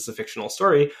audience, this is a fictional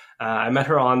story. I met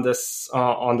her on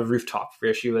the rooftop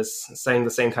where she was saying the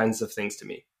same kinds of things to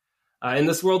me. In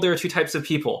this world, there are 2 types of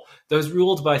people: those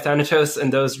ruled by Thanatos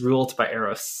and those ruled by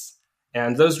Eros.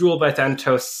 And those ruled by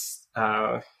Thanatos,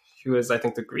 who is, I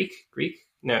think,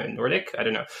 Nordic? I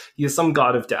don't know. He is some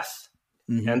god of death.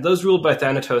 And those ruled by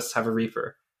Thanatos have a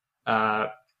reaper,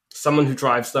 someone who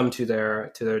drives them to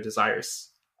their desires.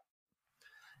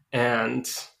 And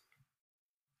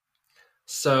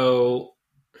so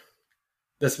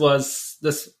this was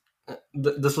the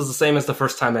same as the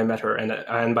first time I met her,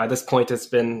 and by this point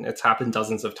it's happened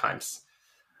dozens of times.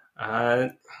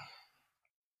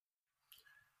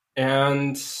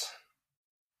 And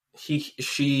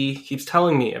she keeps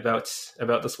telling me about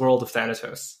this world of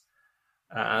Thanatos,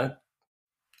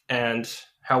 and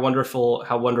how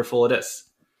wonderful it is.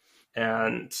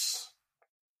 And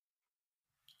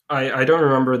I don't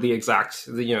remember the exact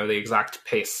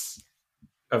pace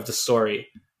of the story,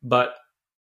 but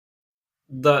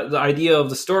the idea of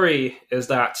the story is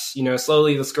that, you know,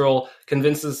 slowly this girl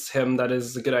convinces him that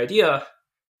is a good idea,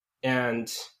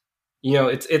 and, you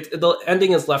know, the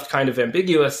ending is left kind of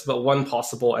ambiguous, but one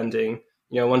possible ending,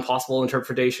 you know, one possible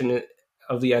interpretation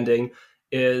of the ending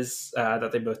is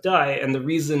that they both die. And the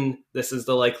reason this is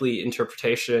the likely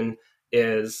interpretation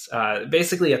is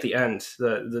basically at the end.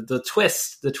 The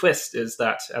twist is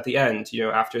that at the end, you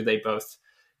know, after they both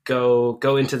go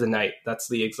into the night, that's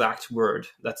the exact word,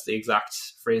 that's the exact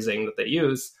phrasing that they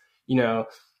use, you know,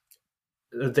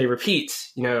 they repeat,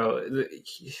 you know,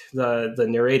 the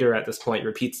narrator at this point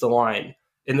repeats the line,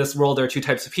 in this world there are two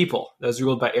types of people, those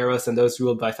ruled by Eros and those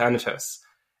ruled by Thanatos,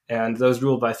 and those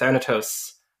ruled by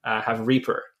Thanatos have a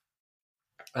reaper.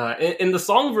 In the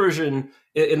song version,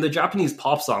 in the Japanese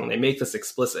pop song, they make this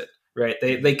explicit, right?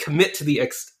 They commit to the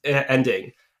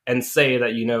ending and say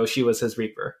that, you know, she was his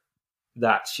reaper,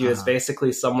 that she was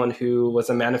basically someone who was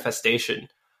a manifestation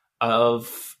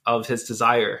of his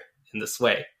desire in this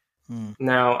way.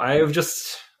 Now, I have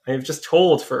just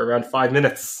told for around 5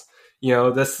 minutes, you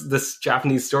know, this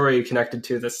Japanese story connected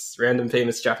to this random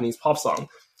famous Japanese pop song.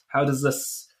 How does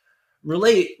this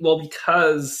relate? Well,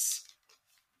 because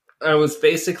I was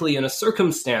basically in a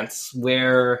circumstance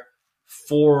where,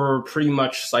 for pretty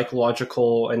much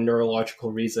psychological and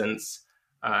neurological reasons,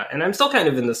 and I'm still kind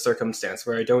of in this circumstance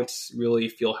where I don't really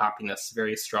feel happiness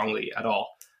very strongly at all.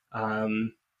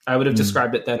 I would have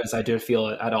described it then as I didn't feel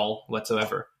it at all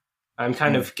whatsoever. I'm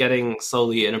kind of getting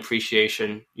slowly an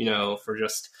appreciation, you know, for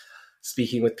just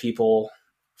speaking with people,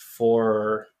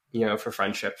 for, you know, for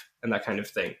friendship and that kind of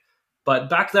thing. But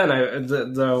back then,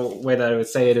 the way that I would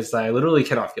say it is that I literally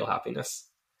cannot feel happiness.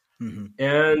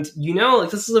 And, you know, like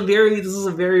this is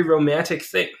a very romantic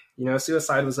thing. You know,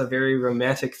 suicide was a very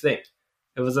romantic thing.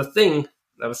 It was a thing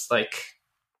that was like,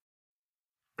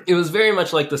 it was very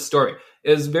much like this story.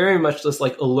 It was very much this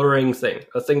like alluring thing,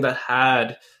 a thing that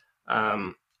had,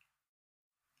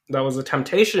 that was a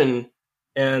temptation,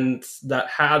 and that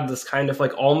had this kind of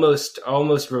like almost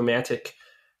romantic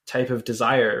type of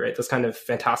desire, right? This kind of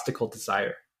fantastical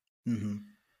desire.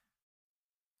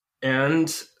 And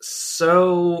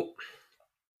so,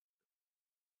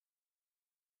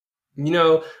 you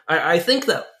know, I think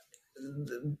that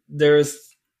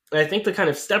I think the kind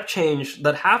of step change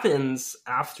that happens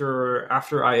after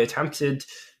I attempted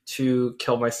to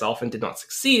kill myself and did not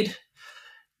succeed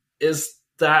is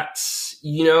that,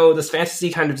 you know, this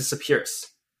fantasy kind of disappears.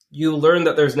 You learn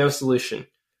that there's no solution.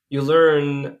 You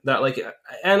learn that, like,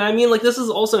 and I mean, like, this is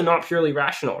also not purely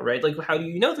rational, right? Like, how do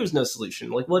you know there's no solution?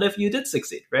 Like, what if you did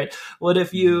succeed, right? What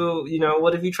if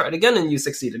what if you tried again and you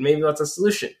succeeded? Maybe that's a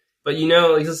solution. But, you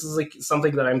know, like, this is like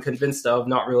something that I'm convinced of,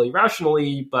 not really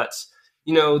rationally, but,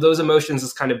 you know, those emotions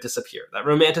just kind of disappear. That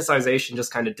romanticization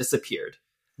just kind of disappeared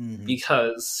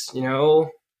because, you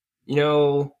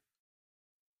know,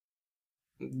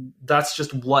 that's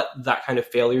just what that kind of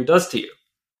failure does to you.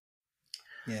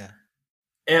 Yeah.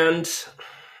 And,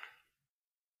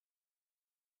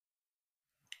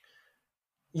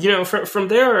 you know, from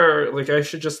there, like, I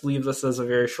should just leave this as a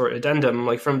very short addendum.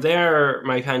 Like, from there,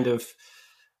 my kind of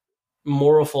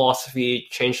moral philosophy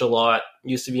changed a lot.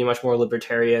 Used to be much more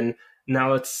libertarian.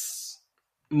 Now it's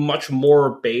much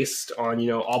more based on, you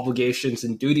know, obligations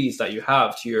and duties that you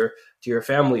have to your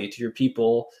family, to your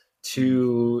people,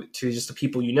 to just the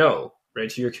people you know, right?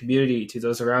 To your community, to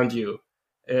those around you.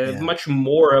 Much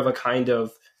more of a kind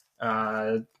of,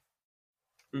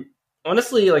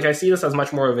 honestly, like, I see this as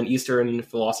much more of an Eastern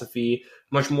philosophy,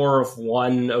 much more of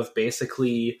one of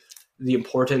basically the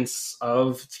importance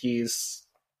of these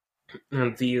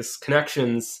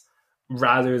connections,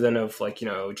 rather than of, like, you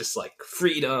know, just like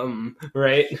freedom,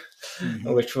 right?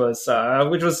 Which was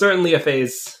certainly a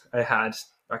phase I had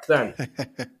back then.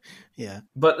 Yeah.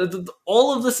 But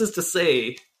all of this is to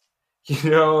say, you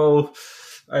know,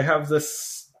 I have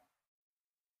this.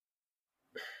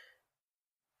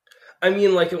 I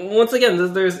mean, like, once again,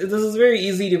 this is very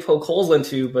easy to poke holes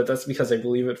into, but that's because I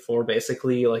believe it for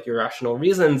basically, like, irrational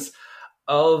reasons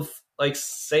of, like,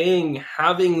 saying,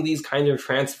 having these kind of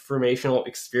transformational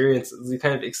experiences, these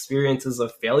kind of experiences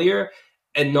of failure,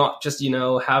 and not just, you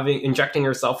know, injecting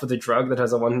yourself with a drug that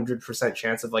has a 100%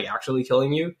 chance of, like, actually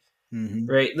killing you,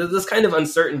 right? This kind of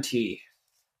uncertainty,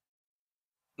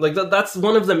 like, that's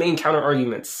one of the main counter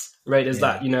arguments, right? Is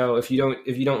that, you know, if you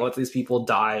don't let these people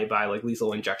die by, like,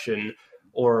 lethal injection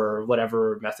or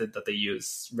whatever method that they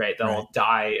use, right, they'll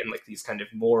die in, like, these kind of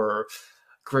more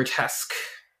grotesque,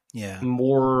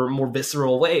 more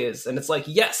visceral ways. And it's like,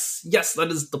 yes, that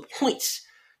is the point.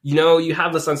 You know, you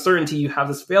have this uncertainty, you have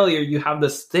this failure, you have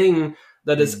this thing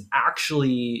that is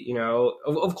actually, you know,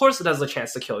 of course it has a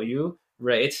chance to kill you,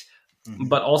 right? Mm-hmm.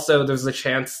 but also there's a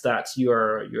chance that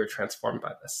you're transformed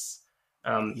by this.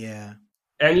 Yeah.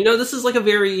 And this is like a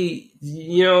very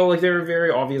like there are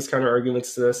very obvious counter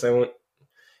arguments to this. I won't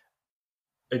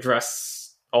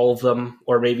address all of them,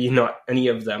 or maybe not any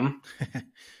of them.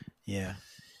 Yeah.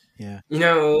 Yeah.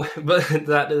 But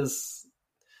that is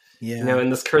Yeah. in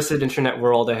this cursed internet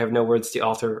world, I have no words to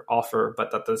offer,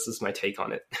 but that this is my take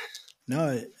on it.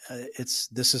 No,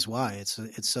 this is why it's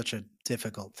such a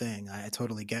difficult thing. I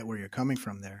totally get where you're coming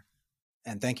from there,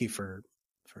 and thank you for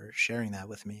sharing that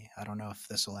with me. I don't know if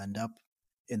this will end up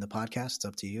in the podcast. It's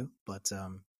up to you, but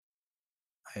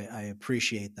I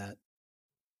appreciate that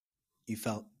you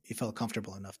felt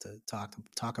comfortable enough to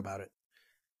talk about it.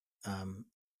 Um,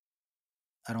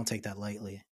 I don't take that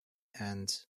lightly,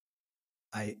 and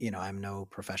I'm no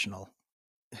professional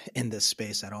in this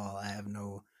space at all. I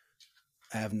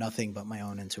have nothing but my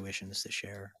own intuitions to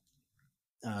share.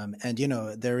 And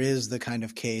there is the kind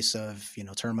of case of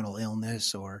terminal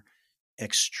illness or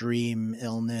extreme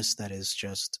illness that is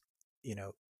just you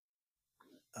know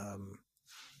um,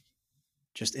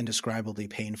 just indescribably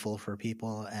painful for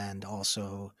people, and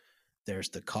also there's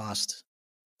the cost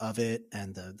of it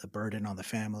and the burden on the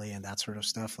family and that sort of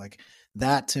stuff. Like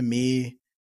that to me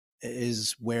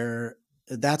is where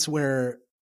that's where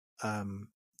um,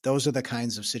 those are the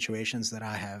kinds of situations that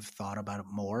I have thought about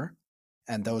more,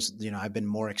 and those I've been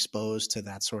more exposed to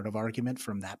that sort of argument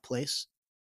from that place,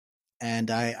 and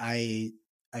I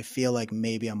feel like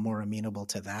maybe I'm more amenable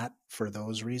to that for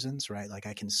those reasons, right? Like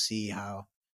I can see how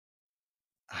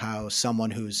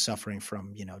someone who's suffering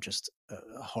from just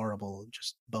a horrible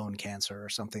just bone cancer or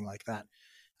something like that,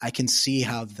 I can see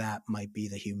how that might be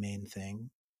the humane thing.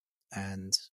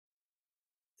 And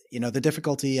the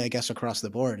difficulty I guess across the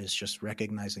board is just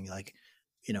recognizing, like,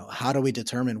 how do we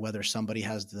determine whether somebody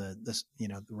has the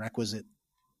requisite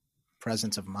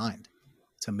presence of mind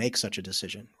to make such a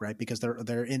decision, right? Because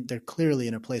they're clearly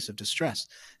in a place of distress,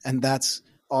 and that's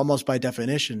almost by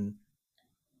definition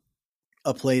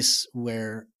a place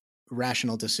where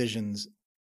rational decisions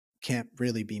can't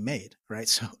really be made, right?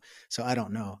 So I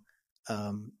don't know,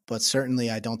 but certainly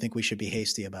I don't think we should be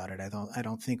hasty about it. I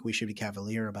don't think we should be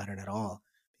cavalier about it at all,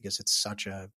 because it's such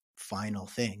a final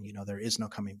thing. There is no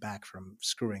coming back from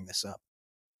screwing this up.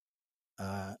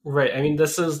 Right. I mean,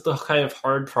 this is the kind of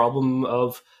hard problem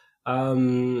of,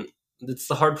 um, it's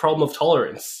the hard problem of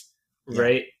tolerance, Yeah,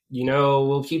 right?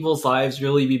 Will people's lives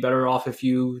really be better off if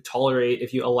you tolerate,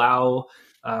 if you allow,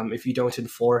 if you don't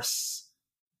enforce,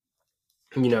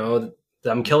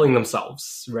 them killing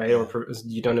themselves, right? Or yeah,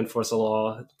 you don't enforce a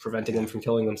law preventing them yeah, from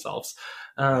killing themselves.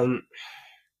 right. Um,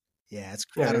 Yeah,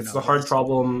 yeah, I don't it's the know. hard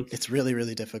problem. It's really,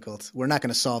 really difficult. We're not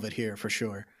going to solve it here for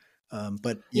sure.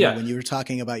 But Yeah. when you were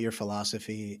talking about your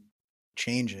philosophy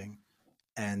changing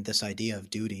and this idea of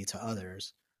duty to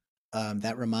others,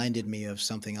 that reminded me of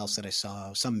something else that I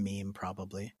saw, some meme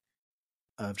probably,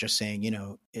 of just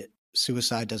saying,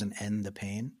 suicide doesn't end the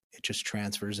pain; it just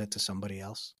transfers it to somebody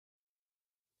else.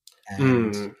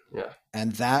 And Yeah.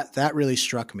 that really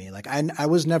struck me. Like I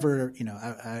was never,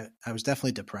 I was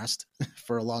definitely depressed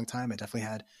for a long time. I definitely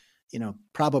had,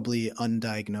 probably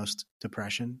undiagnosed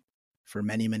depression for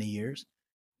many, many years.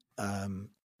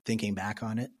 Thinking back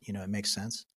on it, it makes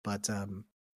sense. But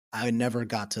I never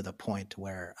got to the point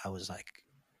where I was like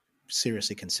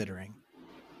seriously considering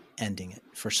ending it.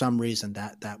 For some reason,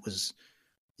 that was,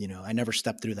 I never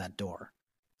stepped through that door.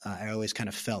 I always kind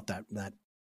of felt that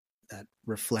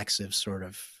reflexive sort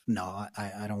of, no,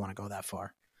 I don't want to go that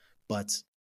far. But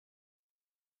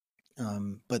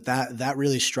that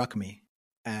really struck me,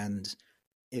 and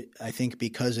I think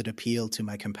because it appealed to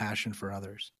my compassion for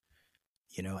others,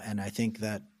 and I think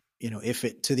that if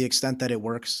it, to the extent that it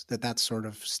works, that sort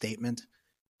of statement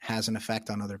has an effect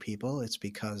on other people, it's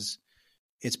because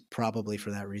it's probably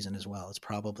for that reason as well. It's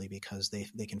probably because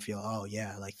they can feel, oh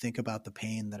yeah, like think about the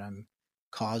pain that I'm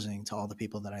causing to all the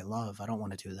people that I love. I don't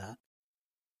want to do that.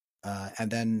 And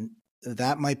then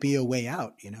that might be a way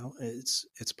out.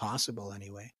 It's possible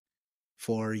anyway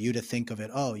for you to think of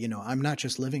it. Oh, I'm not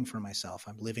just living for myself.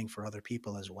 I'm living for other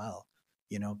people as well.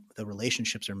 The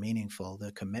relationships are meaningful.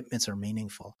 The commitments are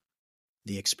meaningful.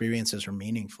 The experiences are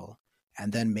meaningful.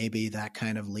 And then maybe that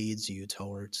kind of leads you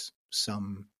towards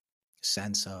some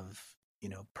sense of,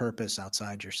 purpose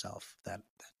outside yourself that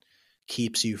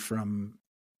keeps you from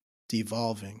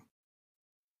devolving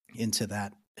into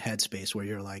that headspace where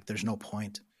you're like, there's no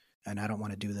point and I don't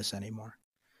want to do this anymore.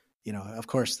 Of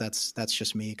course that's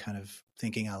just me kind of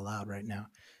thinking out loud right now.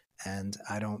 And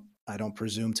I don't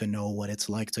presume to know what it's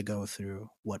like to go through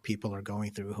what people are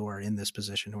going through who are in this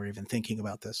position, who are even thinking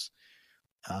about this.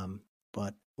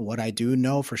 But what I do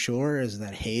know for sure is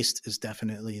that haste is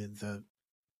definitely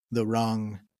the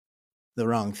wrong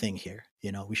thing here.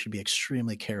 We should be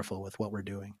extremely careful with what we're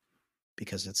doing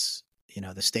because it's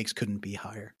the stakes couldn't be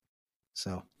higher.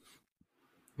 So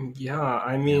Yeah,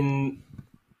 I mean,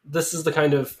 this is the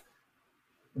kind of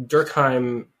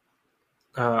Durkheim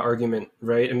argument,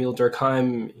 right? Emil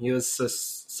Durkheim, he was a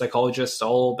psychologist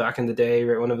all back in the day,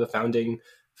 right? One of the founding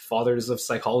fathers of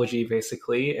psychology,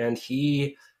 basically. And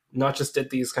he not just did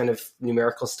these kind of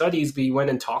numerical studies, but he went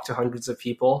and talked to hundreds of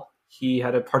people. He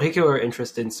had a particular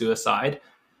interest in suicide.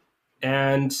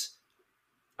 And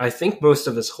I think most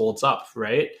of this holds up,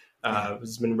 right?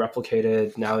 It's been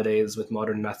replicated nowadays with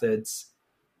modern methods.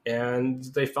 And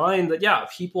they find that, yeah,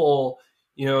 people,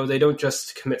 they don't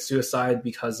just commit suicide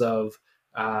because of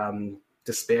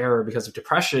despair or because of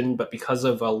depression, but because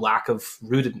of a lack of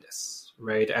rootedness,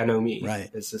 right? Anomie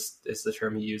is the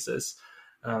term he uses,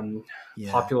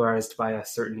 popularized by a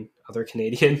certain other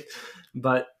Canadian.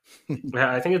 But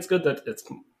I think it's good that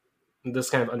this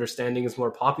kind of understanding is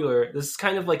more popular. This is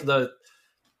kind of like the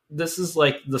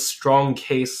strong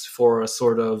case for a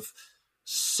sort of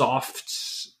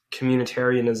soft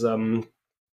communitarianism,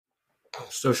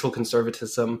 social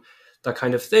conservatism, that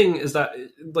kind of thing, is that,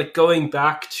 like, going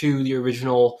back to the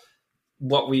original,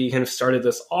 what we kind of started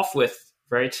this off with,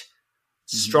 right?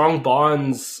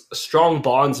 Mm-hmm. Strong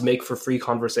bonds make for free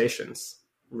conversations,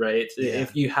 right? Yeah.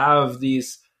 If you have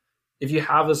this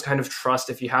kind of trust,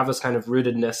 if you have this kind of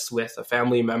rootedness with a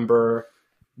family member,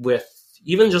 with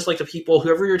even just like the people,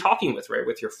 whoever you're talking with, right?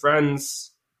 With your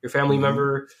friends, your family mm-hmm.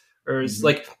 member, or it's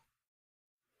like,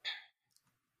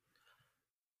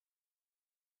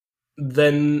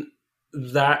 then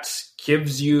that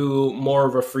gives you more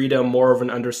of a freedom, more of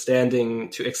an understanding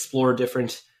to explore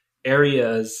different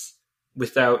areas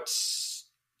without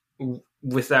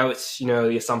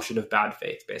the assumption of bad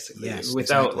faith, basically. Yes,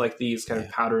 without exactly. Like these kind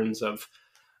of patterns of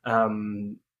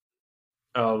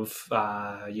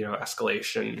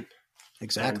escalation.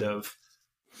 Exactly.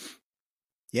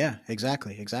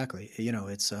 Exactly.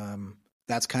 It's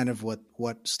that's kind of what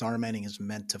Starmanning is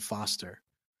meant to foster,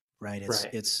 right?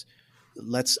 It's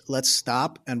let's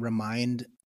stop and remind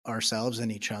ourselves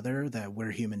and each other that we're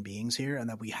human beings here and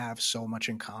that we have so much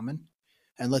in common,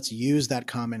 and let's use that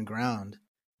common ground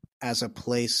as a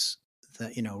place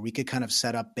that we could kind of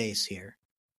set up base here,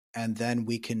 and then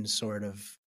we can sort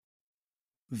of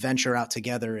venture out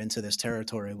together into this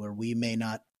territory where we may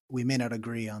not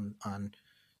agree on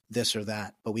this or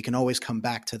that, but we can always come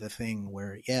back to the thing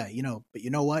where but you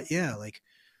know what, like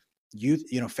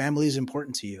family is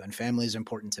important to you and family is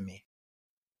important to me,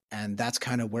 and that's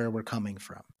kind of where we're coming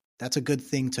from. That's a good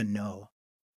thing to know,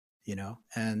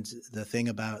 and the thing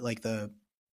about, like,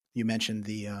 you mentioned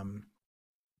the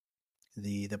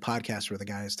podcast where the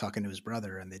guy is talking to his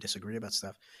brother and they disagree about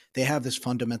stuff. They have this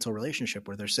fundamental relationship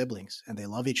where they're siblings and they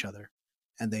love each other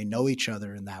and they know each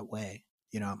other in that way.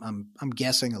 I'm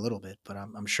guessing a little bit, but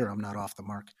I'm sure I'm not off the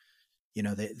mark.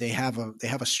 They have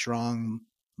a strong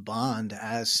bond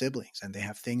as siblings, and they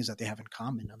have things that they have in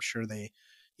common. I'm sure they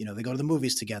go to the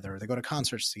movies together, or they go to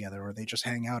concerts together, or they just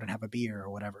hang out and have a beer or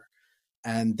whatever.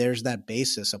 And there's that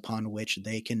basis upon which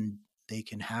they can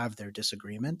have their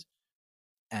disagreement,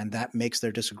 and that makes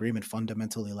their disagreement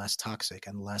fundamentally less toxic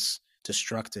and less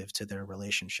destructive to their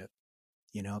relationship.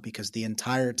 Because the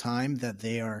entire time that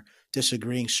they are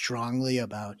disagreeing strongly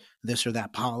about this or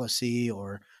that policy,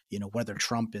 or, whether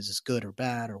Trump is good or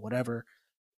bad or whatever,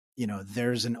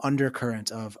 there's an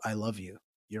undercurrent of, I love you.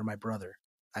 You're my brother.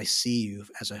 I see you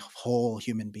as a whole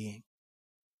human being.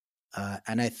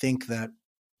 And I think that,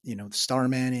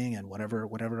 Starmanning and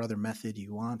whatever other method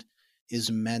you want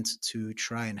is meant to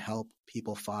try and help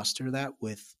people foster that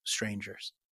with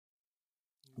strangers,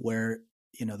 where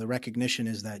the recognition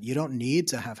is that you don't need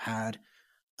to have had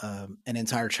an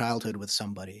entire childhood with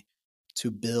somebody to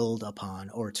build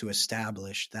upon or to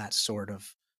establish that sort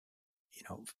of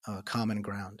common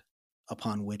ground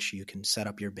upon which you can set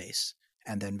up your base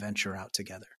and then venture out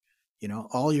together.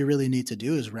 All you really need to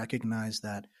do is recognize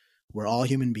that we're all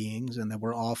human beings and that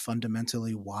we're all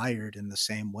fundamentally wired in the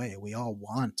same way. We all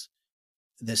want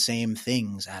the same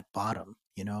things at bottom.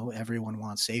 Everyone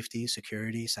wants safety,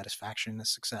 security, satisfaction, and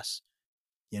success.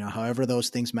 However those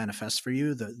things manifest for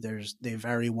you, they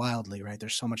vary wildly, right?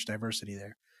 There's so much diversity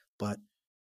there. But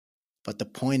the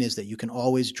point is that you can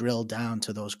always drill down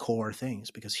to those core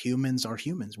things, because humans are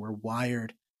humans. We're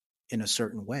wired in a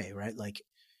certain way, right? Like,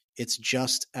 it's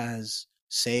just as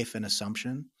safe an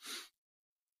assumption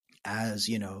as,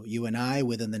 you and I,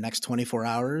 within the next 24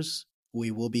 hours,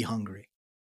 we will be hungry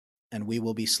and we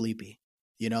will be sleepy.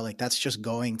 Like, that's just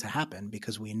going to happen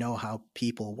because we know how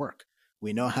people work.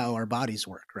 We know how our bodies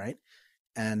work, right?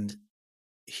 And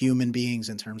human beings,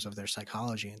 in terms of their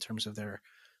psychology, in terms of their,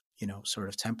 sort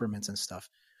of temperaments and stuff,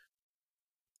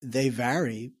 they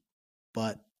vary,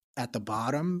 but at the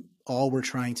bottom, all we're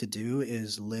trying to do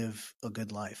is live a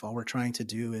good life. All we're trying to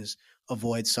do is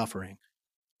avoid suffering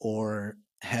or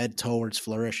head towards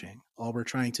flourishing. All we're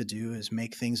trying to do is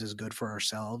make things as good for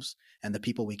ourselves and the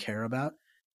people we care about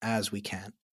as we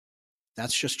can.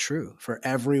 That's just true for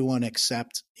everyone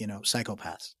except,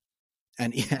 psychopaths.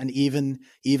 And even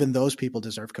those people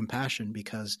deserve compassion,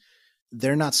 because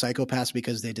they're not psychopaths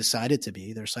because they decided to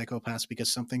be. They're psychopaths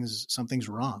because something's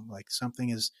wrong. Like something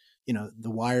is, the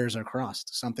wires are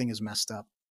crossed. Something is messed up.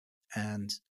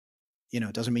 And,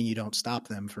 it doesn't mean you don't stop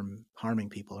them from harming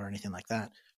people or anything like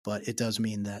that. But it does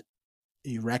mean that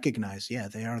you recognize,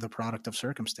 they are the product of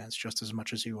circumstance just as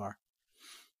much as you are.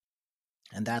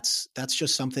 And that's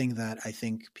just something that I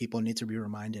think people need to be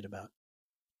reminded about.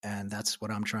 And that's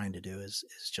what I'm trying to do is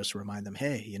just remind them,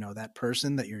 hey, that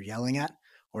person that you're yelling at,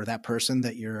 or that person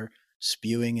that you're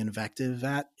spewing invective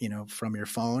at, from your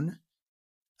phone,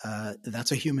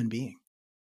 that's a human being.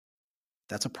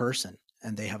 That's a person.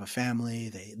 And they have a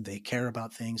family. They care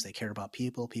about things. They care about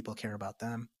people. People care about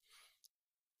them.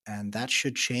 And that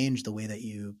should change the way that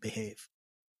you behave.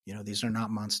 These are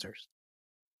not monsters.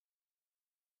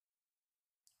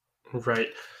 Right.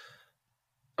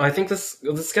 I think this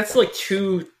gets to like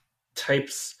two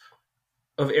types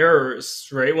of errors,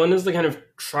 right? One is the kind of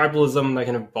tribalism that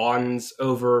kind of bonds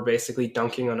over basically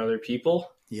dunking on other people.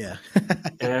 Yeah.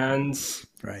 And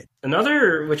right.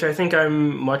 Another, which I think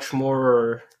I'm much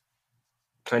more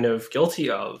kind of guilty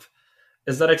of,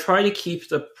 is that I try to keep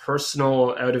the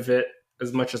personal out of it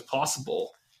as much as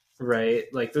possible, right?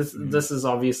 Like this is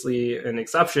obviously an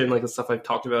exception, like the stuff I've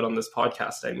talked about on this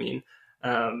podcast, I mean.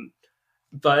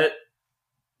 But,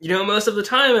 most of the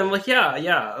time I'm like,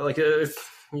 yeah, like,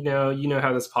 you know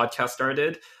how this podcast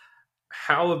started.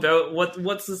 How about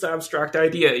what's this abstract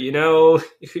idea?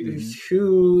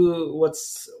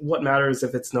 What matters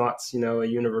if it's not, a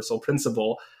universal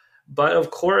principle? But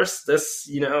of course, this,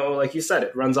 like you said,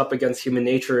 it runs up against human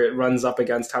nature. It runs up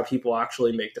against how people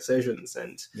actually make decisions.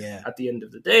 And at the end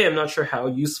of the day, I'm not sure how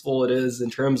useful it is in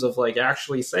terms of like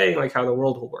actually saying like how the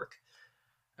world will work.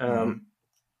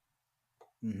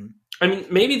 I mean,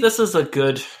 maybe this is a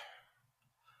good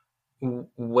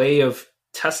way of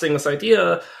testing this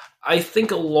idea. I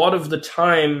think a lot of the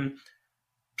time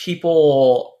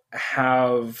the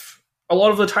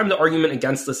argument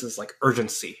against this is like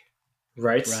urgency,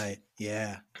 right? Right.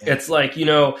 Yeah. It's like,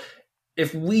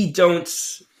 if we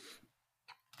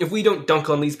don't dunk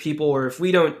on these people, or if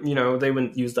we don't, they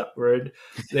wouldn't use that word.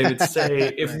 They would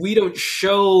say, if we don't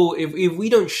show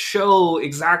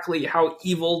exactly how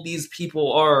evil these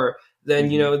people are, then,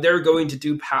 they're going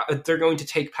to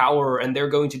take power and they're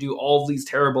going to do all of these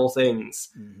terrible things.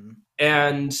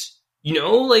 And,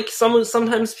 like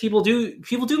sometimes people do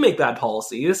make bad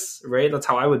policies, right? That's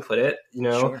how I would put it,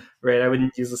 Sure. Right? I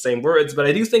wouldn't use the same words, but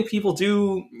I do think people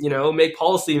do, make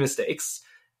policy mistakes,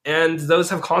 and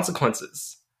those have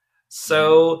consequences.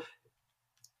 So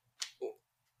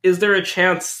is there a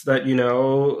chance that,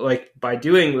 like by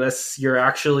doing this, you're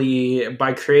actually,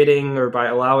 by creating or by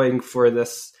allowing for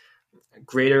this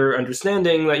greater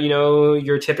understanding that,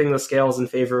 you're tipping the scales in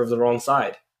favor of the wrong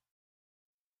side?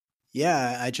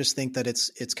 Yeah, I just think that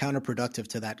it's counterproductive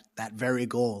to that very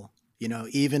goal.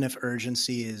 Even if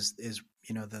urgency is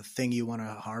the thing you want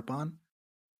to harp on.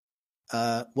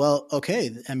 Well,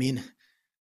 okay. I mean,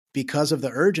 because of the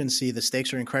urgency, the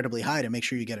stakes are incredibly high to make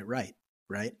sure you get it right,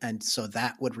 right? And so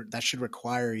that should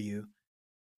require you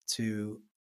to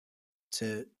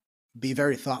be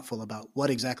very thoughtful about what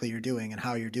exactly you're doing and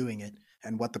how you're doing it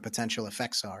and what the potential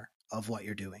effects are of what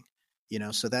you're doing.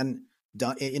 So then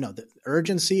the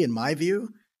urgency, in my view,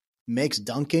 makes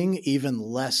dunking even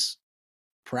less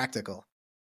practical.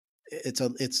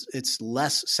 It's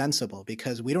less sensible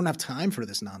because we don't have time for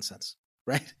this nonsense,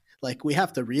 right? Like we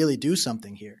have to really do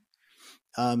something here.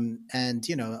 And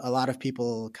a lot of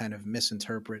people kind of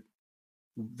misinterpret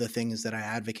the things that I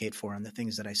advocate for and the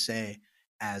things that I say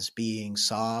as being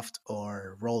soft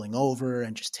or rolling over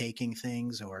and just taking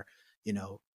things, or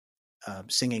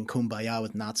singing Kumbaya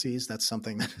with Nazis. That's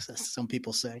something that some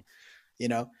people say,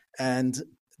 and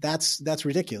that's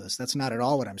ridiculous. That's not at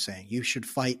all what I'm saying. You should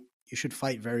fight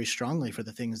very strongly for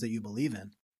the things that you believe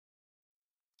in.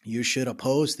 You should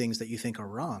oppose things that you think are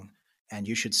wrong, and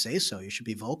you should say so. You should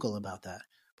be vocal about that.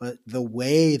 But the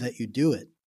way that you do it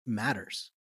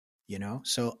matters,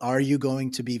 So are you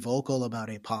going to be vocal about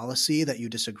a policy that you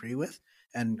disagree with?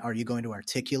 And are you going to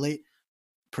articulate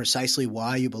precisely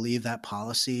why you believe that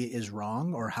policy is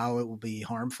wrong or how it will be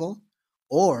harmful?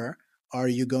 Or are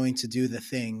you going to do the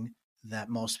thing that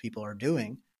most people are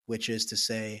doing, which is to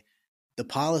say, the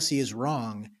policy is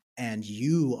wrong and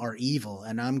you are evil,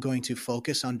 and I'm going to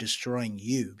focus on destroying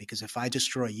you, because if I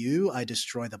destroy you, I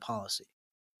destroy the policy,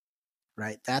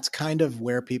 right? That's kind of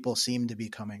where people seem to be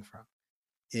coming from,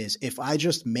 is if I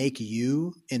just make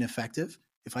you ineffective,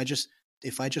 if I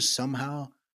just somehow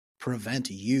prevent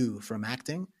you from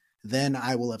acting, then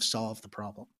I will have solved the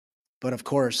problem. But of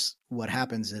course, what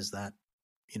happens is that,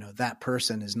 that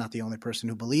person is not the only person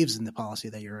who believes in the policy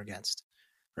that you're against,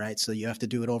 right? So you have to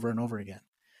do it over and over again.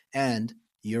 And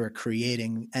you're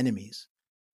creating enemies.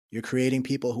 You're creating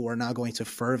people who are now going to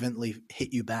fervently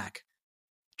hit you back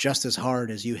just as hard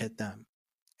as you hit them.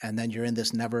 And then you're in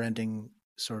this never-ending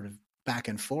sort of back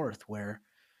and forth where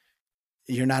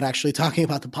you're not actually talking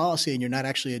about the policy and you're not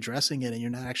actually addressing it and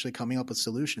you're not actually coming up with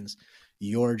solutions.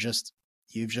 You've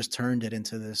just turned it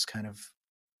into this kind of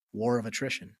war of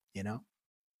attrition,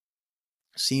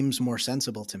 Seems more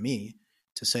sensible to me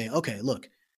to say, okay, look,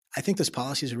 I think this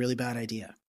policy is a really bad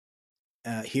idea.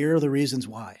 Here are the reasons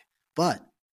why. But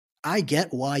I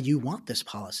get why you want this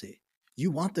policy.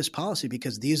 You want this policy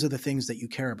because these are the things that you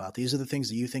care about. These are the things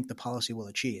that you think the policy will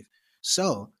achieve.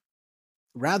 So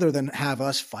rather than have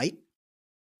us fight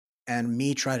and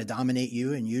me try to dominate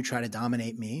you and you try to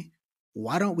dominate me,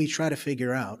 why don't we try to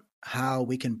figure out how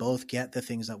we can both get the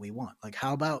things that we want? Like,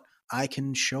 how about I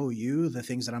can show you the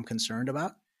things that I'm concerned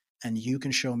about and you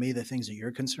can show me the things that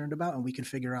you're concerned about, and we can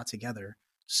figure out together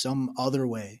some other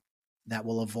way that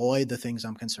will avoid the things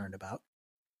I'm concerned about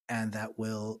and that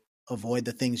will avoid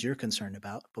the things you're concerned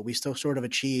about, but we still sort of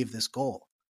achieve this goal,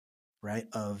 right?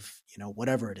 Of,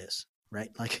 whatever it is, right?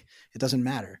 Like, it doesn't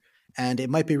matter. And it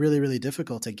might be really, really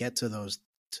difficult to get to those,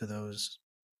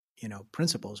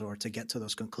 principles, or to get to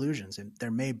those conclusions. And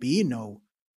there may be no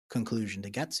conclusion to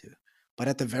get to, but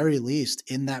at the very least,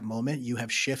 in that moment, you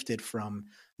have shifted from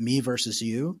me versus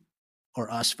you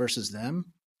or us versus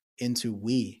them into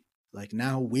we. Like,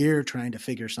 now we're trying to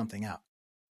figure something out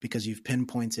because you've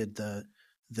pinpointed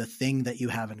the thing that you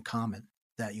have in common,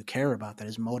 that you care about, that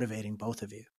is motivating both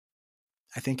of you.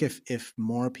 I think if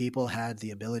more people had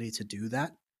the ability to do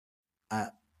that,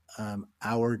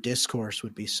 our discourse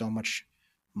would be so much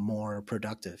more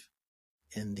productive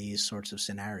in these sorts of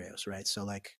scenarios, right? So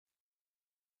like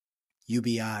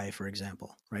UBI, for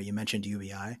example, right? You mentioned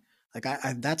UBI. Like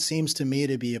that seems to me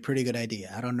to be a pretty good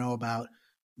idea. I don't know about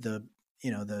the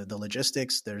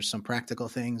logistics. There's some practical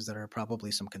things that are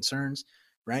probably some concerns,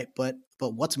 right? But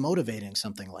what's motivating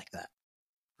something like that,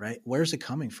 right? Where's it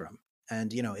coming from?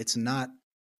 And, it's not,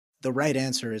 the right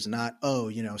answer is not,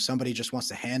 somebody just wants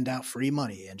to hand out free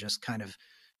money and just kind of,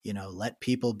 let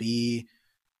people be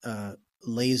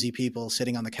lazy people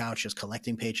sitting on the couch just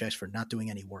collecting paychecks for not doing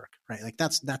any work, right? Like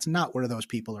that's not where those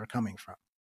people are coming from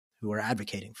who are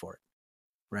advocating for it,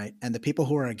 right? And the people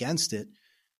who are against it,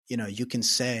 you can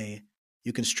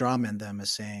strawman them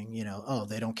as saying,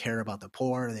 they don't care about the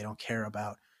poor. They don't care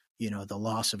about, the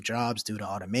loss of jobs due to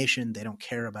automation. They don't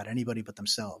care about anybody but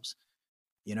themselves.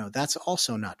 That's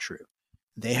also not true.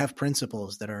 They have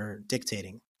principles that are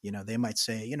dictating. They might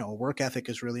say, a work ethic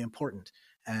is really important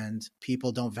and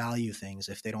people don't value things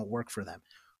if they don't work for them.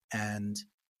 And,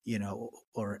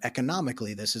 or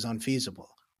economically, this is unfeasible.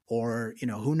 Or,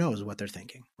 who knows what they're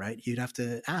thinking, right? You'd have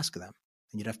to ask them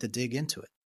and you'd have to dig into it.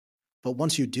 But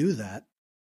once you do that,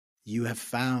 you have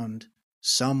found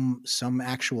some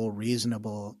actual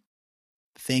reasonable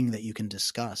thing that you can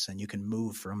discuss and you can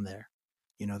move from there.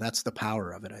 That's the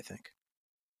power of it, I think.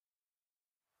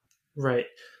 Right.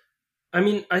 I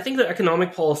mean, I think that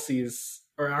economic policies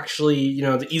are actually,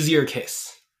 the easier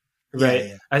case, right?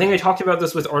 Yeah. I think I talked about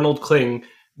this with Arnold Kling,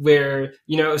 where,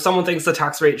 if someone thinks the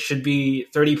tax rate should be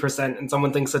 30% and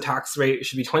someone thinks the tax rate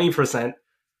should be 20%,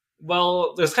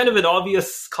 well, there's kind of an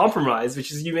obvious compromise,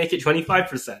 which is you make it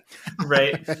 25%,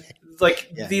 right? Like,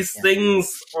 these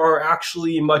things are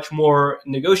actually much more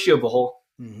negotiable.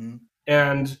 Mm-hmm.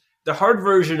 And the hard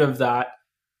version of that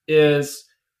is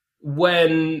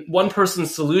when one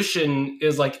person's solution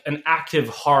is like an active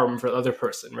harm for the other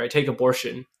person, right? Take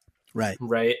abortion. Right.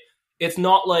 It's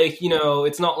not like,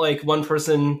 one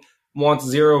person wants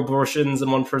 0 abortions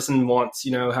and one person wants,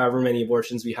 however many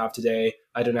abortions we have today.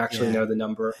 I don't actually know the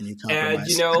number. And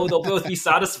they'll both be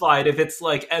satisfied if it's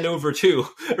like N over 2,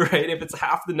 right? If it's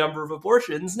half the number of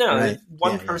abortions. No, right. If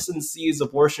one person sees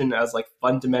abortion as like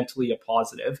fundamentally a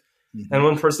positive, and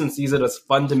one person sees it as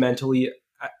fundamentally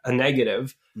a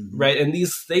negative, right? And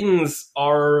these things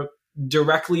are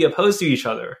directly opposed to each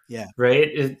other. Yeah.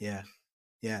 Right?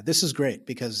 Yeah. This is great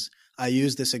because I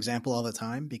use this example all the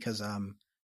time because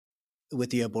with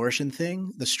the abortion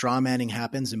thing, the straw manning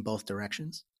happens in both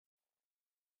directions.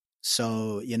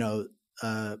 So,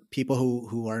 people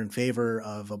who are in favor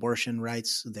of abortion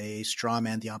rights, they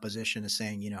strawman the opposition as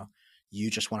saying, you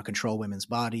just want to control women's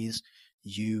bodies,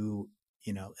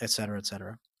 et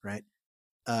cetera, right?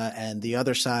 And the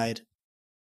other side,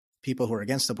 people who are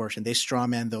against abortion, they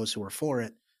strawman those who are for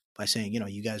it by saying,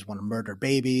 you guys want to murder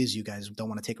babies, you guys don't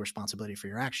want to take responsibility for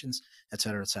your actions, et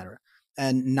cetera, et cetera.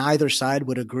 And neither side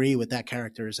would agree with that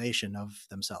characterization of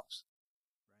themselves.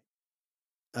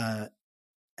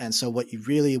 And so what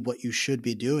you should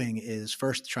be doing is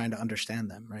first trying to understand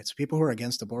them, right? So people who are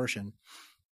against abortion,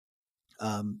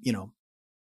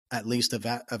 at least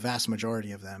a vast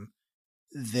majority of them,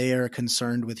 they are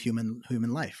concerned with human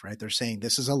life, right? They're saying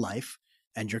this is a life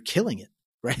and you're killing it,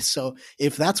 right? So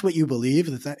if that's what you believe,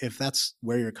 if that's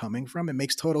where you're coming from, it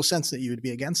makes total sense that you would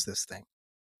be against this thing,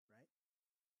 right?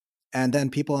 And then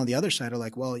people on the other side are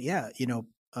like, well, yeah,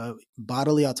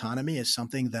 bodily autonomy is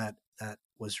something that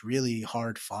was really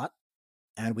hard fought,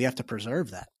 and we have to preserve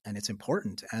that, and it's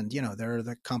important. And there are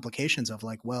the complications of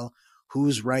like, well,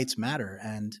 whose rights matter,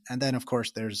 and then of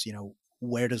course there's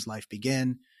where does life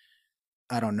begin?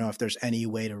 I don't know if there's any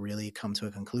way to really come to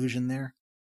a conclusion there.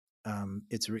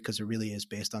 It's because it really is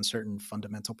based on certain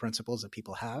fundamental principles that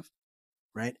people have,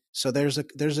 right? So there's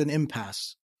an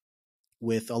impasse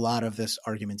with a lot of this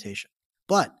argumentation,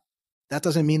 but that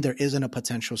doesn't mean there isn't a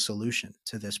potential solution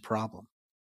to this problem.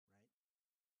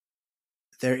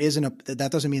 That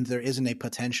doesn't mean there isn't a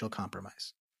potential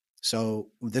compromise. So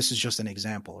this is just an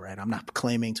example, right? I'm not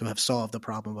claiming to have solved the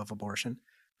problem of abortion,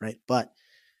 right? But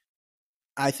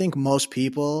I think most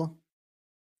people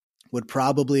would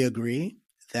probably agree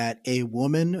that a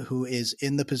woman who is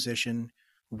in the position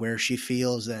where she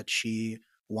feels that she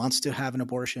wants to have an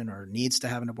abortion or needs to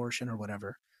have an abortion or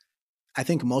whatever, I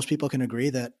think most people can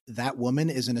agree that that woman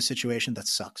is in a situation that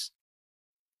sucks,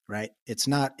 right? It's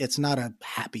not a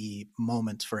happy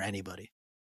moment for anybody.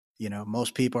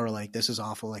 Most people are like, this is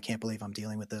awful. I can't believe I'm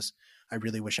dealing with this. I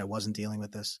really wish I wasn't dealing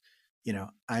with this.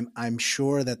 I'm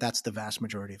sure that that's the vast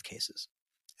majority of cases.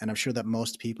 And I'm sure that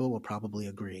most people will probably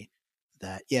agree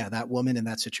that, yeah, that woman in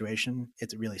that situation,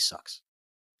 it really sucks,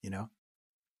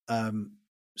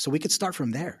 so we could start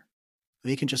from there.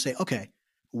 We can just say, okay,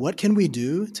 what can we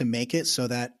do to make it so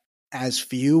that as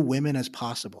few women as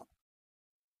possible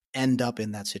end up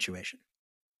in that situation?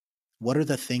 What are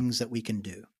the things that we can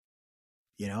do?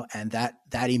 And that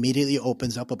immediately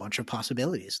opens up a bunch of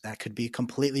possibilities. That could be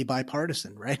completely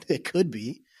bipartisan, right? It could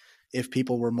be, if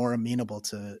people were more amenable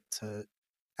to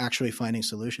actually finding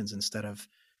solutions instead of,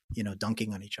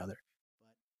 dunking on each other.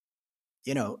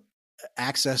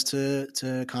 Access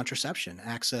to contraception,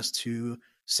 access to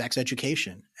sex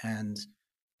education, and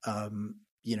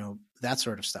that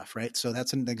sort of stuff, right? So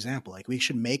that's an example. Like, we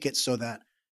should make it so that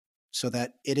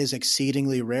it is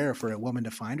exceedingly rare for a woman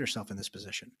to find herself in this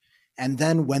position. And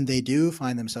then when they do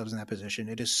find themselves in that position,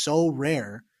 it is so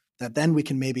rare that then we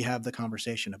can maybe have the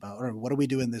conversation about, or what do we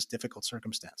do in this difficult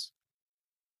circumstance?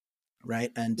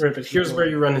 Right. And right, but here's where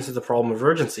you run into the problem of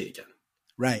urgency again.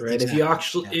 Right. Right.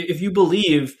 Exactly. If you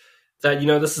believe that,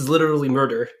 this is literally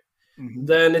murder, mm-hmm.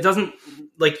 then it doesn't,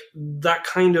 like, that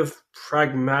kind of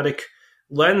pragmatic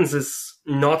lens is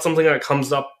not something that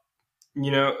comes up,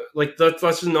 like that's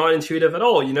just not intuitive at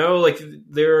all. Like,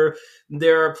 there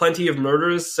are plenty of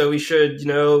murders, so we should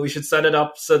set it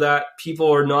up so that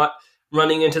people are not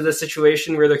running into the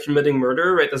situation where they're committing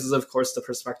murder, right? This is, of course, the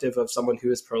perspective of someone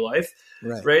who is pro-life,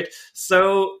 right?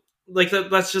 So, like,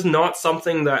 that's just not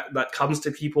something that comes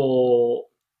to people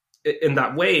in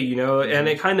that way, mm-hmm. And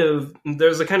it kind of,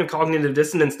 there's a kind of cognitive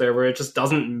dissonance there where it just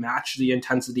doesn't match the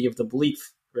intensity of the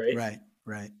belief, right?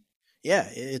 Right. Yeah,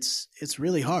 it's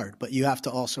really hard, but you have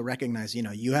to also recognize,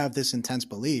 you have this intense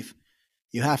belief.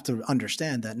 You have to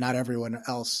understand that not everyone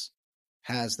else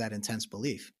has that intense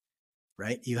belief,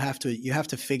 right? You have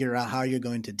to figure out how you're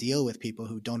going to deal with people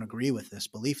who don't agree with this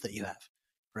belief that you have,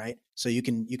 right? So you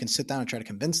can sit down and try to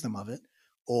convince them of it,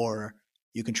 or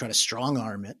you can try to strong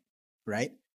arm it,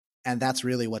 right? And that's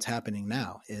really what's happening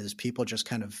now, is people just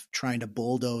kind of trying to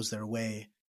bulldoze their way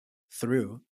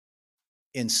through,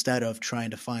 instead of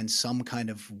trying to find some kind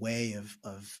of way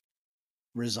of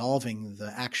resolving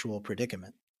the actual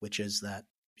predicament, which is that,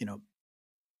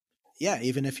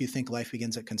 even if you think life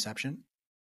begins at conception,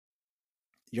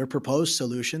 your proposed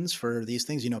solutions for these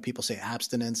things, people say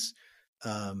abstinence,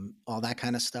 all that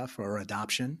kind of stuff, or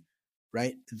adoption,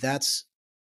 right?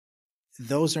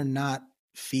 Those are not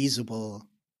feasible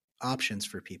options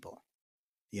for people,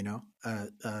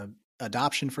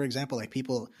 adoption, for example, like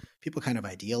people kind of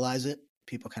idealize it.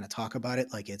 People kind of talk about it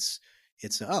like it's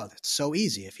so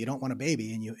easy. If you don't want a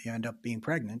baby and you end up being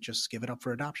pregnant, just give it up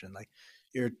for adoption. Like,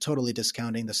 you're totally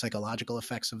discounting the psychological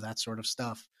effects of that sort of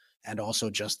stuff, and also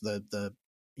just the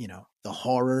you know, the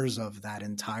horrors of that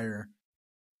entire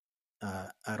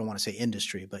I don't want to say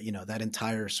industry, but you know, that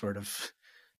entire sort of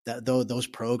those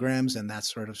programs and that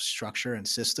sort of structure and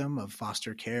system of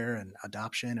foster care and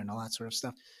adoption and all that sort of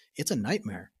stuff. It's a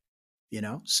nightmare, you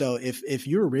know. So if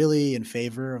you're really in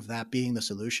favor of that being the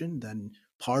solution, then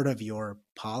part of your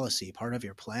policy, part of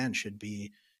your plan should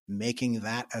be making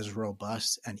that as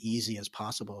robust and easy as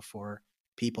possible for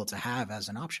people to have as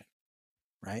an option,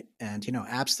 right? And you know,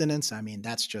 abstinence, I mean,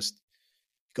 that's just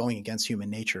going against human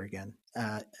nature again.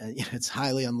 It's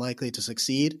highly unlikely to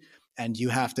succeed, and you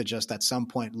have to just at some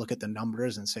point look at the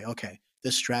numbers and say, okay,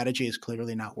 this strategy is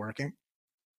clearly not working.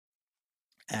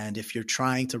 And if you're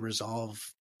trying to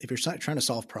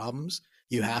solve problems,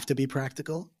 you have to be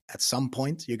practical. At some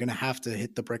point, you're going to have to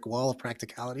hit the brick wall of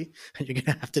practicality, and you're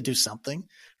going to have to do something,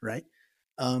 right?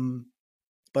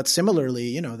 But similarly,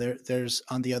 you know, there's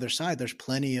on the other side, there's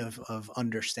plenty of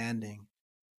understanding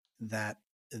that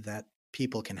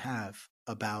people can have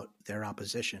about their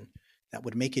opposition that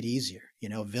would make it easier. You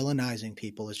know, villainizing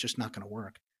people is just not going to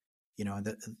work. You know,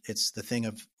 it's the thing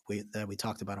that we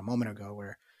talked about a moment ago,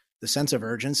 where the sense of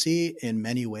urgency in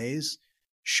many ways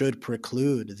should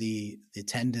preclude the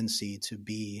tendency to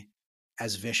be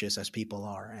as vicious as people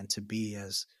are and to be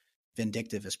as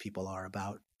vindictive as people are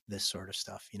about this sort of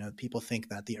stuff. You know, people think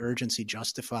that the urgency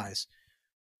justifies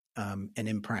an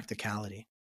impracticality,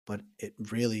 but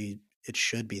it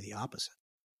should be the opposite.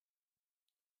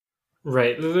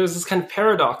 Right. There's this kind of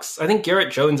paradox. I think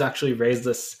Garrett Jones actually raised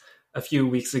this a few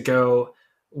weeks ago,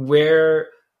 where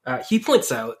he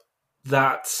points out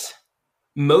that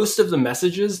most of the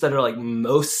messages that are like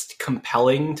most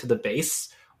compelling to the base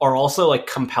are also like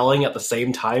compelling at the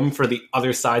same time for the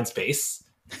other side's base.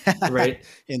 Right.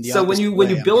 So when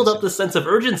you build up the sense of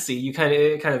urgency, it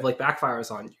kind of like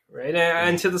backfires on you. Right.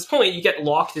 And to this point, you get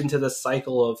locked into this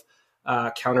cycle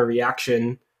of counter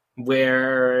reaction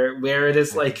where it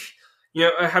is like, you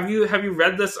know, have you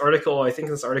read this article? I think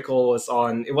this article was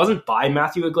it wasn't by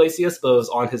Matthew Iglesias, but it was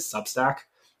on his Substack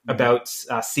about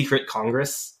secret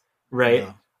Congress, right?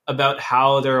 Yeah. About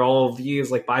how there are all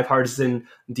these like bipartisan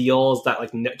deals that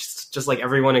like just like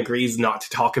everyone agrees not to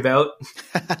talk about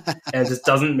and just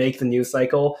doesn't make the news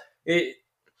cycle. I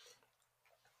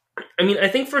mean, I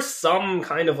think for some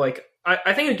kind of like,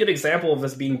 I think a good example of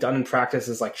this being done in practice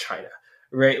is like China,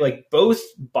 right? Like both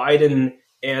Biden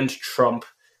and Trump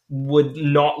would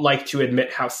not like to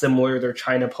admit how similar their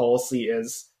China policy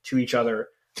is to each other,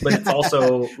 but it's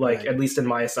also like, right. At least in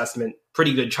my assessment,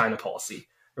 pretty good China policy,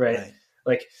 right?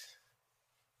 Like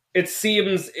it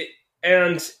seems,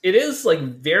 and it is like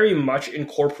very much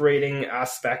incorporating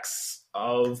aspects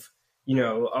of, you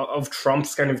know, of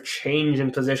Trump's kind of change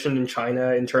in position in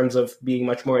China in terms of being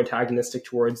much more antagonistic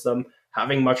towards them,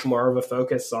 having much more of a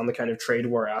focus on the kind of trade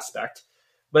war aspect.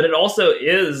 But it also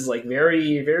is like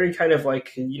very, very kind of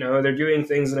like, you know, they're doing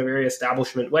things in a very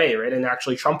establishment way, right? And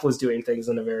actually Trump was doing things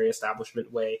in a very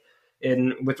establishment way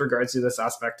with regards to this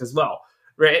aspect as well,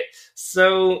 right?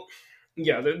 So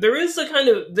yeah, there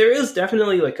is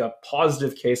definitely like a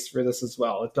positive case for this as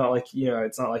well. It's not like, you know,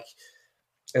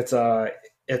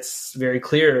 it's very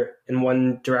clear in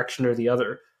one direction or the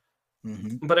other.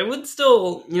 Mm-hmm. But I would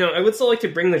still like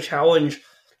to bring the challenge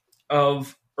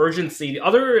of urgency. The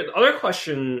other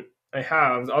question I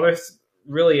have, the other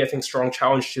really, I think, strong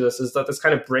challenge to this is that this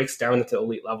kind of breaks down at the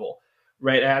elite level,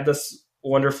 right? I had this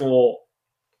wonderful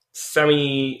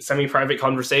semi-private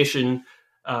conversation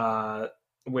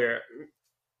where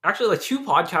actually like two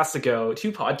podcasts ago,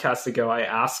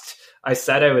 I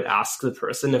said I would ask the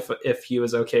person if he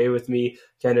was okay with me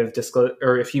kind of disclose,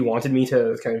 or if he wanted me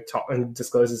to kind of talk and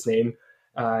disclose his name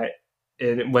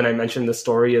when I mentioned the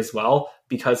story as well,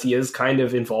 because he is kind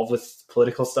of involved with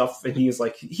political stuff, and he is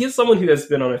someone who has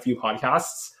been on a few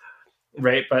podcasts,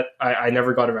 right? But I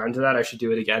never got around to that. I should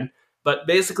do it again. But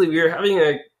basically, we were having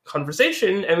a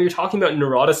conversation, and we were talking about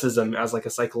neuroticism as like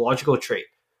a psychological trait,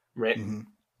 right? Mm-hmm.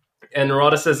 And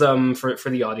neuroticism, for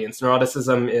the audience,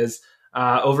 neuroticism is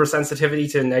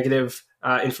oversensitivity to negative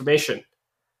information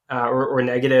or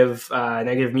negative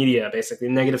media, basically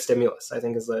negative stimulus, I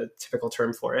think is the typical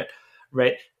term for it.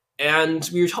 Right. And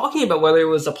we were talking about whether it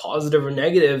was a positive or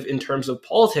negative in terms of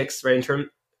politics, right?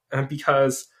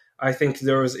 Because I think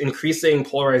there was increasing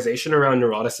polarization around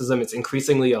neuroticism. It's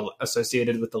increasingly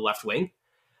associated with the left wing.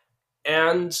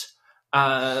 And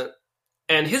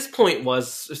his point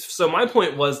was, so my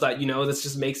point was that, you know, this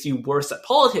just makes you worse at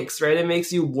politics, right? It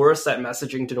makes you worse at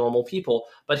messaging to normal people.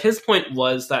 But his point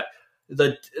was that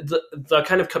the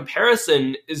kind of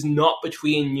comparison is not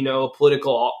between, you know, a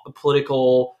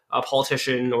political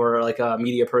politician or like a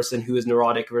media person who is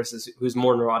neurotic versus who's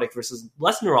more neurotic versus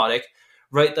less neurotic,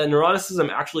 right? That neuroticism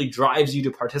actually drives you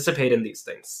to participate in these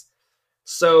things.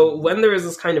 So when there is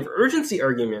this kind of urgency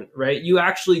argument, right, you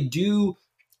actually do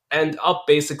end up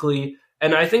basically,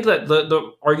 and I think that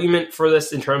the argument for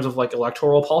this in terms of like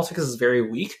electoral politics is very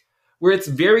weak. Where it's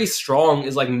very strong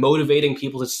is like motivating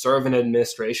people to serve in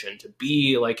administration, to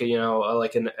be like a, you know,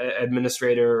 like an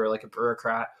administrator or like a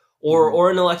bureaucrat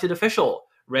or an elected official,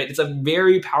 right? It's a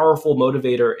very powerful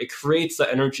motivator. It creates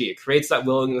that energy. It creates that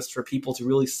willingness for people to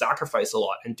really sacrifice a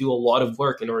lot and do a lot of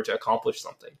work in order to accomplish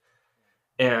something.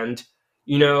 And,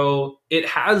 you know, it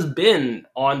has been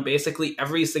on basically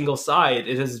every single side.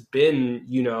 It has been,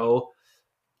 you know,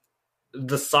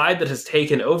 the side that has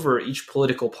taken over each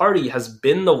political party has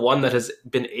been the one that has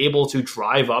been able to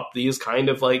drive up these kind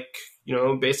of like, you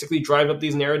know, basically drive up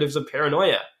these narratives of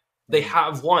paranoia. They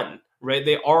have won, right?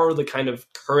 They are the kind of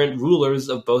current rulers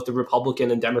of both the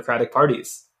Republican and Democratic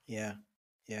parties. Yeah.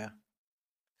 Yeah.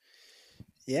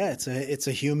 Yeah. It's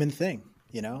a human thing.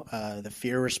 You know, the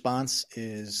fear response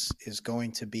is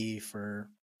going to be, for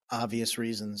obvious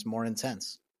reasons, more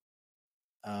intense.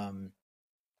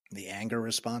 The anger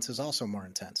response is also more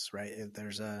intense, right?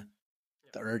 The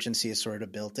urgency is sort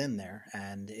of built in there,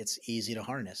 and it's easy to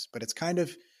harness, but it's kind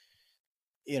of,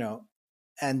 you know,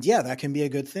 and yeah, that can be a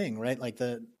good thing, right? Like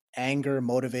the anger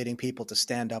motivating people to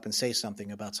stand up and say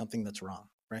something about something that's wrong,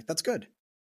 right? That's good.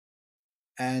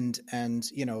 And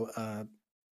you know,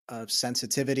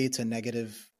 sensitivity to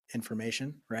negative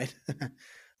information, right?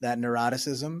 That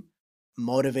neuroticism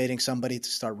motivating somebody to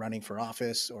start running for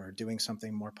office or doing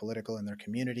something more political in their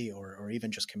community, or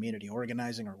even just community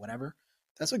organizing or whatever.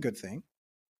 That's a good thing.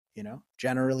 You know,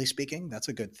 generally speaking, that's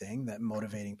a good thing, that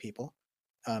motivating people.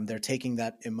 They're taking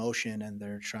that emotion and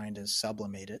they're trying to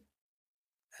sublimate it,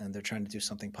 and they're trying to do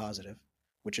something positive,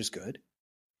 which is good.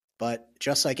 But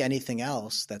just like anything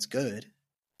else that's good,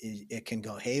 it can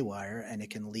go haywire and it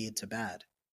can lead to bad.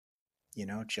 You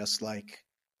know, just like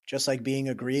being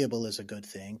agreeable is a good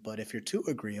thing, but if you're too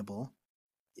agreeable,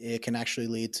 it can actually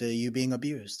lead to you being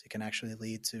abused. It can actually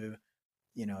lead to,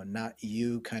 you know, not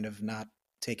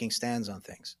taking stands on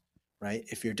things, right?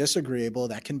 If you're disagreeable,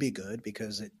 that can be good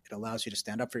because it allows you to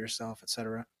stand up for yourself,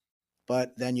 etc.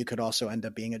 But then you could also end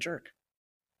up being a jerk.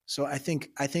 So I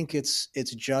think it's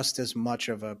just as much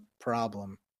of a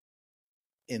problem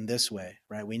in this way,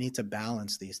 right? We need to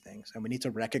balance these things, and we need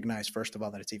to recognize, first of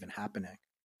all, that it's even happening.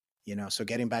 You know, so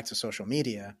getting back to social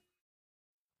media,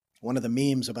 one of the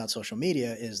memes about social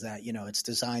media is that, you know, it's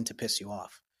designed to piss you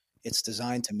off. It's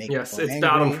designed to make Yes, people it's angry.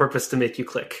 bad on purpose to make you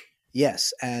click.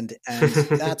 Yes, and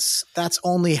that's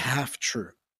only half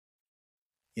true.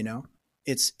 You know,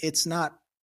 it's not,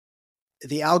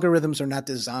 the algorithms are not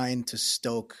designed to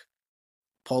stoke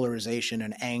polarization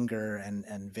and anger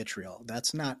and vitriol.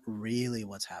 That's not really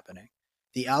what's happening.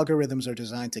 The algorithms are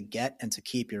designed to get and to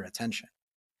keep your attention.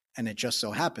 And it just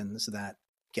so happens that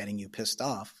getting you pissed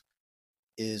off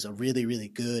is a really, really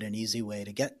good and easy way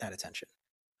to get that attention.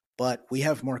 But we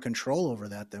have more control over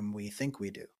that than we think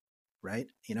we do, right?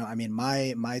 You know, I mean,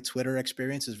 my Twitter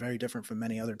experience is very different from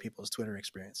many other people's Twitter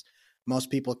experience.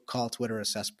 Most people call Twitter a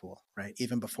cesspool, right?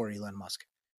 Even before Elon Musk.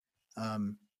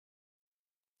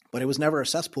 But it was never a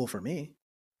cesspool for me.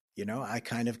 You know, I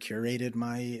kind of curated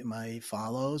my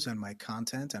follows and my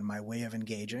content and my way of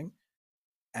engaging.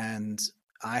 And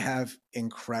I have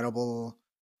incredible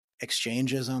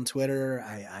exchanges on Twitter.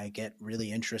 I get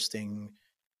really interesting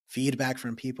feedback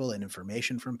from people and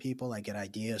information from people. I get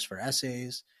ideas for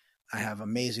essays. I have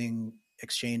amazing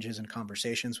exchanges and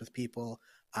conversations with people.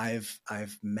 I've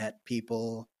met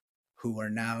people who are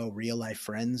now real life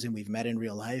friends, and we've met in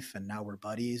real life, and now we're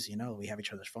buddies. You know, we have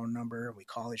each other's phone number. We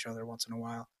call each other once in a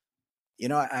while. You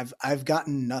know, I've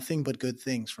gotten nothing but good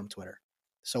things from Twitter.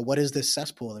 So what is this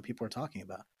cesspool that people are talking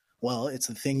about? Well, it's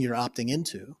the thing you're opting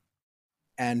into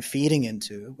and feeding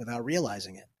into without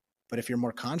realizing it. But if you're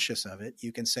more conscious of it,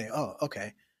 you can say, oh,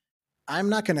 okay, I'm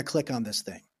not going to click on this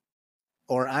thing,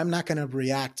 or I'm not going to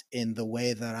react in the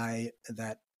way that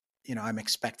I'm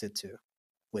expected to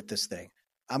with this thing.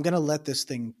 I'm going to let this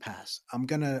thing pass. I'm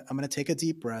going to take a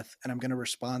deep breath, and I'm going to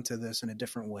respond to this in a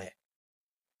different way.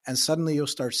 And suddenly you'll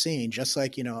start seeing, just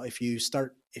like, you know, if you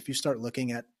start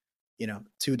looking at,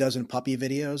 24 puppy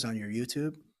videos on your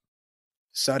YouTube,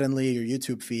 suddenly your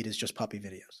YouTube feed is just puppy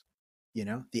videos. You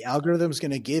know, the algorithm is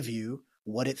going to give you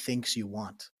what it thinks you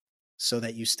want so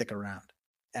that you stick around.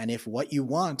 And if what you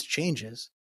want changes,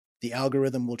 the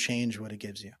algorithm will change what it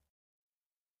gives you.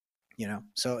 You know,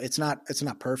 so it's not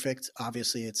perfect.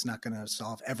 Obviously, it's not going to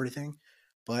solve everything,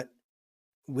 but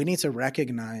we need to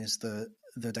recognize the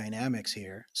dynamics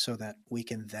here so that we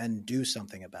can then do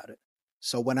something about it.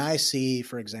 So when I see,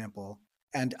 for example,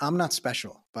 and I'm not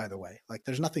special, by the way, like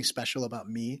there's nothing special about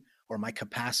me or my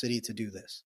capacity to do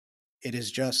this. It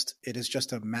is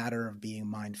just a matter of being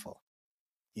mindful,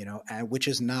 and which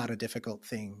is not a difficult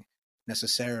thing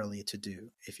necessarily to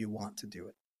do if you want to do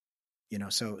it.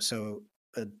 So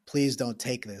please don't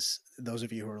take this, those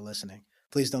of you who are listening,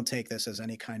 please don't take this as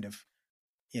any kind of,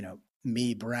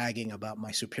 me bragging about my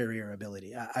superior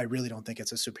ability. I really don't think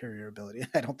it's a superior ability.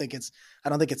 I don't think it's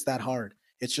that hard.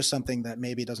 It's just something that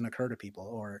maybe doesn't occur to people,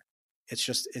 or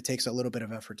it takes a little bit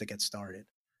of effort to get started.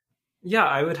 Yeah,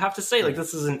 I would have to say, like,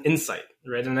 this is an insight,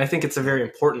 right? And I think it's a very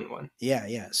important one.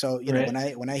 Yeah. So,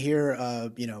 when I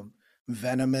hear,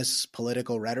 venomous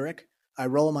political rhetoric, I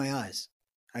roll my eyes.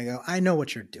 I go, I know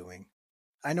what you're doing.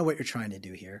 I know what you're trying to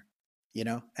do here,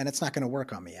 and it's not going to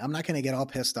work on me. I'm not going to get all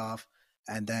pissed off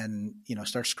and then,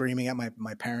 start screaming at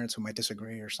my parents who might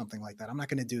disagree or something like that. I'm not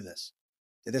going to do this.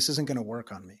 This isn't going to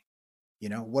work on me.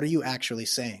 What are you actually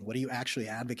saying? What are you actually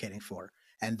advocating for?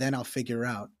 And then I'll figure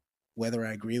out whether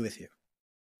I agree with you,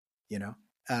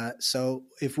 So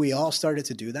if we all started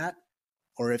to do that,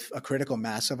 or if a critical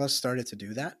mass of us started to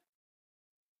do that,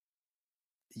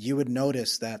 you would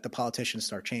notice that the politicians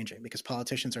start changing, because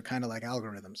politicians are kind of like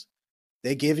algorithms.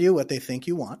 They give you what they think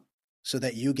you want so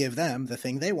that you give them the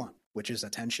thing they want, which is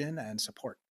attention and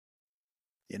support,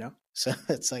 So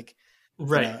it's like,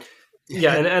 right.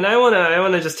 Yeah. And I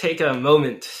want to just take a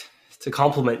moment to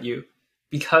compliment you,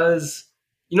 because,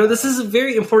 this is a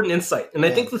very important insight. And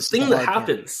I think the thing that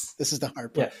happens, this is the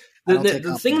hard part. Yeah,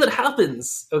 the thing that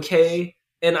happens, okay,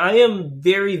 and I am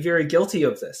very, very guilty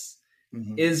of this,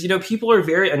 is, people are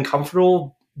very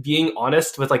uncomfortable being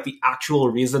honest with like the actual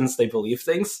reasons they believe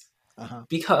things,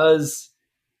 because,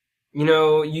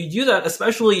 you do that,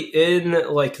 especially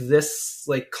in like this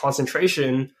like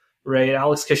concentration, right?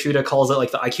 Alex Kashuda calls it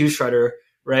like the IQ shredder,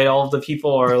 right? All of the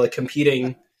people are like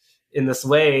competing in this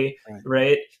way,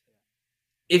 right?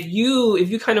 If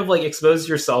you kind of like expose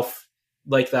yourself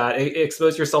like that,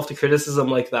 expose yourself to criticism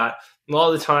like that, a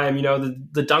lot of the time,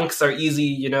 the dunks are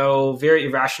easy, very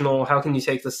irrational. How can you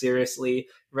take this seriously,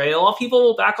 right? A lot of people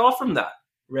will back off from that,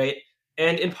 right?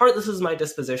 And in part, this is my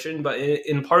disposition, but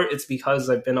in part, it's because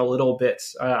I've been a little bit,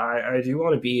 I do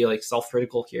want to be like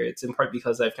self-critical here. It's in part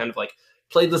because I've kind of like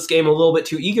played this game a little bit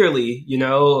too eagerly,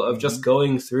 of just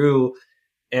going through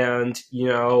and,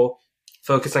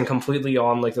 focusing completely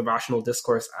on like the rational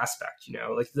discourse aspect,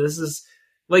 like this is,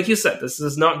 like you said, this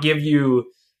does not give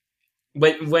you,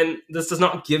 when this does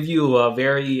not give you a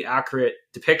very accurate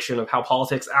depiction of how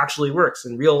politics actually works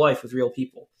in real life with real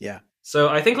people. Yeah. So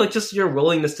I think like just your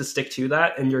willingness to stick to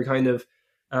that, and your kind of,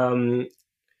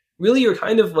 really your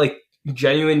kind of like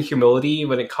genuine humility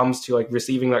when it comes to like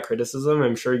receiving that criticism.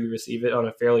 I'm sure you receive it on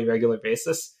a fairly regular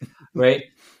basis, right?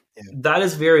 That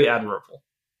is very admirable.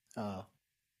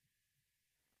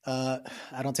 I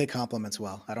don't take compliments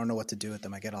well. I don't know what to do with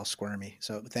them. I get all squirmy.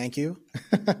 So thank you.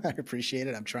 I appreciate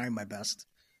it. I'm trying my best.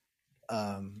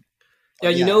 Turn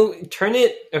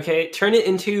it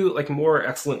into like more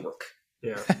excellent work.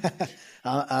 Yeah.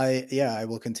 I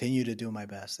will continue to do my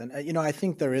best. And, I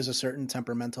think there is a certain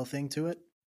temperamental thing to it.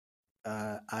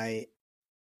 I'm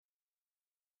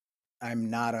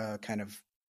not a kind of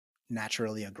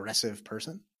naturally aggressive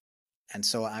person. And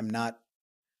so I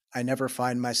never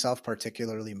find myself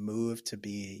particularly moved to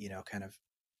be, kind of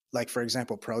like, for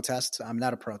example, protests. I'm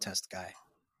not a protest guy.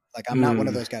 Like, I'm not one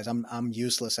of those guys. I'm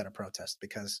useless at a protest,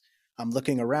 because I'm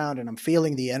looking around and I'm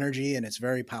feeling the energy, and it's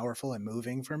very powerful and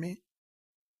moving for me.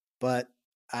 But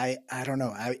I don't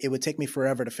know. It would take me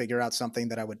forever to figure out something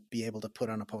that I would be able to put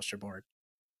on a poster board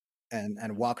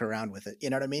and walk around with it. You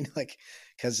know what I mean? Like,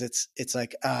 because it's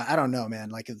like, I don't know, man.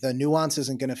 Like, the nuance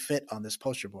isn't going to fit on this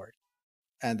poster board.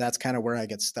 And that's kind of where I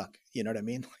get stuck. You know what I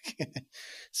mean?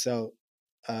 So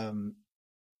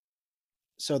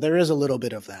there is a little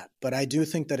bit of that, but I do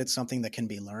think that it's something that can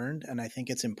be learned. And I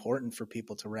think it's important for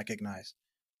people to recognize,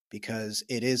 because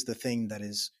it is the thing that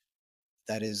is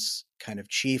kind of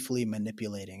chiefly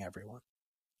manipulating everyone.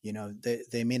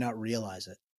 They may not realize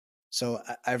it. So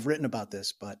I've written about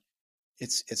this, but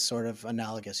it's sort of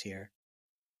analogous here.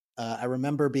 I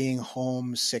remember being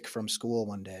home sick from school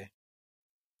one day,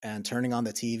 and turning on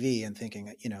the TV and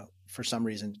thinking, for some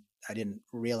reason, I didn't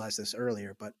realize this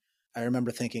earlier, but I remember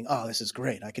thinking, oh, this is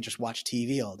great. I could just watch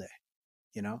TV all day,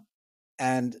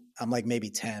 and I'm like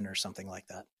maybe 10 or something like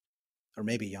that, or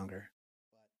maybe younger.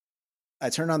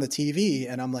 I turn on the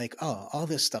TV and I'm like, oh, all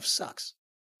this stuff sucks,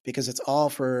 because it's all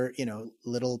for,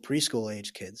 little preschool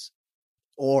age kids,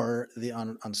 or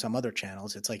on some other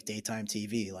channels, it's like daytime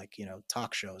TV, like,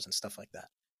 talk shows and stuff like that.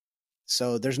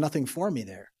 So there's nothing for me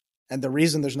there. And the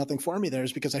reason there's nothing for me there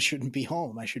is because I shouldn't be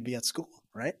home. I should be at school,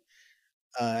 right?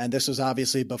 And this was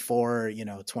obviously before,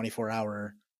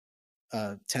 24-hour,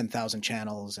 10,000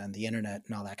 channels and the internet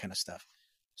and all that kind of stuff.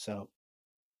 So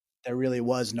there really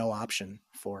was no option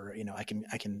for,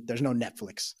 there's no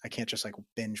Netflix. I can't just like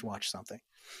binge watch something.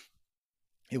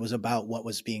 It was about what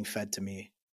was being fed to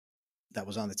me that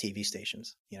was on the TV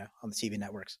stations, on the TV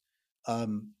networks.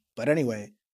 But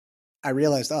anyway, I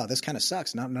realized, this kind of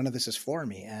sucks. None of this is for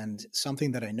me. And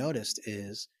something that I noticed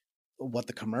is what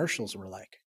the commercials were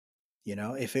like.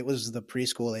 If it was the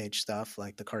preschool age stuff,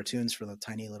 like the cartoons for the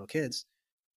tiny little kids,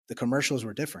 the commercials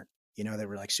were different. They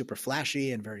were like super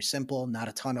flashy and very simple, not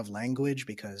a ton of language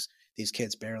because these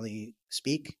kids barely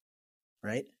speak,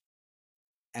 right?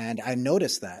 And I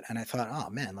noticed that and I thought, oh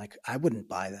man, like I wouldn't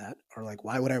buy that, or like,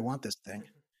 why would I want this thing?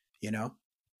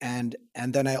 And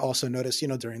then I also noticed,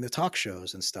 during the talk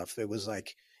shows and stuff, it was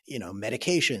like,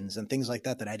 medications and things like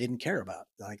that I didn't care about.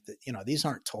 Like, these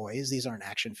aren't toys. These aren't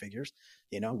action figures.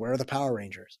 Where are the Power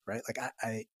Rangers, right?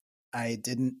 Like I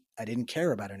didn't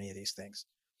care about any of these things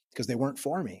because they weren't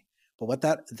for me. But what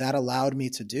that allowed me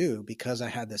to do, because I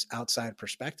had this outside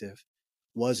perspective,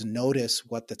 was notice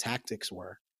what the tactics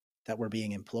were that were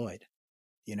being employed.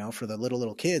 For the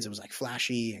little kids, it was like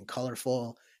flashy and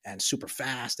colorful and super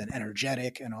fast and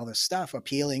energetic and all this stuff,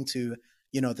 appealing to,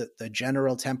 the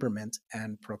general temperament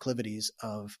and proclivities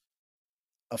of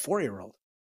a 4-year-old.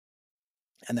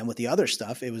 And then with the other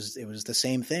stuff, it was the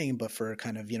same thing, but for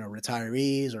kind of,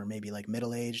 retirees or maybe like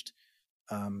middle-aged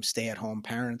stay-at-home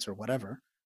parents or whatever.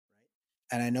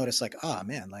 And I noticed like, oh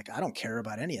man, like I don't care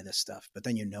about any of this stuff. But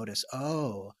then you notice,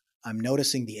 I'm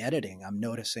noticing the editing. I'm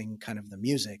noticing kind of the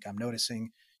music. I'm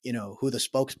noticing, who the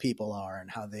spokespeople are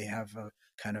and how they have a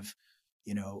kind of,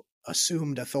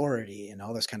 assumed authority and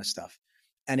all this kind of stuff.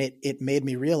 And it made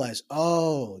me realize,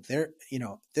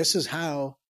 this is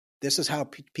how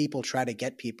people try to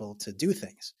get people to do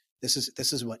things. This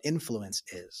is what influence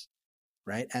is,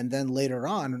 right? And then later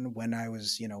on, when I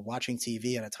was, watching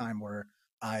TV at a time where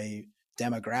I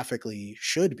demographically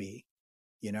should be,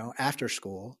 after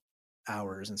school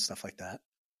hours and stuff like that,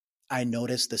 I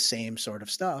noticed the same sort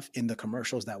of stuff in the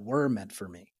commercials that were meant for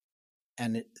me.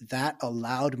 And that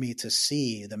allowed me to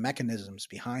see the mechanisms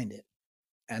behind it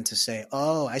and to say,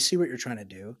 oh, I see what you're trying to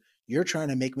do. You're trying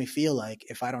to make me feel like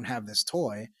if I don't have this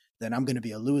toy, then I'm going to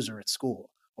be a loser at school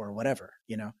or whatever,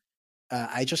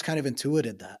 I just kind of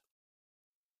intuited that.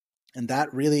 And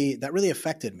that really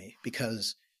affected me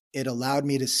because it allowed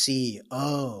me to see,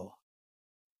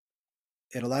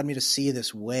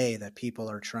 this way that people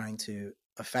are trying to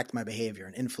affect my behavior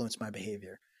and influence my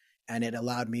behavior. And it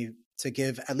allowed me to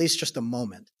give at least just a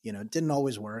moment. It didn't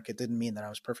always work. It didn't mean that I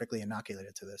was perfectly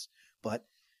inoculated to this, but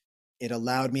it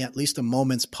allowed me at least a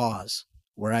moment's pause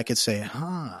where I could say,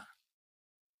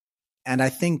 And I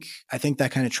think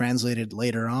that kind of translated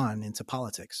later on into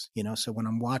politics, so when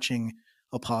I'm watching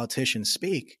a politician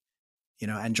speak,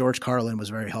 and George Carlin was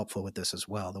very helpful with this as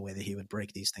well, the way that he would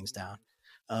break these things down.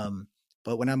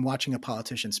 But when I'm watching a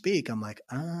politician speak, I'm like,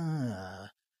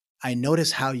 I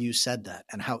notice how you said that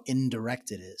and how indirect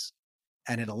it is.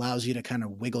 And it allows you to kind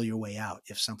of wiggle your way out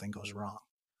if something goes wrong.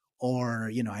 Or,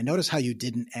 I notice how you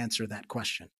didn't answer that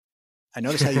question. I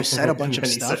notice how you said a bunch of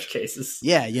stuff. Such cases.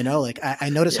 Yeah, like I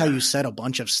notice how you said a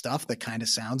bunch of stuff that kind of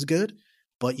sounds good,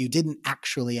 but you didn't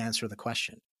actually answer the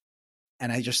question.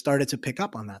 And I just started to pick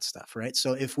up on that stuff, right?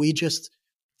 So if we just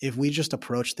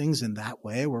approach things in that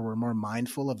way, where we're more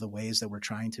mindful of the ways that we're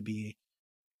trying to be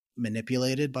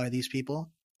manipulated by these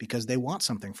people because they want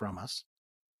something from us,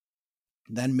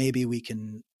 then maybe we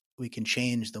can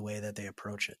change the way that they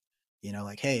approach it.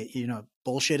 Like, hey,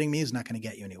 bullshitting me is not going to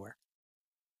get you anywhere.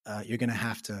 You're going to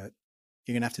have to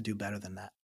do better than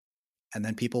that. And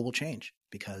then people will change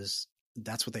because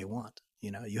that's what they want.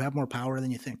 You have more power than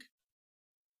you think.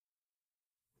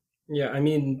 Yeah, I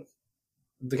mean,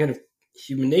 the kind of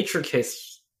human nature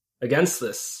case against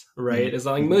this, right, is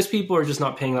that like most people are just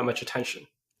not paying that much attention.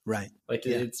 Right. Like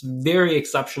it's very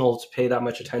exceptional to pay that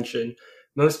much attention.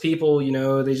 Most people,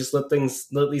 they just let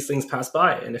these things pass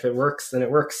by, and if it works, then it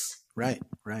works. Right.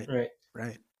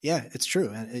 Yeah, it's true.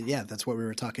 And yeah, that's what we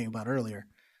were talking about earlier.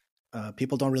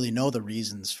 People don't really know the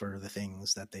reasons for the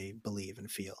things that they believe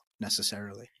and feel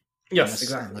necessarily. Yes,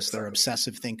 exactly. Unless they're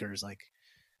obsessive thinkers like,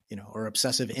 or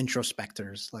obsessive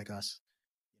introspectors like us.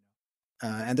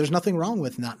 And there's nothing wrong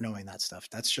with not knowing that stuff.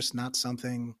 That's just not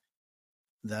something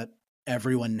that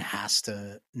everyone has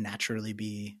to naturally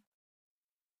be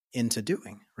into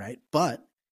doing, right? But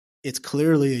it's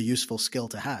clearly a useful skill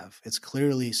to have. It's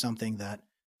clearly something that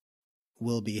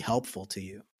will be helpful to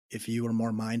you if you were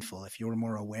more mindful, if you were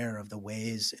more aware of the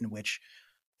ways in which,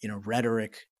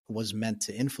 rhetoric was meant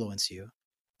to influence you,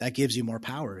 that gives you more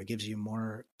power. It gives you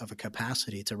more of a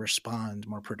capacity to respond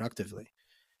more productively.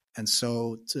 And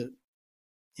so to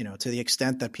the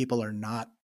extent that people are not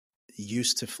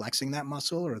used to flexing that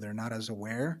muscle, or they're not as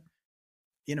aware,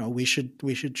 we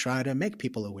should try to make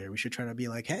people aware. We should try to be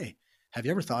like, hey, have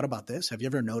you ever thought about this? Have you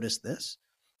ever noticed this?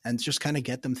 And just kind of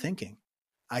get them thinking.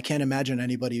 I can't imagine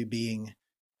anybody being,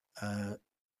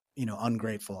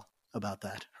 ungrateful about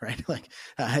that, right? Like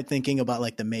thinking about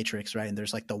like the Matrix, right? And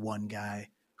there's like the one guy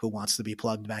who wants to be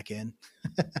plugged back in,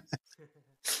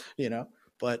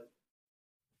 but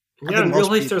I Yeah, think in real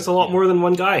most life, there's a people, lot more than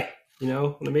one guy.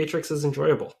 The Matrix is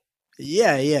enjoyable.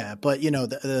 yeah. But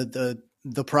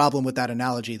the problem with that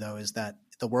analogy though, is that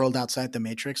the world outside the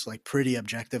Matrix, like pretty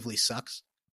objectively sucks.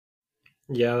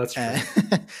 Yeah, that's true.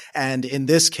 And in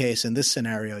this case, in this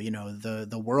scenario,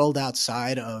 the world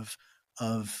outside of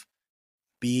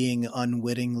being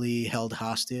unwittingly held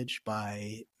hostage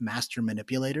by master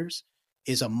manipulators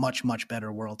is a much, much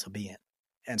better world to be in.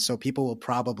 And so people will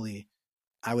probably,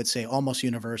 I would say almost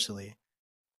universally,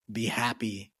 be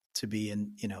happy to be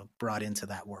brought into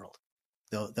that world.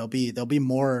 They'll be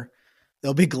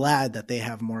glad that they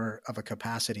have more of a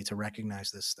capacity to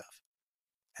recognize this stuff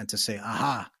and to say,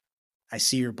 aha, I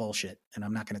see your bullshit and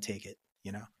I'm not going to take it.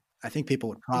 I think people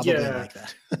would probably like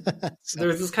that. So.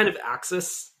 There's this kind of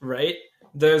axis, right?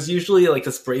 There's usually like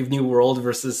this Brave New World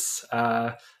versus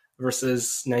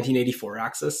 1984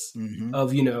 axis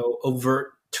of,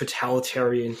 overt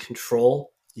totalitarian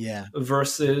control. Yeah.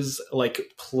 Versus like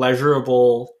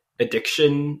pleasurable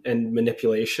addiction and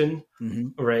manipulation,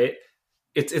 right?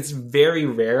 It's very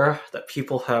rare that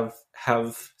people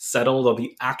have settled on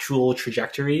the actual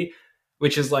trajectory,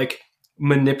 which is like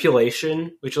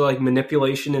manipulation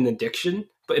and addiction,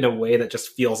 but in a way that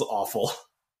just feels awful.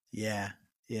 Yeah.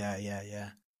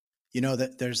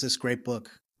 That there's this great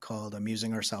book called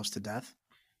Amusing Ourselves to Death.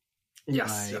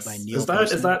 Yes. By Neil is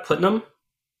Postman. that Putnam?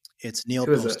 It's Neil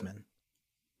Who Postman.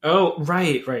 Oh,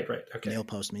 right. Okay. Neil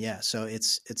Postman. Yeah. So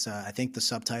it's I think the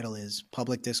subtitle is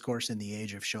Public Discourse in the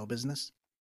Age of Show Business.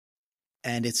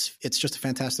 And it's just a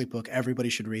fantastic book. Everybody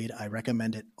should read. I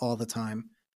recommend it all the time.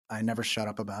 I never shut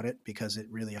up about it because it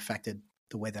really affected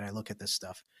the way that I look at this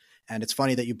stuff. And it's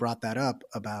funny that you brought that up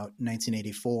about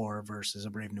 1984 versus A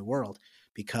Brave New World,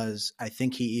 because I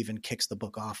think he even kicks the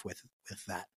book off with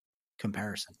that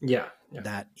comparison. Yeah.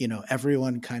 That,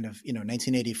 everyone kind of,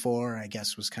 1984, I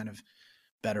guess, was kind of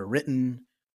better written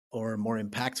or more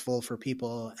impactful for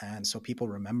people. And so people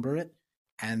remember it.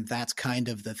 And that's kind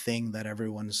of the thing that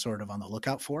everyone's sort of on the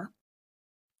lookout for.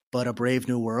 But A Brave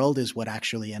New World is what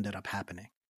actually ended up happening,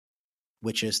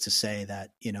 which is to say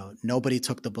that, nobody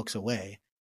took the books away.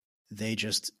 They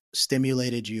just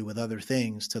stimulated you with other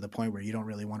things to the point where you don't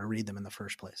really want to read them in the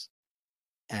first place.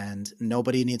 And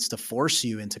nobody needs to force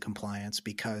you into compliance,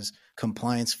 because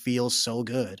compliance feels so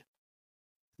good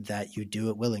that you do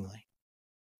it willingly.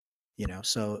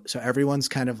 So everyone's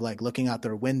kind of like looking out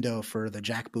their window for the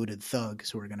jackbooted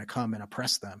thugs who are going to come and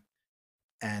oppress them.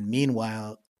 And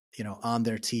meanwhile, on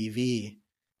their TV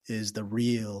is the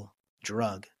real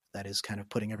drug that is kind of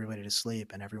putting everybody to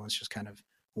sleep, and everyone's just kind of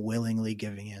willingly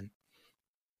giving in.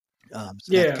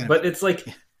 But it's like,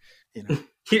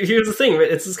 here's the thing,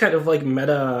 right? It's this kind of like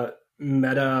meta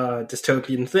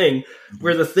dystopian thing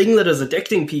where the thing that is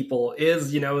addicting people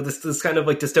is, this kind of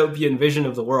like dystopian vision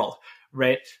of the world.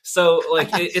 Right. So like,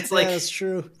 it's like, that's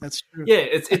true. Yeah.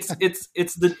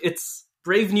 It's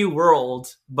Brave New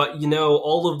World, but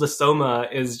all of the Soma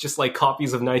is just like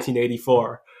copies of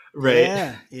 1984. Right.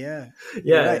 Yeah. Yeah.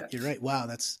 You're right. Wow.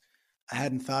 I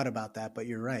hadn't thought about that, but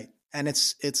you're right. And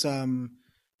it's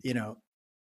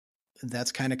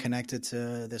that's kind of connected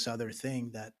to this other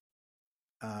thing that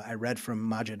I read from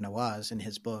Majid Nawaz in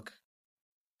his book.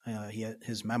 He had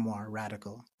his memoir,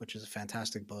 Radical, which is a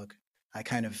fantastic book. I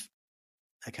kind of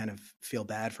feel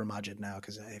bad for Majid now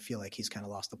because I feel like he's kind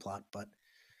of lost the plot, but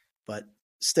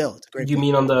still, it's a great. You book.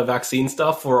 mean on the vaccine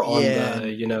stuff or on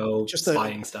the just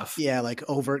spying stuff? Yeah, like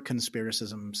overt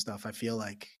conspiracism stuff. I feel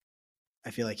like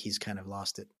he's kind of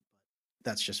lost it.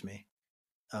 That's just me.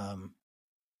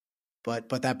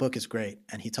 But that book is great,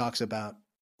 and he talks about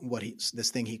this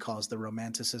thing he calls the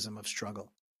romanticism of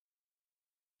struggle,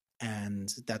 and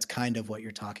that's kind of what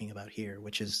you're talking about here,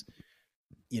 which is,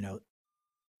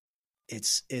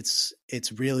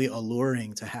 it's really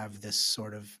alluring to have this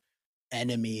sort of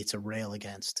enemy to rail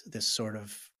against, this sort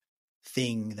of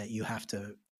thing that you have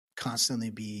to constantly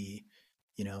be,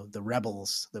 the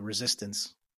rebels, the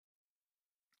resistance.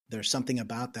 There's something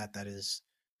about that is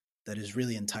that is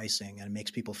really enticing and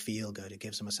makes people feel good. It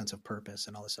gives them a sense of purpose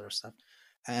and all this other stuff.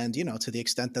 And, you know, to the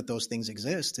extent that those things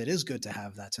exist, it is good to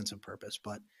have that sense of purpose,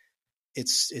 but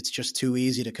it's just too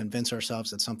easy to convince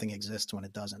ourselves that something exists when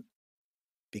it doesn't,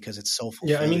 because it's so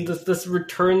Yeah, I mean, fulfilling. this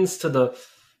returns to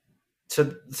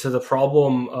the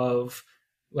problem of,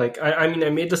 like, I mean, I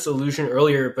made this allusion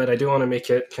earlier, but I do want to make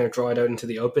it kind of draw it out into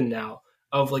the open now,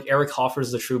 of like Eric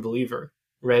Hoffer's The True Believer,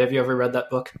 right? Have you ever read that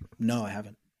book? No, I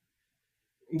haven't.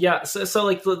 Yeah, so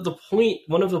like the point,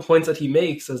 one of the points that he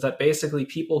makes is that basically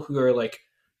people who are like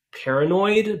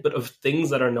paranoid, but of things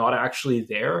that are not actually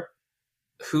there,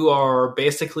 who are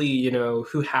basically, you know,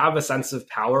 who have a sense of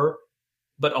power,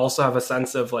 but also have a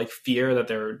sense of like fear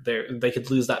that they could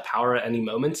lose that power at any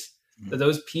moment. That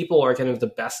those people are kind of the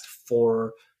best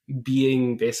for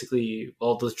being basically,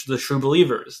 well, the true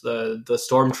believers, the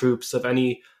stormtroops of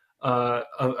any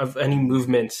of any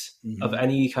movement, of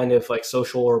any kind of like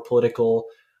social or political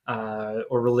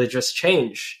or religious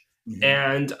change.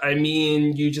 And I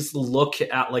mean, you just look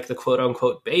at like the quote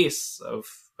unquote base of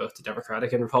both the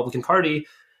Democratic and Republican Party.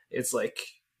 It's like,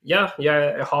 yeah,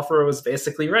 Hoffer was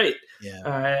basically right. Yeah.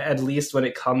 At least when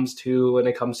it comes to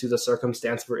the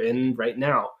circumstance we're in right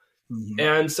now. Mm-hmm.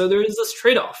 And so there is this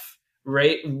trade-off,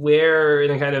 right, where in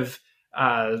a kind of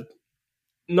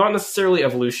not necessarily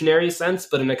evolutionary sense,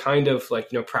 but in a kind of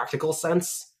like, you know, practical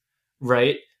sense,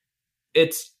 right?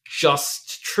 It's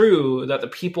just true that the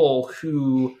people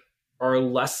who are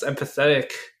less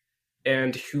empathetic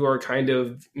and who are kind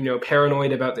of, you know,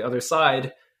 paranoid about the other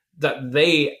side, that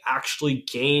they actually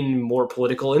gain more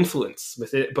political influence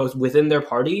with it, both within their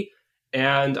party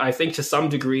and I think to some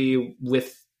degree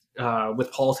with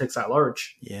politics at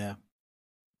large. Yeah.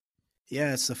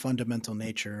 Yeah, it's the fundamental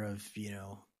nature of, you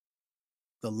know,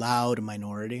 the loud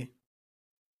minority,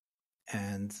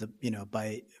 and the, you know,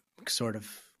 by sort of,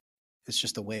 it's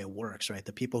just the way it works, right?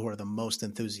 The people who are the most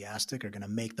enthusiastic are going to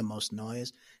make the most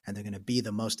noise, and they're going to be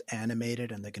the most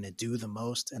animated, and they're going to do the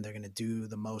most, and they're going to do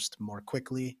the most more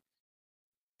quickly.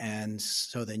 And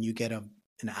so then you get an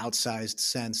outsized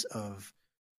sense of,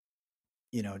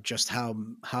 you know, just how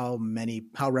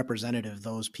representative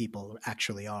those people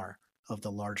actually are of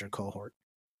the larger cohort.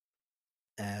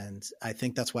 And I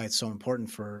think that's why it's so important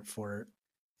for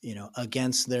you know,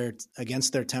 against their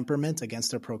temperament,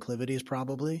 against their proclivities,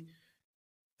 probably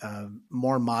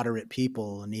more moderate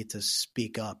people need to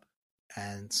speak up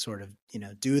and sort of, you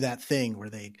know, do that thing where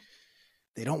they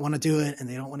don't want to do it, and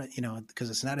they don't want to, you know, because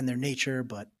it's not in their nature,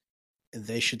 but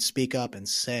they should speak up and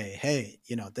say, hey,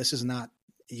 you know, this is not,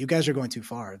 you guys are going too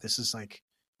far. This is like,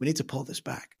 we need to pull this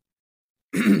back.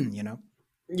 You know?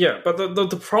 Yeah, but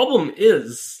the problem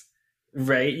is,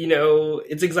 right, you know,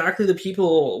 it's exactly the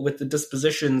people with the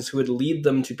dispositions who would lead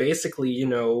them to basically, you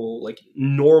know, like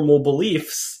normal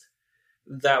beliefs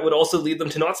that would also lead them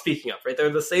to not speaking up, right? They're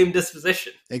the same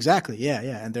disposition. Exactly. Yeah.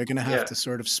 Yeah. And they're going to have to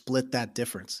sort of split that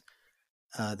difference.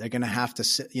 They're going to have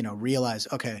to, you know, realize,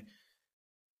 okay,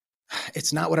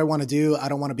 it's not what I want to do. I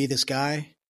don't want to be this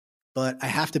guy, but I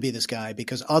have to be this guy,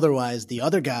 because otherwise the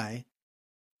other guy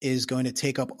is going to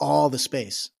take up all the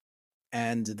space,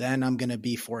 and then I'm going to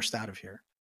be forced out of here.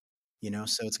 You know,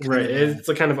 so it's kind right. of It's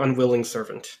a kind of unwilling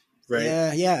servant,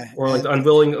 right? Yeah. Or like the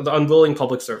unwilling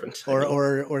public servant.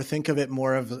 Or think of it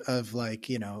more of like,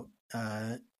 you know,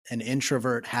 an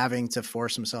introvert having to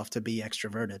force himself to be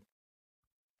extroverted.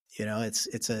 You know,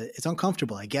 it's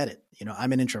uncomfortable. I get it. You know,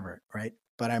 I'm an introvert, right?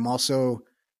 But I'm also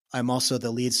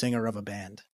the lead singer of a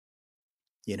band.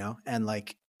 You know, and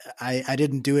like I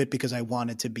didn't do it because I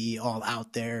wanted to be all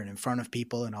out there and in front of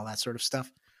people and all that sort of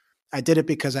stuff. I did it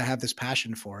because I have this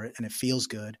passion for it, and it feels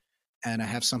good, and I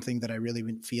have something that I really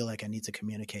feel like I need to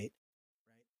communicate.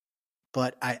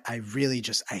 But I really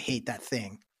just, I hate that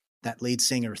thing, that lead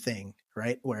singer thing,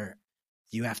 right? Where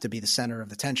you have to be the center of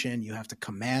the attention. You have to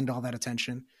command all that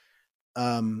attention.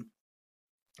 And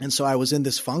so I was in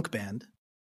this funk band,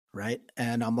 right?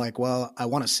 And I'm like, well, I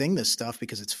want to sing this stuff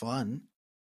because it's fun,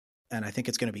 and I think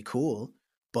it's going to be cool.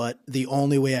 But the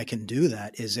only way I can do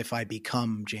that is if I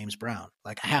become James Brown.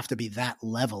 Like, I have to be that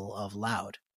level of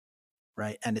loud,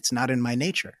 right? And it's not in my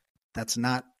nature. That's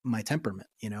not my temperament.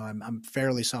 You know, I'm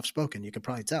fairly soft-spoken. You could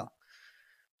probably tell.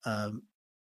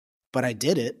 But I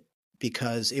did it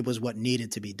because it was what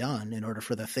needed to be done in order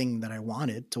for the thing that I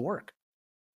wanted to work.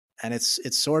 And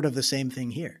it's sort of the same thing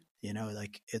here. You know,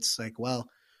 like, it's like, well,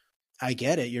 I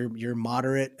get it. You're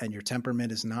moderate, and your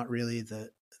temperament is not really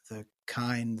the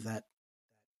kind that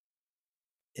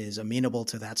is amenable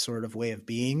to that sort of way of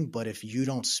being. But if you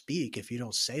don't speak, if you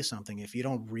don't say something, if you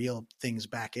don't reel things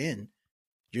back in,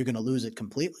 you're going to lose it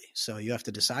completely. So you have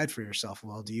to decide for yourself,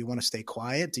 well, do you want to stay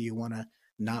quiet? Do you want to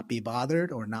not be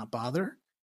bothered or not bother?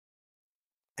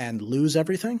 and lose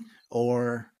everything?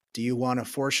 Or do you want to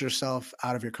force yourself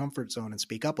out of your comfort zone and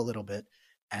speak up a little bit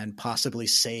and possibly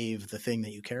save the thing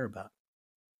that you care about?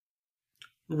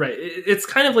 Right. It's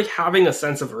kind of like having a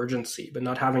sense of urgency, but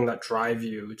not having that drive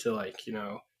you to like,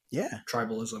 Yeah.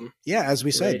 tribalism. Yeah. As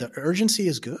we said, Right. the urgency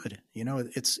is good.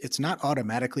 It's not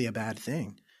automatically a bad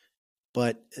thing.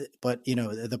 But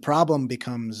the problem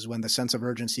becomes when the sense of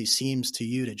urgency seems to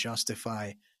you to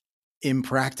justify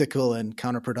impractical and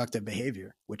counterproductive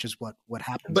behavior, which is what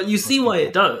happens. But you see why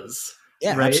it does.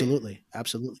 Yeah, right? absolutely.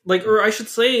 Like, or I should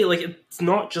say, like, it's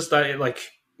not just that it, like,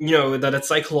 that it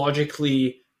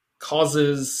psychologically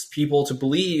causes people to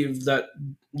believe that,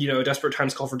 desperate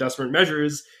times call for desperate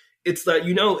measures. It's that,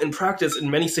 in practice, in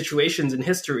many situations in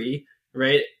history,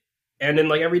 right, and in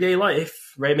like everyday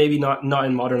life, right, maybe not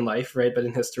in modern life, right, but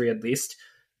in history at least,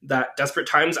 that desperate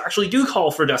times actually do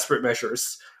call for desperate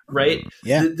measures, right?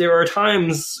 Yeah. There are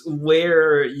times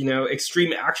where,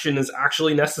 extreme action is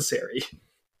actually necessary.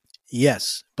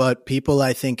 Yes, but people,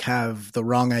 I think, have the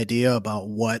wrong idea about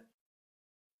what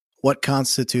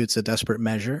constitutes a desperate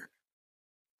measure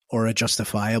or a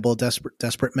justifiable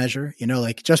desperate measure.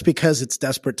 Like just because it's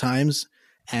desperate times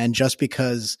and just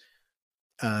because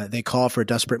they call for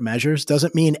desperate measures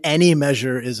doesn't mean any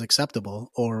measure is acceptable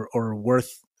or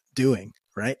worth doing,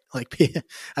 right? Like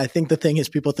I think the thing is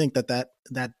people think that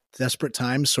desperate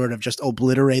times sort of just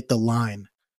obliterate the line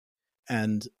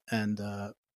and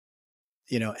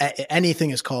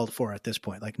anything is called for at this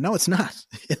point. Like, no, it's not.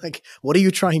 Like, what are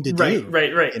you trying to do?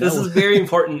 Right. This is very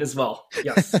important as well.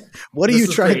 Yes. What are you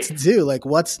trying to do? Like,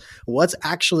 what's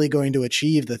actually going to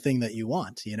achieve the thing that you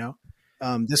want?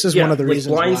 This is one of the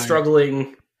reasons blind why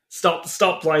struggling.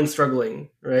 Stop blind struggling.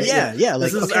 Right. Yeah.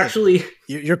 Like, this is actually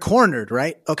you're cornered,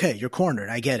 right? Okay, you're cornered.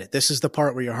 I get it. This is the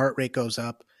part where your heart rate goes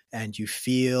up and you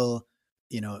feel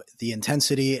the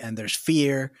intensity and there's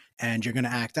fear and you're going to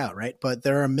act out, right? But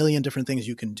there are a million different things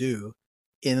you can do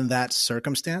in that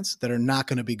circumstance that are not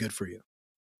going to be good for you.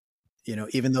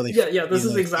 Even though they this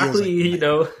is exactly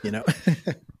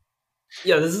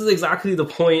yeah, this is exactly the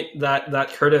point that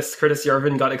Curtis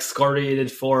Yarvin got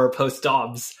excoriated for post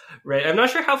Dobbs, right? I'm not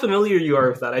sure how familiar you are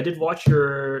with that. I did watch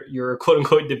your quote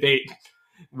unquote debate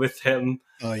with him.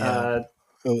 Oh yeah.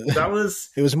 That was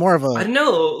it was more of a I don't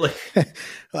know,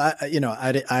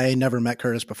 like I never met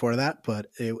Curtis before that,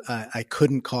 but I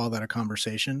couldn't call that a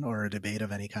conversation or a debate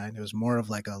of any kind. It was more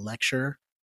of like a lecture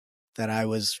that I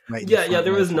was right.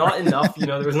 There was not enough,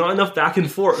 there was not enough back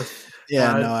and forth.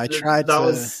 I tried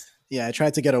I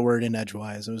tried to get a word in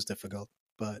edgewise. It was difficult,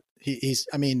 but he's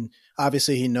I mean,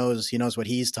 obviously he knows what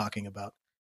he's talking about.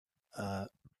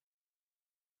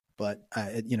 But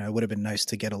it would have been nice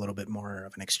to get a little bit more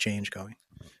of an exchange going.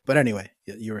 But anyway,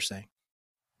 you were saying.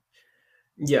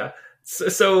 Yeah.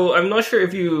 So I'm not sure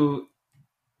if you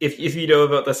know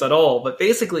about this at all, but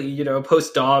basically,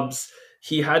 post Dobbs,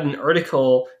 he had an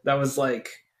article that was like,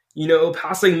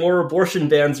 passing more abortion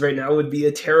bans right now would be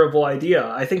a terrible idea.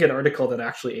 I think an article that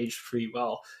actually aged pretty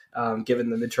well, given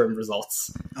the midterm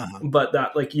results. Uh-huh. But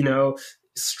that, like,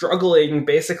 struggling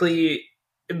basically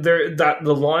the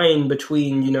line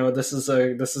between, this is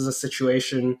a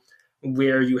situation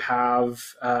where you have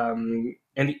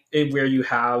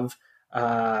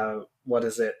what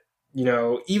is it?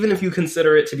 Even if you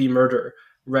consider it to be murder,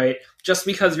 right? Just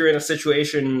because you're in a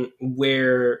situation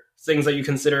where things that you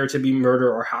consider to be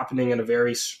murder are happening at a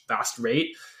very fast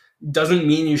rate doesn't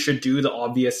mean you should do the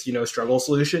obvious, struggle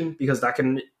solution, because that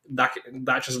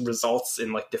just results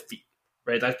in like defeat,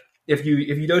 right? That if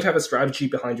you don't have a strategy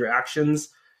behind your actions,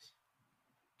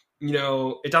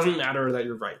 it doesn't matter that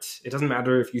you're right. It doesn't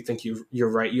matter if you think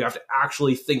you're right. You have to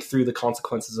actually think through the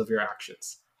consequences of your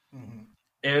actions. Mm-hmm.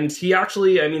 And he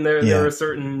actually, I mean, there are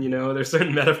certain, there's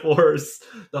certain metaphors,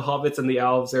 the hobbits and the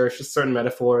elves, there are just certain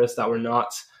metaphors that were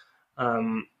not,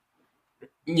 that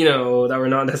were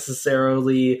not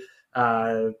necessarily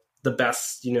the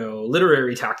best,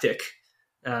 literary tactic.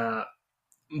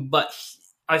 But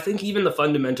I think even the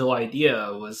fundamental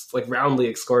idea was like roundly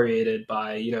excoriated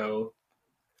by,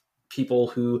 people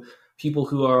who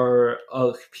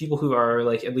are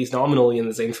like at least nominally in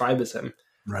the same tribe as him.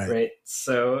 Right.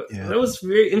 So that was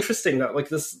very interesting that like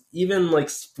this, even like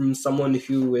from someone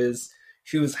who's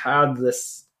had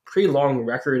this pretty long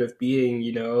record of being,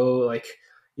 like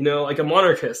a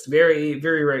monarchist, very,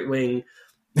 very right wing,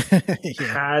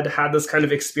 had this kind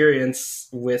of experience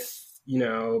with,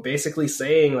 basically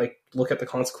saying like, look at the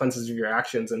consequences of your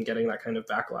actions and getting that kind of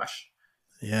backlash.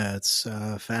 Yeah, it's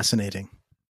fascinating.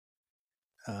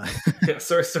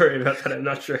 Sorry about that. I'm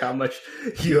not sure how much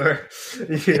you're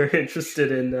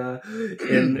interested in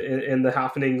the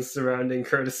happenings surrounding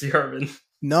Curtis Yarvin.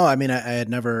 No, I mean, I had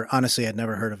never, honestly, I'd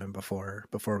never heard of him before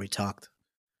we talked.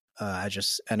 I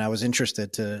was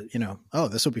interested to, oh,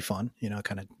 this will be fun,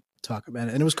 kind of talk about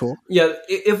it. And it was cool. Yeah,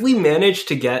 if we manage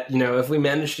to get, if we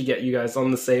manage to get you guys on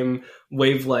the same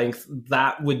wavelength,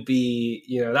 that would be,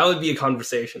 that would be a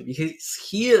conversation, because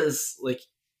he is like,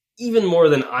 even more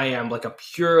than I am, like a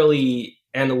purely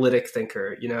analytic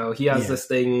thinker. He has this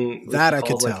thing that I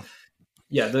could tell. Like,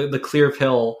 yeah, the clear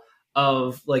pill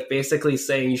of like basically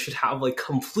saying you should have like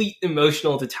complete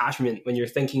emotional detachment when you're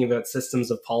thinking about systems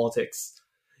of politics.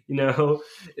 Like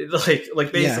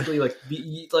basically like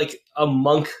be, like a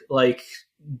monk like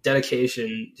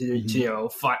dedication to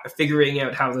figuring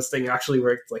out how this thing actually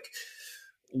works. Like,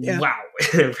 wow,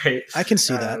 right? I can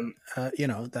see that.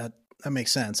 That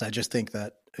makes sense. I just think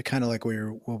that kind of like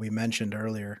what we mentioned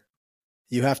earlier,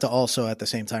 you have to also at the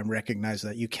same time recognize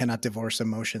that you cannot divorce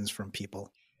emotions from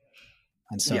people.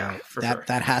 And so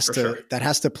that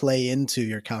has to play into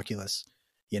your calculus,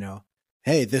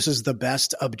 hey, this is the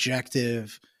best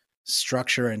objective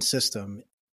structure and system,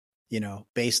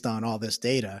 based on all this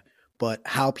data, but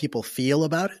how people feel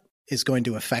about it is going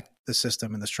to affect the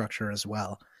system and the structure as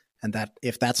well. And that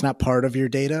if that's not part of your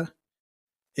data,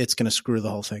 it's going to screw the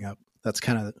whole thing up. That's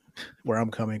kind of where I'm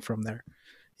coming from there,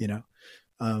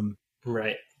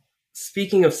 Right.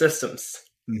 Speaking of systems,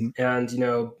 mm-hmm. and,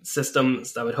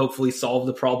 systems that would hopefully solve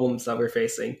the problems that we're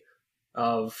facing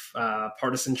of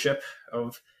partisanship,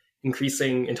 of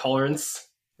increasing intolerance,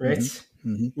 right?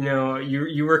 Mm-hmm.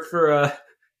 You work for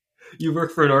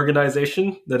an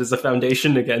organization that is a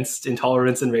foundation against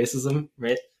intolerance and racism,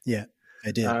 right? Yeah,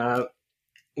 I did.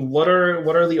 What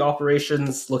are the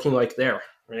operations looking like there,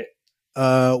 right?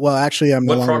 Well, actually,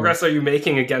 what progress are you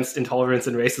making against intolerance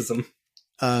and racism?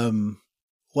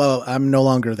 Well, I'm no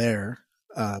longer there,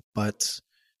 but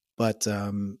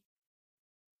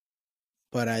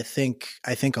I think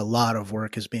a lot of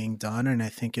work is being done, and I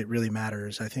think it really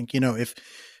matters. I think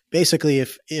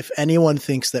if anyone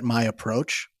thinks that my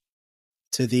approach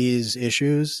to these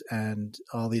issues and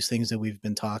all these things that we've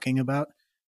been talking about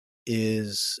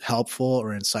is helpful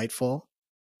or insightful,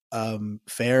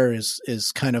 FAIR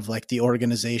is kind of like the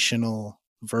organizational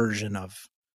version of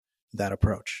that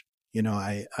approach.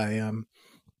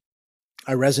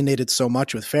 I resonated so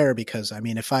much with FAIR because, I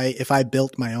mean, if I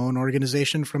built my own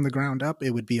organization from the ground up,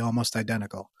 it would be almost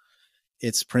identical.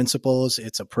 Its principles,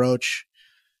 its approach,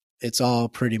 it's all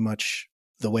pretty much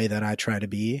the way that I try to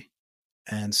be.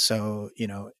 And so,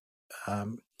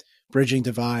 bridging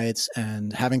divides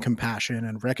and having compassion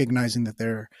and recognizing that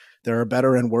there are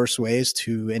better and worse ways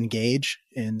to engage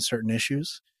in certain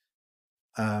issues,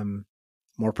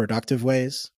 more productive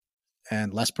ways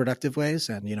and less productive ways.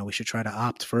 And, we should try to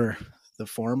opt for the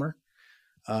former,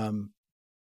 to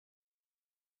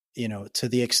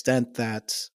the extent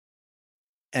that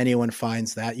anyone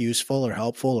finds that useful or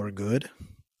helpful or good,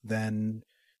 then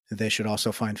they should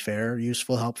also find FAIR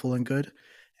useful, helpful, and good.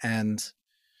 And,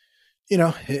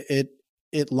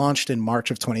 it launched in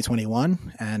March of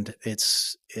 2021, and it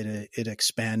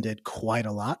expanded quite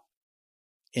a lot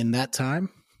in that time.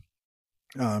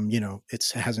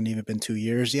 It hasn't even been 2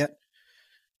 years yet.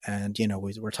 And,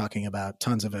 we're talking about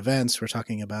tons of events. We're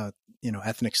talking about,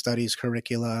 ethnic studies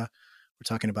curricula. We're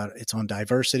talking about its own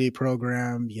diversity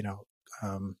program.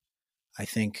 I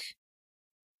think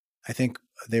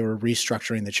they were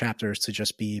restructuring the chapters to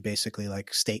just be basically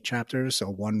like state chapters. So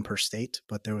one per state,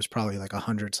 but there was probably like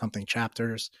 100 something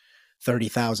chapters,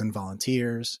 30,000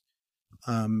 volunteers,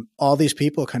 all these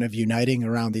people kind of uniting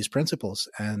around these principles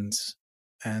and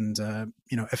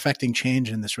affecting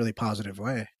change in this really positive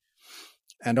way.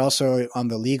 And also on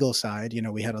the legal side,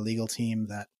 we had a legal team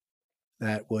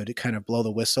that would kind of blow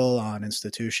the whistle on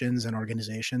institutions and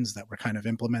organizations that were kind of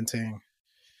implementing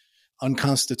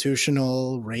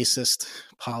unconstitutional, racist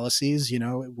policies,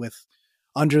 with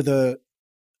the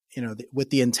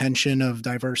intention of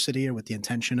diversity or with the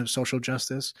intention of social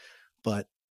justice, but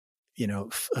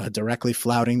directly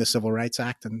flouting the Civil Rights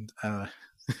Act and the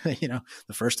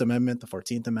First Amendment, the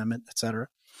 14th Amendment, etc.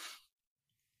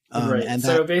 Right. And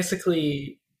so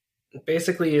basically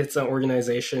it's an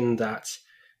organization that,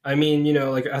 I mean,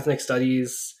 like ethnic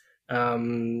studies,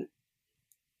 those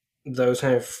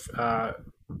kind of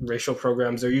racial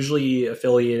programs are usually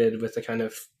affiliated with a kind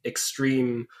of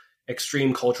extreme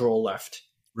cultural left.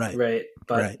 Right. Right.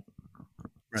 But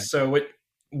right. So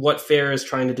what FAIR is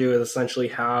trying to do is essentially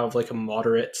have like a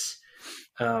moderate,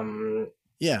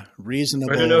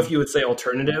 reasonable. I don't know if you would say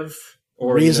alternative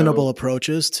or reasonable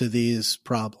approaches to these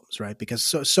problems, right? Because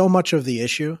so much of the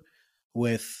issue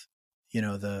with,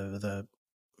 the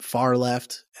far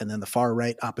left and then the far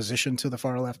right opposition to the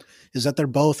far left, is that they're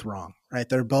both wrong, right?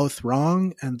 They're both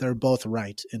wrong and they're both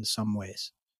right in some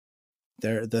ways.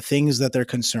 The things that they're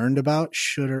concerned about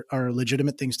are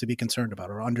legitimate things to be concerned about,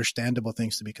 or understandable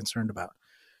things to be concerned about.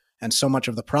 And so much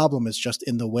of the problem is just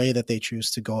in the way that they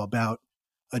choose to go about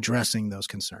addressing those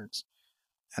concerns.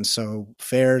 And so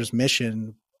FAIR's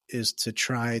mission is to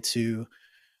try to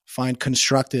find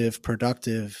constructive,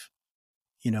 productive,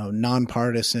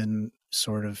 nonpartisan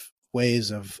sort of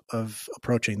ways of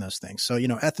approaching those things. So,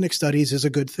 ethnic studies is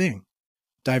a good thing.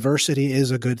 Diversity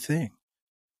is a good thing.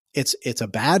 It's a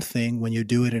bad thing when you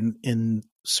do it in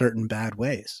certain bad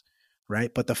ways, right?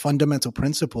 But the fundamental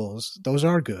principles, those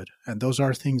are good. And those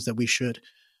are things that we should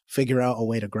figure out a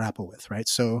way to grapple with, right?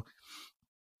 So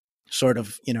sort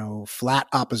of, flat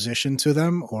opposition to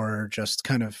them, or just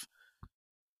kind of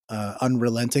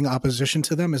unrelenting opposition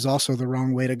to them, is also the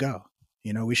wrong way to go.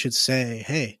 We should say,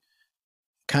 hey,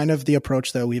 kind of the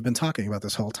approach that we've been talking about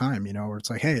this whole time, where it's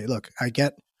like, hey, look, I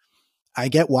get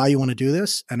why you want to do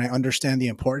this, and I understand the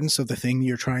importance of the thing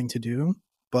you're trying to do,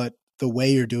 but the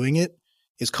way you're doing it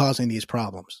is causing these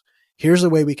problems. Here's a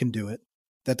way we can do it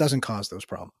that doesn't cause those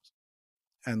problems.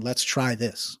 And let's try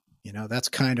this. That's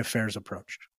kind of FAIR's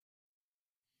approach.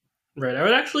 Right. I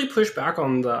would actually push back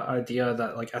on the idea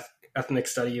that like ethnic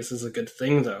studies is a good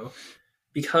thing, though,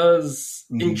 because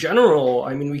in general,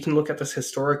 I mean, we can look at this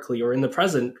historically or in the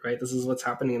present, right? This is what's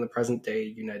happening in the present day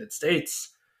United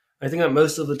States. I think that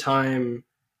most of the time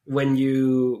when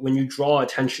you draw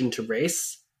attention to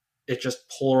race, it just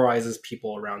polarizes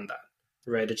people around that,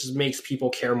 right? It just makes people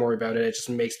care more about it. It just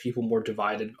makes people more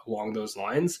divided along those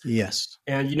lines. Yes.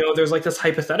 And, there's like this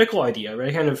hypothetical idea,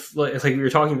 right? Kind of like we were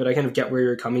talking about, I kind of get where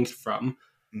you're coming from,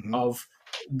 of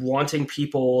wanting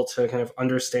people to kind of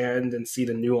understand and see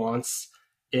the nuance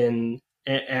and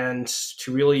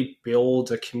to really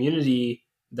build a community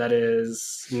that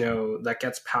is, that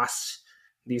gets past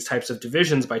these types of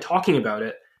divisions by talking about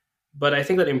it. But I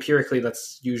think that empirically,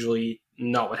 that's usually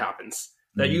not what happens.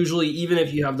 That usually, even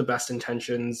if you have the best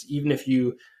intentions, even if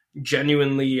you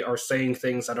genuinely are saying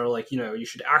things that are like, you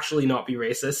should actually not be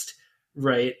racist,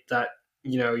 right? That,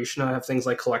 you should not have things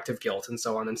like collective guilt and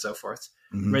so on and so forth,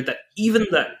 right? That even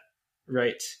then,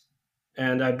 right?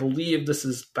 And I believe this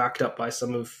is backed up by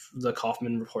some of the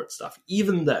Kaufman report stuff.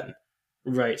 Even then,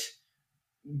 right?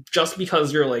 Just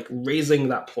because you're like raising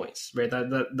that point, right?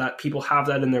 That people have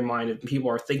that in their mind and people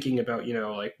are thinking about,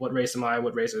 like, what race am I?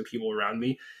 What race are the people around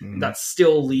me? That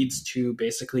still leads to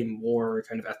basically more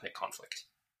kind of ethnic conflict.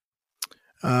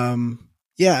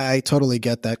 Yeah, I totally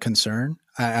get that concern.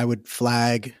 I would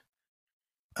flag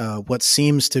what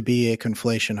seems to be a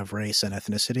conflation of race and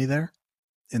ethnicity there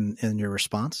in your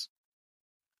response.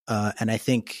 And I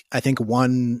think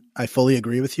one I fully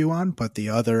agree with you on, but the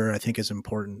other I think is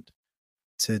important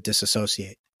to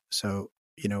disassociate. So,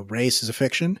 race is a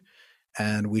fiction,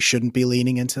 and we shouldn't be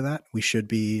leaning into that. We should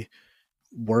be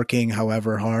working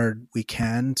however hard we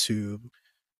can to,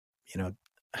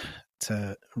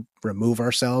 to remove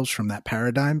ourselves from that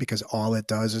paradigm, because all it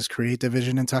does is create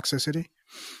division and toxicity.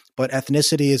 But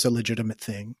ethnicity is a legitimate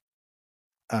thing.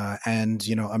 And,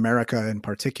 America in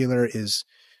particular is,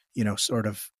 sort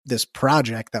of this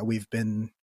project that we've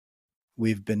been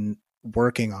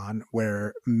working on,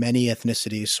 where many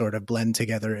ethnicities sort of blend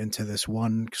together into this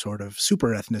one sort of super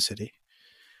ethnicity.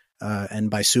 And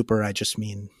by super, I just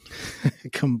mean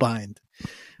combined.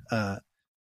 So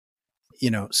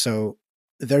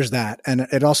there's that. And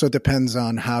it also depends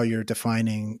on how you're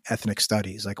defining ethnic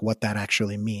studies, like what that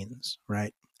actually means,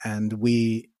 right? And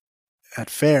we, at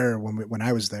FAIR, when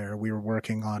I was there, we were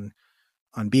working on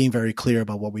being very clear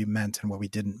about what we meant and what we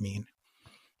didn't mean.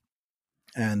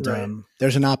 And right.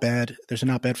 There's an op-ed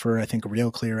for, I think,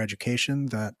 Real Clear Education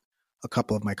that a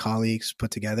couple of my colleagues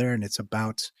put together, and it's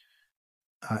about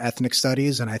ethnic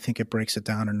studies. And I think it breaks it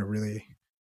down in a really,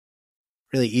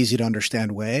 really easy to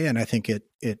understand way. And I think it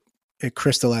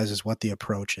crystallizes what the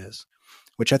approach is,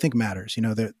 which I think matters.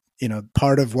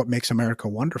 Part of what makes America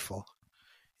wonderful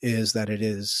is that it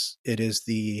is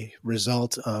the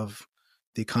result of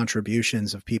the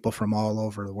contributions of people from all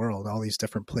over the world, all these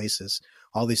different places,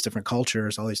 all these different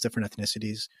cultures, all these different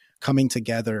ethnicities coming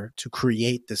together to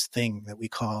create this thing that we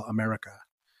call America,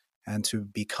 and to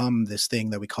become this thing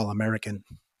that we call American.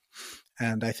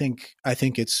 And I think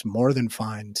it's more than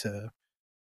fine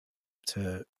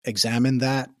to examine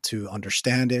that, to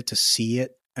understand it, to see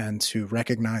it, and to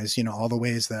recognize, all the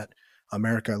ways that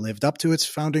America lived up to its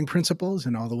founding principles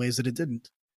and all the ways that it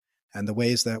didn't, and the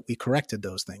ways that we corrected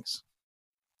those things.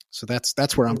 So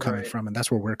that's where I'm coming from, and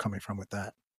that's where we're coming from with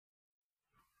that.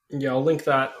 Yeah, I'll link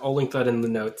that in the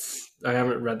notes. I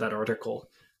haven't read that article,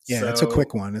 Yeah, it's a So,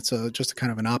 quick one. It's just a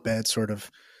kind of an op-ed sort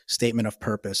of statement of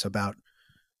purpose about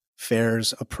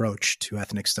FAIR's approach to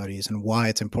ethnic studies and why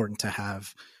it's important to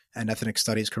have an ethnic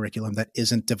studies curriculum that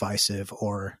isn't divisive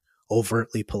or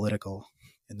overtly political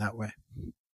in that way.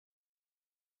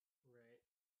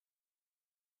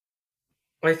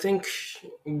 I think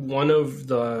one of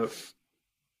the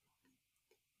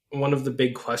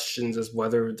big questions is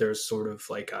whether there's sort of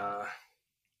like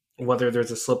whether there's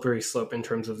a slippery slope in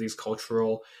terms of these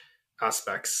cultural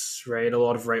aspects, right? A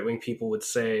lot of right wing people would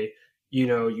say,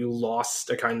 you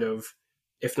lost a kind of,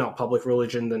 if not public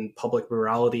religion, then public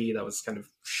morality that was kind of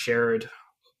shared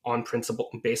on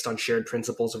principle, based on shared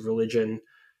principles of religion,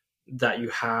 that you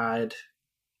had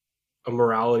a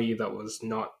morality that was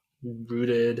not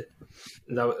rooted,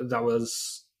 that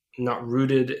was not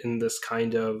rooted in this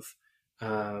kind of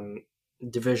um,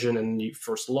 division, and you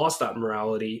first lost that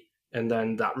morality, and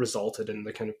then that resulted in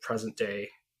the kind of present day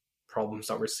problems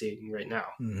that we're seeing right now.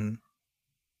 Mm-hmm.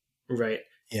 Right.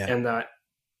 Yeah. And that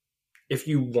if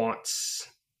you want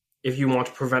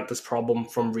to prevent this problem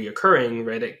from reoccurring,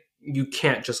 right, you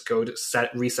can't just go to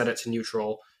reset it to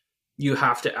neutral. You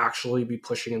have to actually be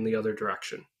pushing in the other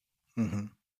direction. Mm-hmm.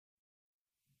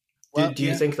 Well, do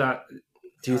you think that?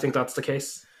 Do you think that's the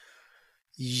case?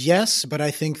 Yes, but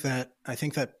I think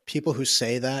that people who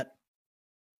say that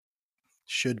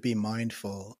should be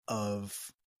mindful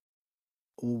of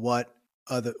what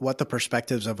the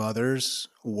perspectives of others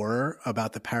were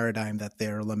about the paradigm that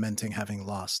they're lamenting having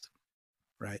lost.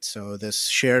 Right. So this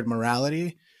shared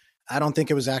morality, I don't think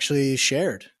it was actually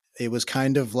shared. It was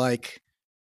kind of like,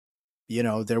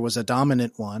 there was a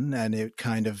dominant one and it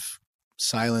kind of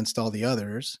silenced all the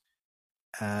others.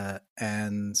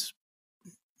 And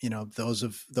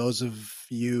those of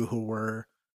you who were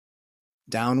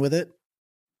down with it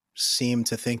seemed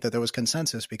to think that there was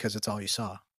consensus because it's all you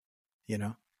saw.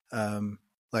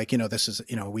 This is,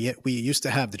 we used to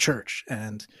have the church,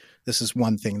 and this is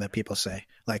one thing that people say,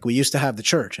 like, we used to have the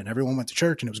church and everyone went to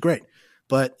church and it was great,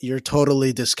 but you're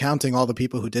totally discounting all the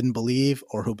people who didn't believe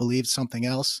or who believed something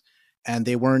else, and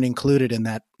they weren't included in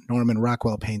that Norman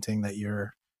Rockwell painting that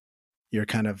you're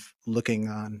kind of looking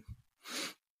on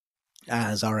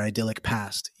as our idyllic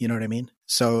past. You know what I mean?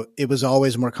 So it was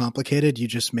always more complicated. You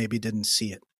just maybe didn't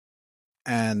see it.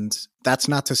 And that's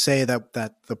not to say that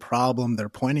the problem they're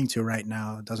pointing to right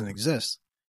now doesn't exist,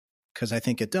 because I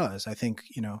think it does. I think,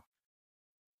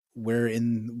 we're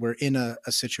in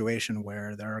a situation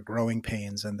where there are growing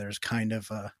pains and there's kind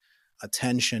of a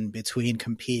tension between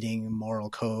competing moral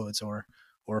codes or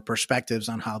perspectives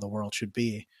on how the world should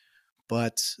be.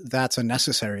 But that's a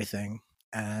necessary thing.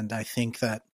 And I think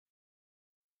that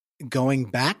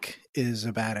going back is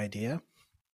a bad idea,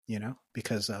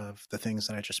 because of the things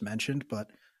that I just mentioned, but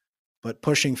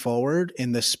pushing forward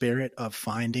in the spirit of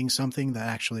finding something that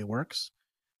actually works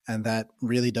and that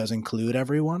really does include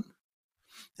everyone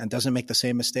and doesn't make the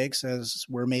same mistakes as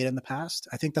were made in the past,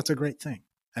 I think that's a great thing.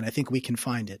 And I think we can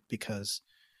find it because,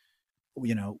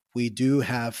 we do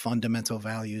have fundamental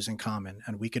values in common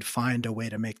and we could find a way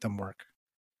to make them work.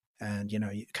 And,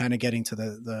 kind of getting to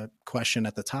the question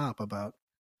at the top about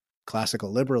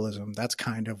classical liberalism, that's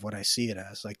kind of what I see it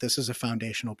as. Like, this is a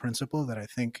foundational principle that I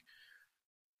think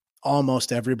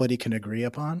almost everybody can agree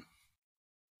upon.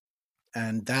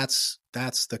 And that's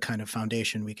the kind of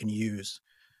foundation we can use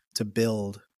to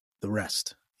build the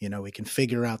rest. We can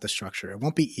figure out the structure. It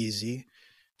won't be easy.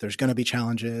 There's going to be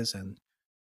challenges, and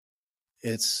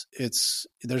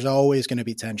there's always going to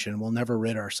be tension. We'll never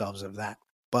rid ourselves of that.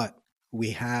 But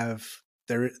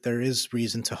there is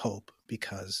reason to hope,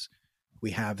 because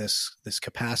we have this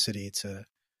capacity to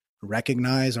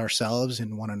recognize ourselves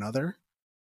in one another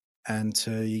and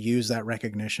to use that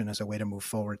recognition as a way to move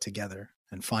forward together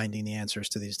and finding the answers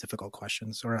to these difficult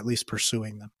questions, or at least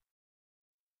pursuing them.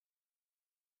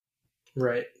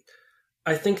 Right.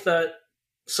 I think that,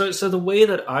 so the way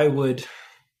that I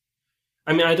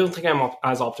don't think I'm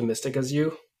as optimistic as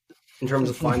you in terms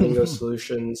of finding those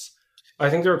solutions.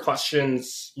 I think there are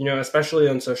questions, especially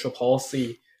on social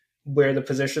policy, where the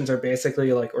positions are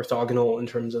basically like orthogonal in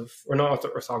terms of, or not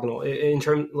orthogonal, in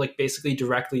terms like basically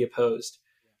directly opposed,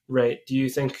 right? Do you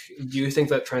think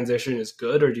that transition is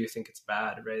good, or do you think it's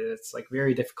bad, right? It's like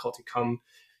very difficult to come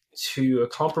to a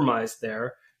compromise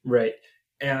there, right?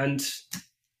 And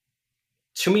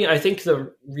to me, I think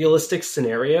the realistic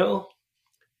scenario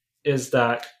is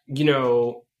that,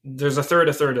 there's a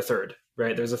third,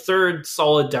 right? There's a third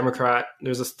solid Democrat,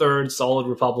 there's a third solid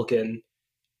Republican,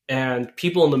 and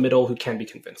people in the middle who can be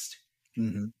convinced.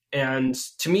 Mm-hmm. And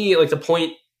to me, like,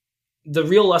 the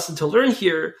real lesson to learn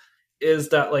here is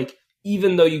that, like,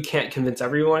 even though you can't convince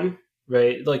everyone,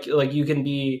 right? Like you can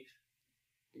be,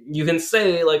 you can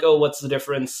say like, oh, what's the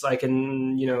difference? I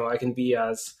can be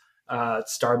as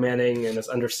Starmanning and as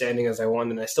understanding as I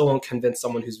want, and I still won't convince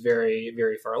someone who's very,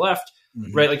 very far left,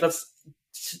 right? Like that's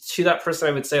to that person,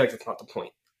 I would say like that's not the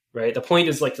point, right? The point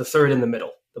is like the third in the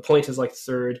middle. The point is like the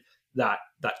third that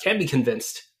can be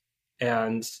convinced,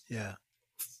 and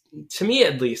to me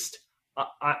at least,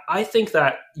 I think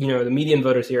that the median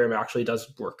voter theorem actually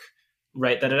does work,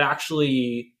 right? That it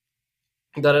actually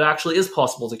is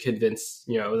possible to convince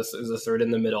this is a third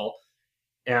in the middle,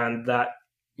 and that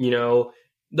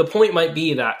the point might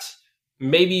be that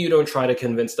maybe you don't try to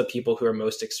convince the people who are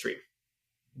most extreme,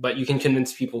 but you can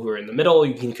convince people who are in the middle.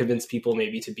 You can convince people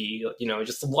maybe to be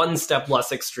just one step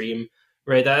less extreme,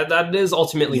 right? That is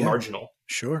ultimately marginal.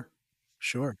 Sure.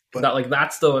 But that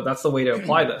that's the way to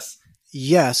apply this.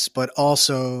 Yes, but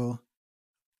also,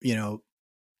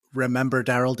 remember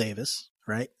Daryl Davis,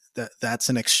 right? That's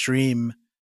an extreme,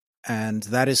 and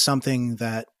that is something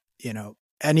that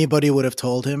anybody would have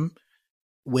told him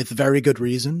with very good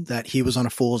reason that he was on a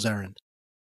fool's errand,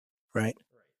 right?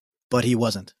 But he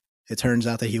wasn't. It turns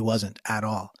out that he wasn't at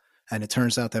all, and it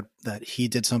turns out that he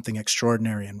did something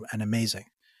extraordinary and amazing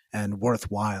and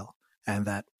worthwhile, and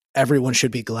that everyone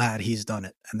should be glad he's done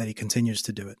it and that he continues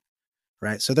to do it,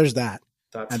 right? So there's that.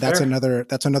 That's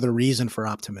another reason for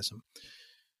optimism.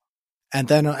 And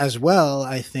then as well,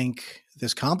 I think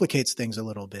this complicates things a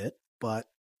little bit, but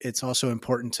it's also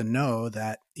important to know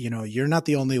that, you're not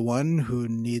the only one who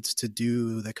needs to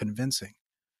do the convincing.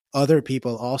 Other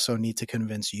people also need to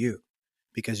convince you,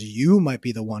 because you might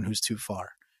be the one who's too far.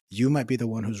 You might be the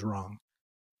one who's wrong.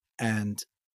 And,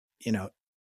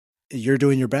 you're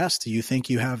doing your best. You think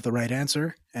you have the right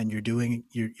answer, and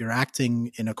you're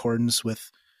acting in accordance with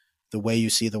the way you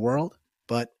see the world.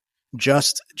 But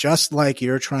just like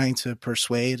you're trying to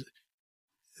persuade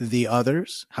the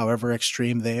others, however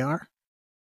extreme they are,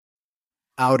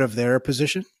 out of their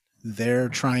position, they're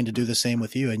trying to do the same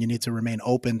with you, and you need to remain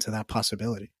open to that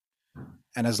possibility.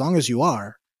 And as long as you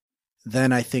are,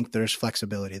 then I think there's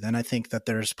flexibility. Then I think that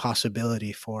there's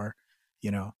possibility for,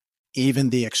 even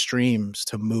the extremes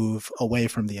to move away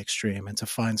from the extreme and to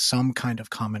find some kind of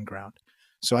common ground.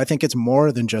 So I think it's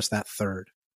more than just that third.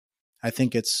 I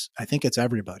think it's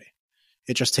everybody.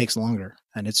 It just takes longer,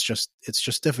 and it's just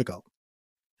difficult.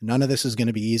 None of this is going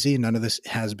to be easy. None of this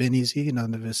has been easy.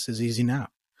 None of this is easy now,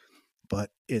 but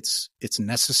it's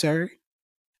necessary,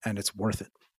 and it's worth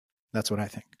it. That's what I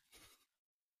think.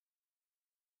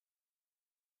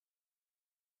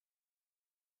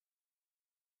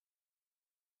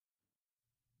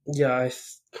 Yeah,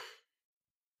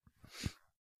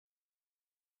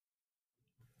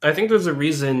 I think there's a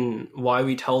reason why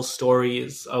we tell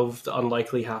stories of the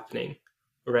unlikely happening,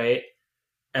 right?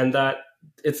 And that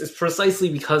it's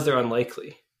precisely because they're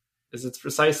unlikely. It's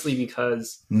precisely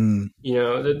because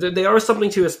they are something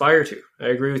to aspire to. I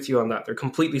agree with you on that. They're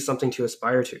completely something to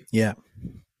aspire to. Yeah.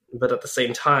 But at the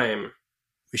same time,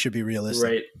 we should be realistic.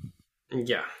 Right.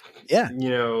 Yeah. Yeah.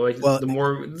 The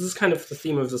more, this is kind of the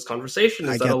theme of this conversation,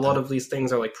 is that a lot of these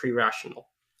things are like pre-rational.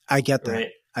 I get that. Right?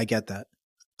 I get that.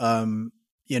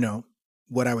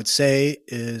 What I would say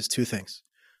is two things.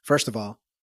 First of all,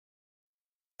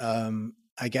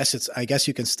 I guess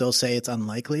you can still say it's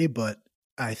unlikely, but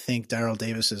I think Daryl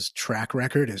Davis's track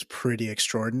record is pretty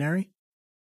extraordinary.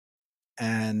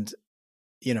 And,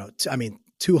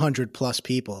 200 plus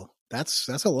people, that's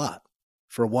a lot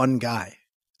for one guy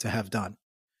to have done.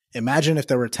 Imagine if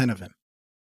there were 10 of him,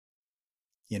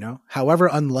 however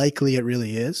unlikely it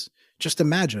really is. Just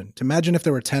imagine if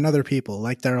there were 10 other people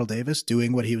like Daryl Davis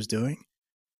doing what he was doing,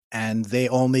 and they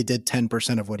only did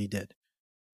 10% of what he did.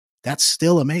 That's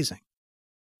still amazing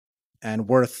and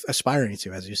worth aspiring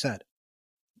to, as you said.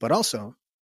 But also,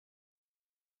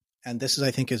 and this is,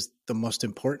 I think, is the most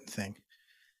important thing,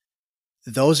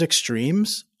 those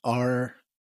extremes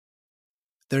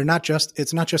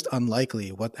it's not just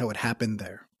unlikely what would happen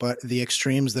there, but the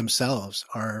extremes themselves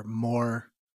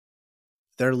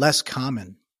they're less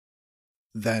common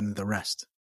than the rest.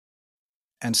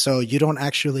 And so you don't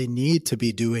actually need to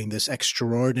be doing this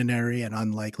extraordinary and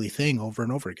unlikely thing over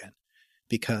and over again,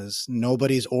 because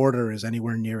nobody's order is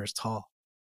anywhere near as tall.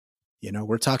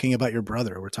 We're talking about your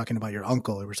brother, we're talking about your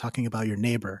uncle, we're talking about your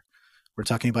neighbor, we're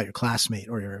talking about your classmate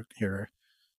or your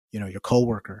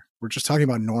coworker. We're just talking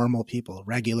about normal people,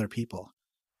 regular people.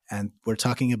 And we're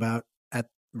talking about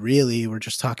we're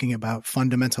just talking about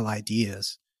fundamental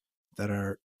ideas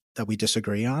that we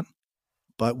disagree on.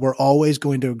 But we're always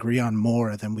going to agree on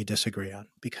more than we disagree on,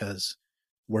 because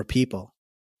we're people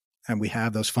and we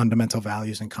have those fundamental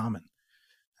values in common.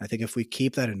 I think if we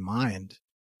keep that in mind,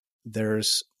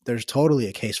 there's totally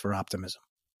a case for optimism.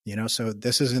 So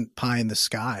this isn't pie in the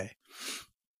sky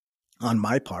on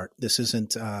my part. This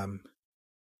isn't, I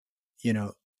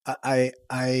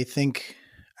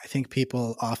think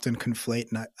people often conflate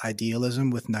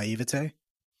idealism with naivete,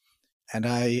 and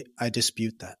I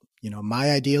dispute that.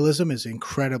 My idealism is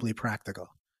incredibly practical,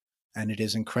 and it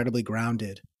is incredibly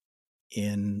grounded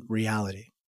in reality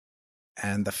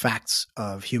and the facts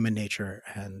of human nature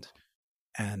and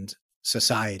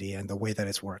society and the way that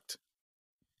it's worked.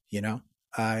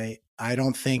 I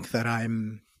don't think that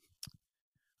I'm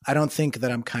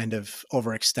kind of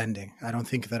overextending. I don't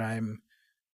think that I'm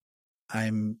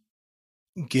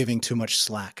giving too much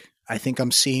slack. I think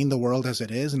I'm seeing the world as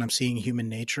it is, and I'm seeing human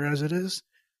nature as it is,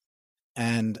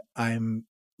 and I'm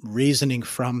reasoning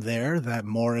from there that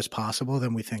more is possible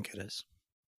than we think it is.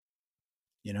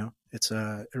 It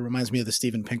reminds me of the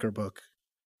Steven Pinker book,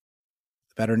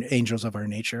 The Better Angels of Our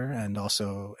Nature, and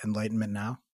also Enlightenment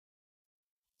Now.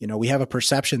 We have a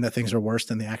perception that things are worse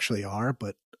than they actually are,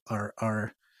 but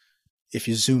are if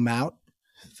you zoom out,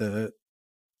 the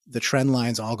trend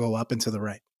lines all go up and to the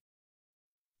right.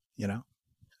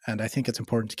 And I think it's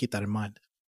important to keep that in mind.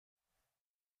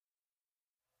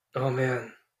 Oh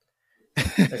man,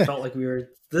 I felt like we were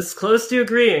this close to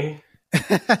agreeing.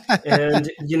 And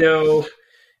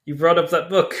you brought up that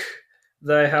book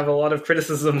that I have a lot of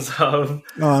criticisms of.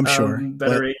 Oh, I'm sure.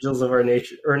 Better Angels of Our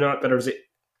Nature, or not Better,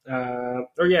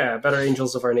 Better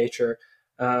Angels of Our Nature.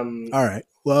 All right.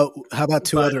 Well, how about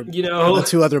two other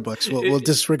books? We'll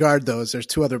disregard those. There's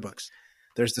two other books.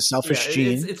 There's The Selfish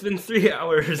Gene. It's been 3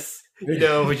 hours.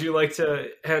 Would you like to?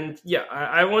 And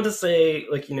I want to say,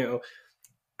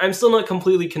 I'm still not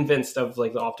completely convinced of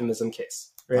the optimism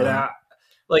case, right?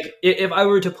 If I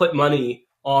were to put money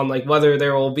on whether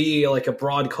there will be a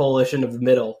broad coalition of the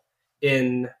middle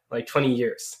in 20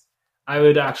 years, I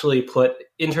would actually put,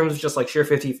 in terms of just sheer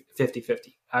 50-50,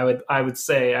 I would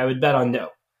say I would bet on no.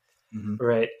 Mm-hmm.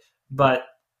 Right. But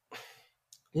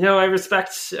I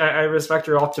respect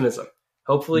your optimism.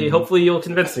 Hopefully you'll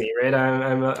convince me, right?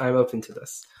 I'm open to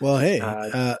this. Well,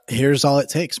 hey, here's all it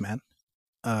takes, man.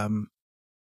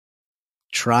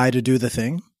 Try to do the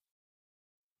thing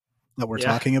that we're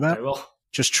talking about. I will.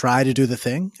 Just try to do the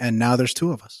thing, and now there's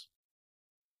two of us.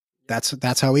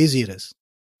 That's how easy it is,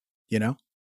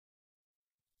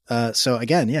 So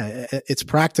again, it's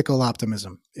practical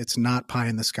optimism. It's not pie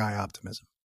in the sky optimism,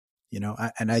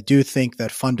 and I do think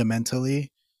that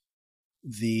fundamentally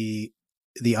the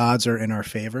odds are in our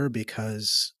favor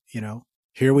because,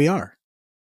 here we are.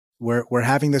 We're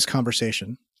having this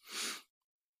conversation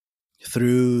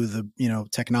through the,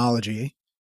 technology.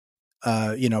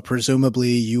 Presumably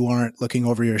you aren't looking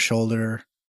over your shoulder,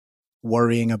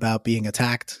 worrying about being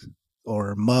attacked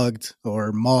or mugged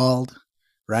or mauled,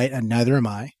 right? And neither am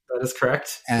I. That is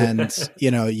correct. And,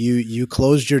 you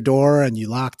closed your door and you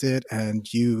locked it, and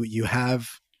you have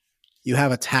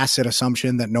a tacit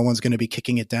assumption that no one's going to be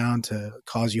kicking it down to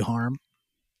cause you harm.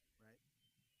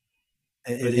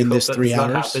 In this 3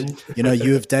 hours,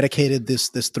 you have dedicated this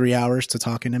 3 hours to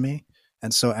talking to me.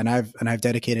 And I've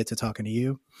dedicated to talking to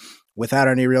you without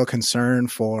any real concern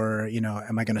for,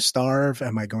 am I going to starve?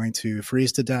 Am I going to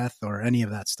freeze to death, or any of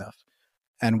that stuff?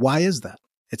 And why is that?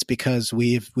 It's because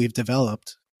we've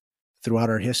developed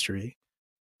throughout our history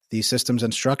these systems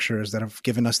and structures that have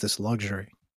given us this luxury.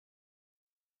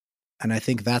 And I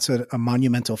think that's a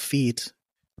monumental feat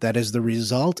that is the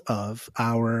result of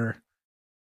our,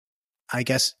 I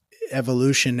guess,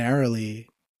 evolutionarily,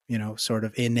 sort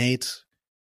of innate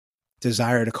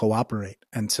desire to cooperate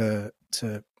and to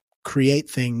create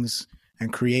things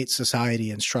and create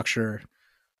society and structure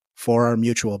for our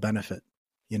mutual benefit.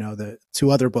 The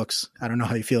two other books, I don't know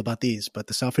how you feel about these, but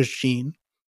The Selfish Gene,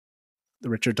 the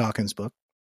Richard Dawkins book,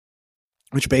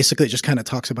 which basically just kind of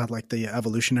talks about the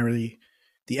evolutionary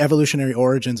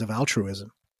origins of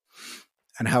altruism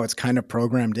and how it's kind of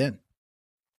programmed in.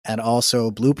 And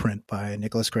also Blueprint by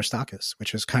Nicholas Christakis,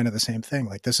 which is kind of the same thing.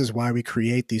 This is why we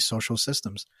create these social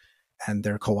systems, and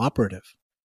they're cooperative.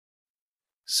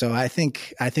 So I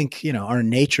think, our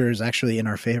nature is actually in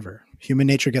our favor. Human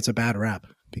nature gets a bad rap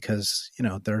because,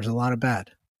 there's a lot of bad,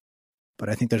 but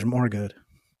I think there's more good.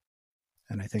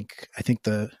 And I think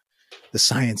the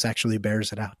science actually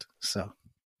bears it out. So,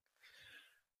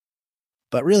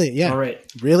 but really, all right.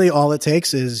 Really all it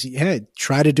takes is,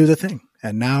 try to do the thing.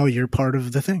 And now you're part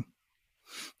of the thing.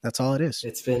 That's all it is.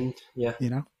 It's been,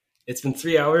 it's been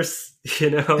 3 hours,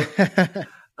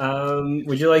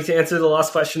 Would you like to answer the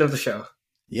last question of the show?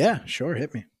 Yeah, sure.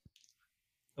 Hit me.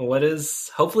 What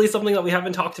is hopefully something that we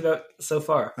haven't talked about so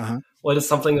far? Uh-huh. What is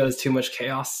something that is too much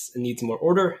chaos and needs more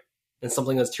order, and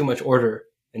something that's too much order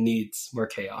and needs more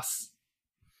chaos?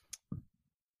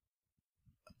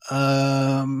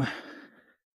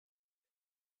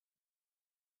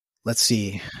 Let's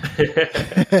see.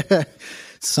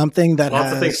 Something that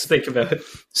Lots of things to think about.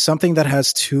 Something that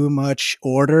has too much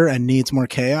order and needs more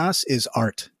chaos is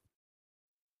art,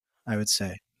 I would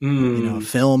say.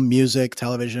 Film, music,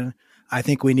 television. I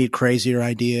think we need crazier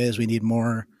ideas. We need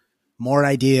more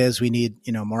ideas. We need,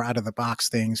 more out of the box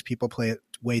things. People play it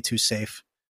way too safe.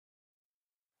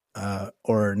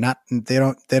 Or not, they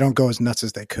don't go as nuts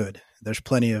as they could. There's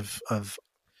plenty of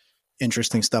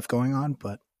interesting stuff going on,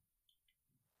 but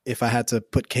if I had to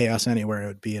put chaos anywhere, it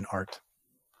would be in art,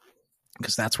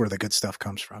 because that's where the good stuff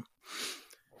comes from.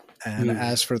 And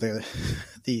as for the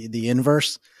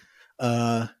inverse,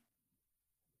 I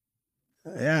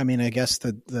guess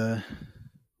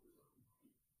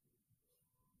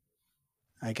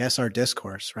I guess our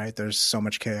discourse, right? There's so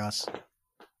much chaos,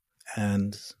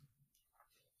 and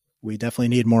we definitely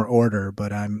need more order,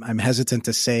 but I'm hesitant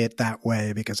to say it that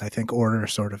way, because I think order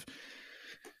sort of,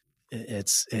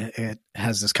 it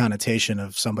has this connotation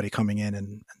of somebody coming in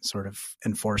and sort of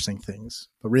enforcing things.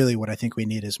 But really what I think we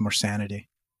need is more sanity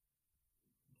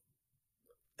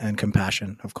and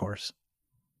compassion, of course.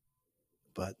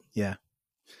 But yeah.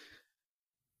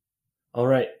 All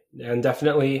right. And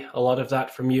definitely a lot of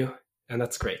that from you. And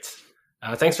that's great.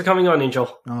 Thanks for coming on,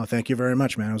 Angel. Oh, thank you very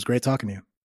much, man. It was great talking to you.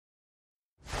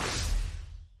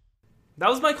 That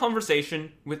was my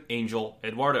conversation with Angel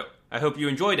Eduardo. I hope you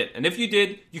enjoyed it. And if you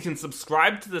did, you can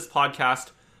subscribe to this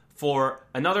podcast for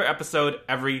another episode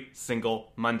every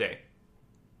single Monday.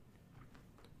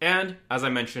 And as I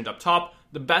mentioned up top,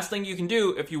 the best thing you can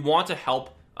do if you want to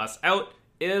help us out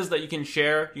is that you can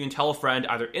tell a friend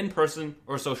either in person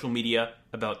or social media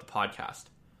about the podcast.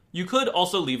 You could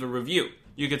also leave a review.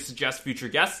 You could suggest future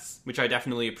guests, which I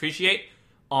definitely appreciate,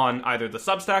 on either the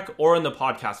Substack or in the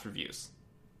podcast reviews.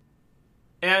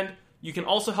 And you can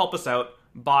also help us out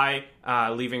by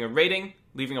leaving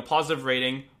a positive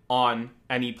rating on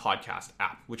any podcast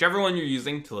app, whichever one you're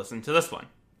using to listen to this one.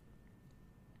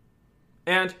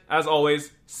 And as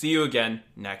always, see you again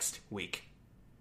next week.